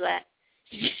for you, Black.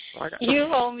 You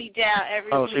hold me down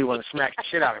every week. Oh, so you want to smack the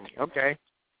shit out of me. Okay.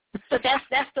 But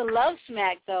that's the love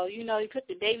smack, though. You know, you put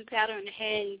the baby powder in the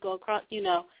head and you go across, you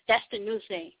know, that's the new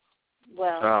thing.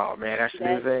 Well, oh, man, that's the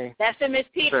new thing? That's the Miss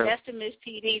PD. Sure. That's the Miss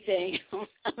PD thing.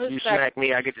 You smack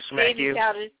me, I get to smack baby you?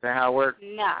 Powder. Is that how it works?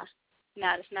 Nah,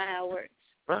 that's not how it works.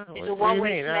 Well, it's a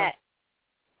one-way smack.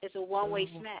 It's a one-way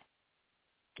smack.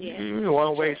 Yeah.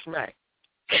 One-way smack.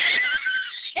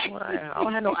 Well, I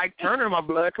don't have no Ike Turner in my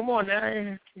blood. Come on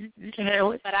now. You can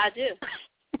handle it. But I do.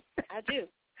 I do.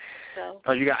 So,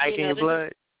 oh, you got Ike in your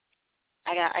blood?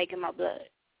 I got Ike in my blood.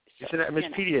 So, you said that Miss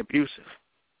PD abusive.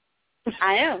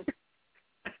 I am.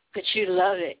 But you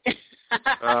love it.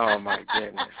 Oh, my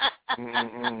goodness.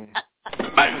 Bang,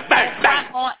 bang,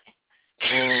 bang.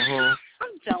 Mm-hmm.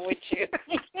 I'm done with you.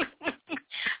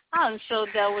 I'm so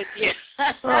done with you.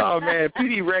 Oh, man.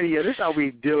 PD Radio. This is how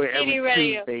we do it every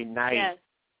Tuesday night. Yes.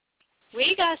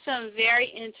 We got some very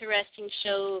interesting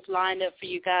shows lined up for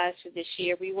you guys for this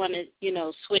year. We want to, you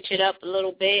know, switch it up a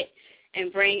little bit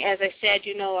and bring, as I said,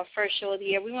 you know, our first show of the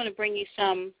year. We want to bring you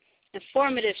some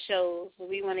informative shows.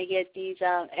 We want to get these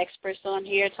experts on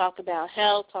here, talk about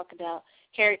health, talk about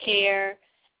hair care,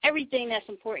 everything that's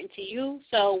important to you.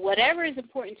 So whatever is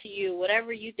important to you,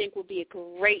 whatever you think will be a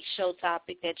great show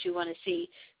topic that you want to see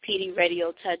PD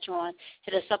Radio touch on,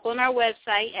 hit us up on our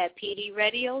website at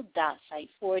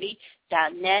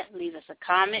pdradio.site40.net. Leave us a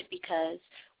comment because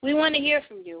we want to hear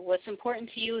from you. What's important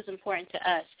to you is important to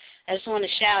us. I just want to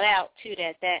shout out, too,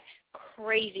 that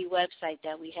crazy website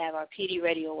that we have, our PD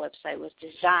Radio website, was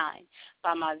designed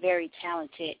by my very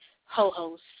talented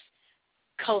co-host.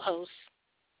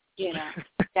 You know,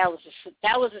 that was a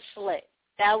slip.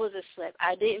 That was a slip.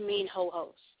 I didn't mean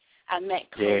ho-host. I meant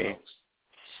co-host. Yeah.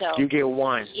 So you get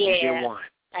one. Yeah, you get one.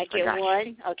 I get one.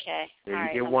 You. Okay. Yeah, all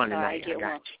right. You get one tonight. I get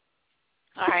one.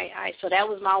 You. All right. So that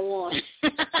was my one.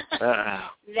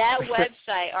 That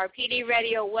website, our PD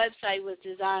Radio website, was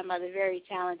designed by the very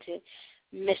talented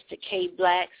Mr. K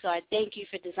Black. So I thank you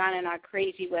for designing our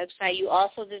crazy website. You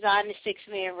also designed the Six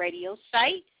Man Radio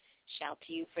site. Shout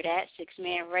to you for that.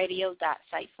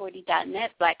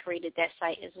 sixmanradio.site40.net. Black created that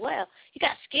site as well. You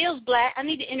got skills, Black. I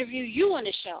need to interview you on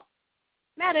the show.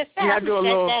 Matter of fact, I do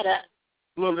set that up.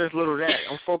 Little this, little that.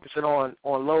 I'm focusing on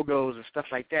logos and stuff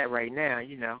like that right now,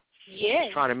 you know. Yeah.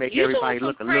 Trying to make everybody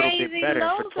look a little bit better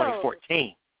for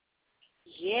 2014.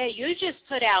 Yeah, you just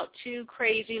put out 2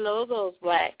 crazy logos,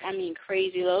 Black. I mean,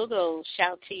 crazy logos.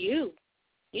 Shout to you.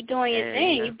 You're doing your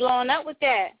thing. You're blowing up with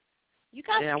that. You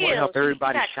got skills. I want to help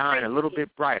everybody shine a little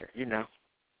bit brighter, you know.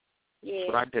 Yeah.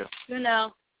 That's what I do. You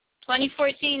know,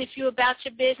 2014, if you're about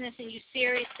your business and you're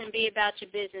serious, then be about your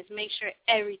business. Make sure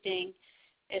everything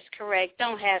is correct.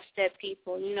 Don't half-step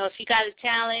people. You know, if you got a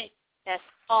talent, that's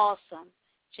awesome.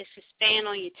 Just expand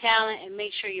on your talent and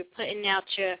make sure you're putting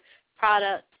out your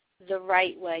product the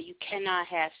right way. You cannot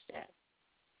half-step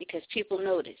because people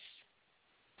notice.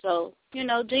 So, you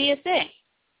know, do your thing.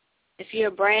 If you're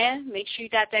a brand, make sure you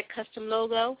got that custom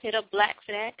logo. Hit up Black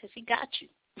for that because he got you.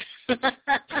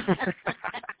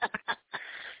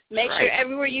 Make sure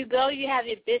everywhere you go, you have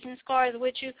your business cards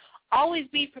with you. Always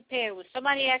be prepared. When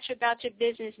somebody asks you about your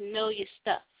business, know your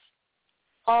stuff.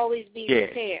 Always be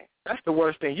prepared. That's the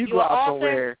worst thing. You go out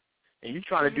somewhere and you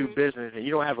trying to do business and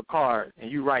you don't have a card and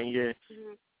you writing your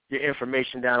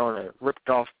information down on a ripped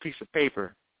off piece of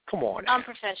paper. Come on.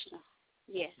 Unprofessional.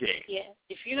 Yeah.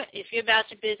 If you're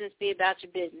about your business, be about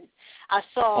your business. I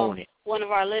saw one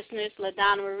of our listeners,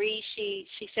 LaDonna Marie, she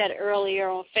said earlier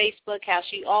on Facebook how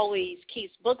she always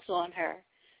keeps books on her,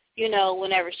 you know,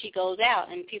 whenever she goes out,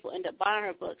 and people end up buying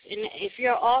her books. And if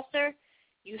you're an author,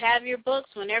 you have your books.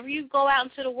 Whenever you go out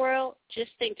into the world,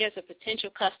 just think there's a potential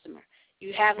customer.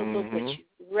 You have a book with you,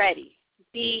 ready.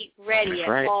 Be ready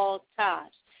at all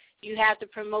times. You have to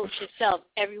promote yourself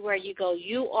everywhere you go.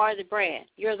 You are the brand.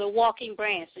 You're the walking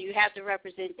brand, so you have to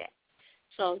represent that.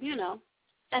 So, you know,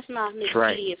 that's my Miss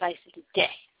PD advice of the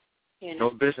day. You know?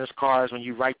 No business cards when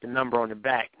you write the number on the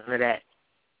back. None of that.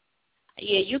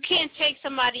 Yeah, you can't take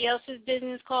somebody else's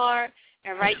business card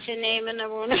and write your name and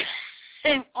number on the back.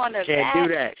 Can't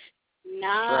do that.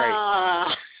 No.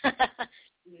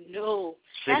 No.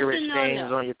 Cigarette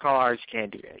stains on your cards,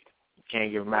 can't do that. Can't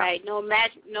give them out. Right, no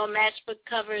matchbook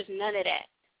covers, none of that.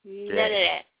 None of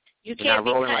that. You can't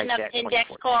be cutting up index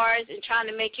cards and trying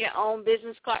to make your own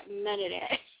business card. None of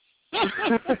that.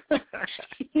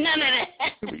 None of that.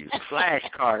 We use flash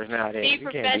cards nowadays. Be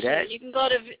professional. You can go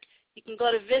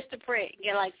to Vistaprint and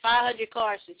get like 500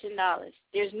 cards for $10.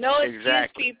 There's no excuse,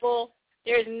 people.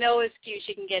 There's no excuse.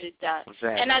 You can get it done.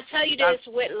 Exactly. And I tell you this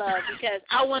with love because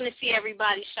I want to see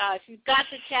everybody shine. If you've got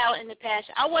the talent and the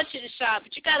passion, I want you to shine,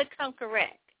 but you got to come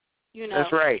correct. You know.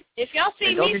 That's right. If y'all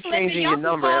see don't me be flipping, changing y'all your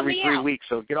number can call every me 3 out. weeks,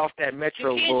 so get off that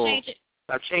Metro you bull. change it.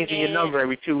 Stop changing your number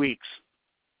every 2 weeks.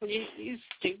 You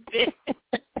stupid.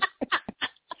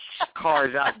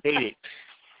 Car's outdated.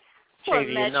 Poor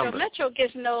Changing your Metro. number. Metro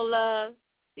gets no love.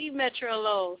 Leave Metro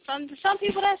alone. Some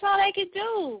people, that's all they can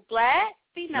do. Black,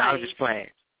 be nice. No, I'm just playing.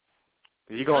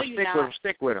 If you're going to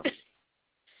stick with them.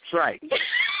 That's right.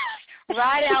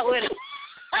 Ride out with them.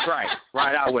 That's right.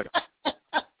 Ride out with them.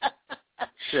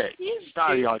 Shit.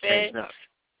 Sorry y'all changing up.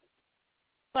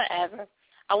 Whatever.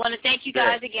 I want to thank you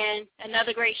guys again.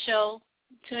 Another great show.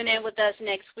 Tune in with us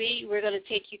next week. We're going to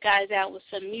take you guys out with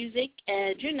some music.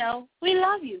 And, you know, we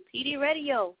love you. PD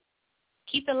Radio.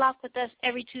 Keep it locked with us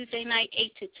every Tuesday night,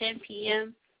 8 to 10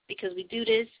 p.m., because we do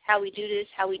this, how we do this,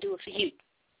 how we do it for you.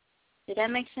 Did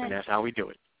that make sense? And that's how we do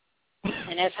it.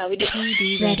 And that's how we do it.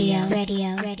 PD Radio.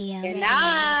 Good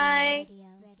night.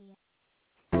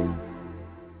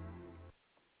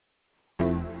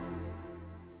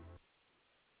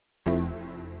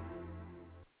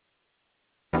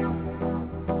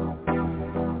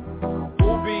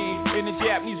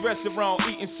 Japanese restaurant,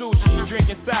 eating sushi,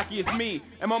 drinking sake, it's me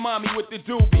and my mommy with the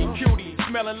doobie, cutie,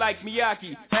 smelling like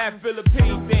Miyake, half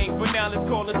Philippine thing, but now let's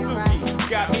call it Suki.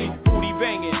 Got me booty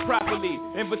banging properly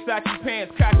in Versace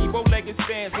pants, cocky bow-legged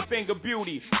stands, a thing of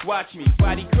beauty. Watch me,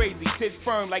 body crazy, tits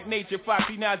firm like nature,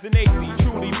 Foxy Nods and AC,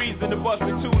 truly reason to bust a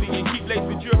tootie and keep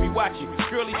lacing jewelry. Watching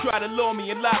girlie try to lure me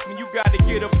and lock me, you got to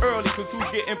get up early, cause who's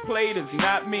getting played is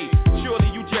not me. Surely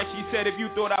you just, she said, if you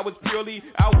thought I was purely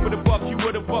out for the bucks, you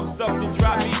would've bucked up and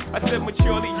dropped me. I said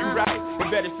maturely, you right,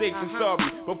 but better safe than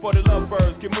sorry. But for the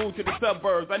lovebirds, can move to the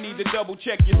suburbs, I need to double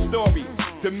check your story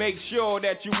to make sure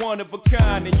that you one of a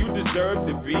kind and you deserve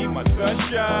to be my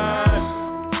sunshine.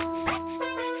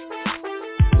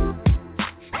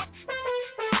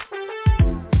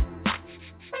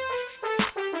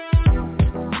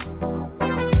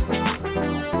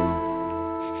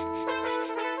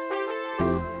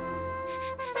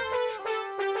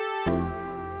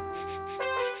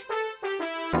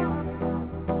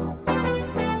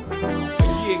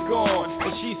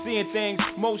 She's seeing things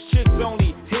most chicks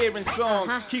only hear in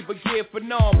songs. Keep her gear for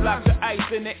norm, blocks of ice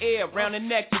in the air, round the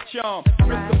neck to charm.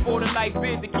 Risk the border life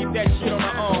bid to keep that shit on her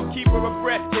arm. Keep her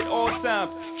abreast at all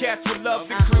times. Cats would love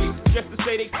to creep, just to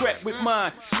say they crept with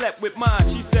mine, slept with mine.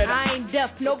 She said, I ain't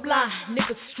deaf, no blind,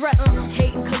 niggas stress,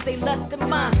 hating cause they less than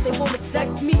mine. They wanna sex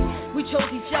me, we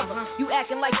chose each other. You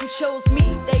acting like you chose me.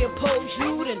 They oppose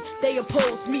you, then they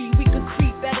oppose me. We could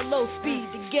creep at a low speed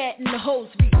to get in the hose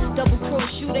reach. Double cross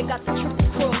you, they got the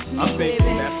triple cross me, I'm baby.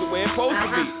 thinking that's the way it's supposed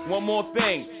to be. One more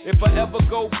thing, if I ever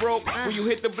go broke, will you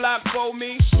hit the block for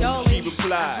me? She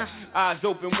replied, eyes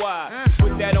open wide.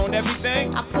 Put that on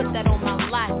everything? I put that on my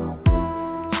life.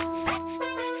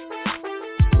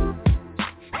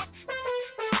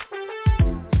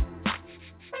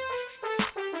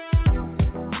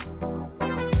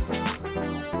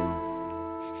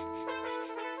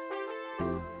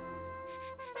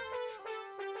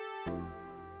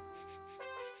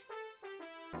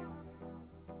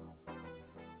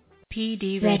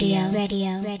 PD Radio.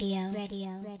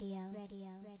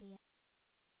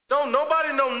 Don't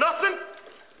nobody know nothing?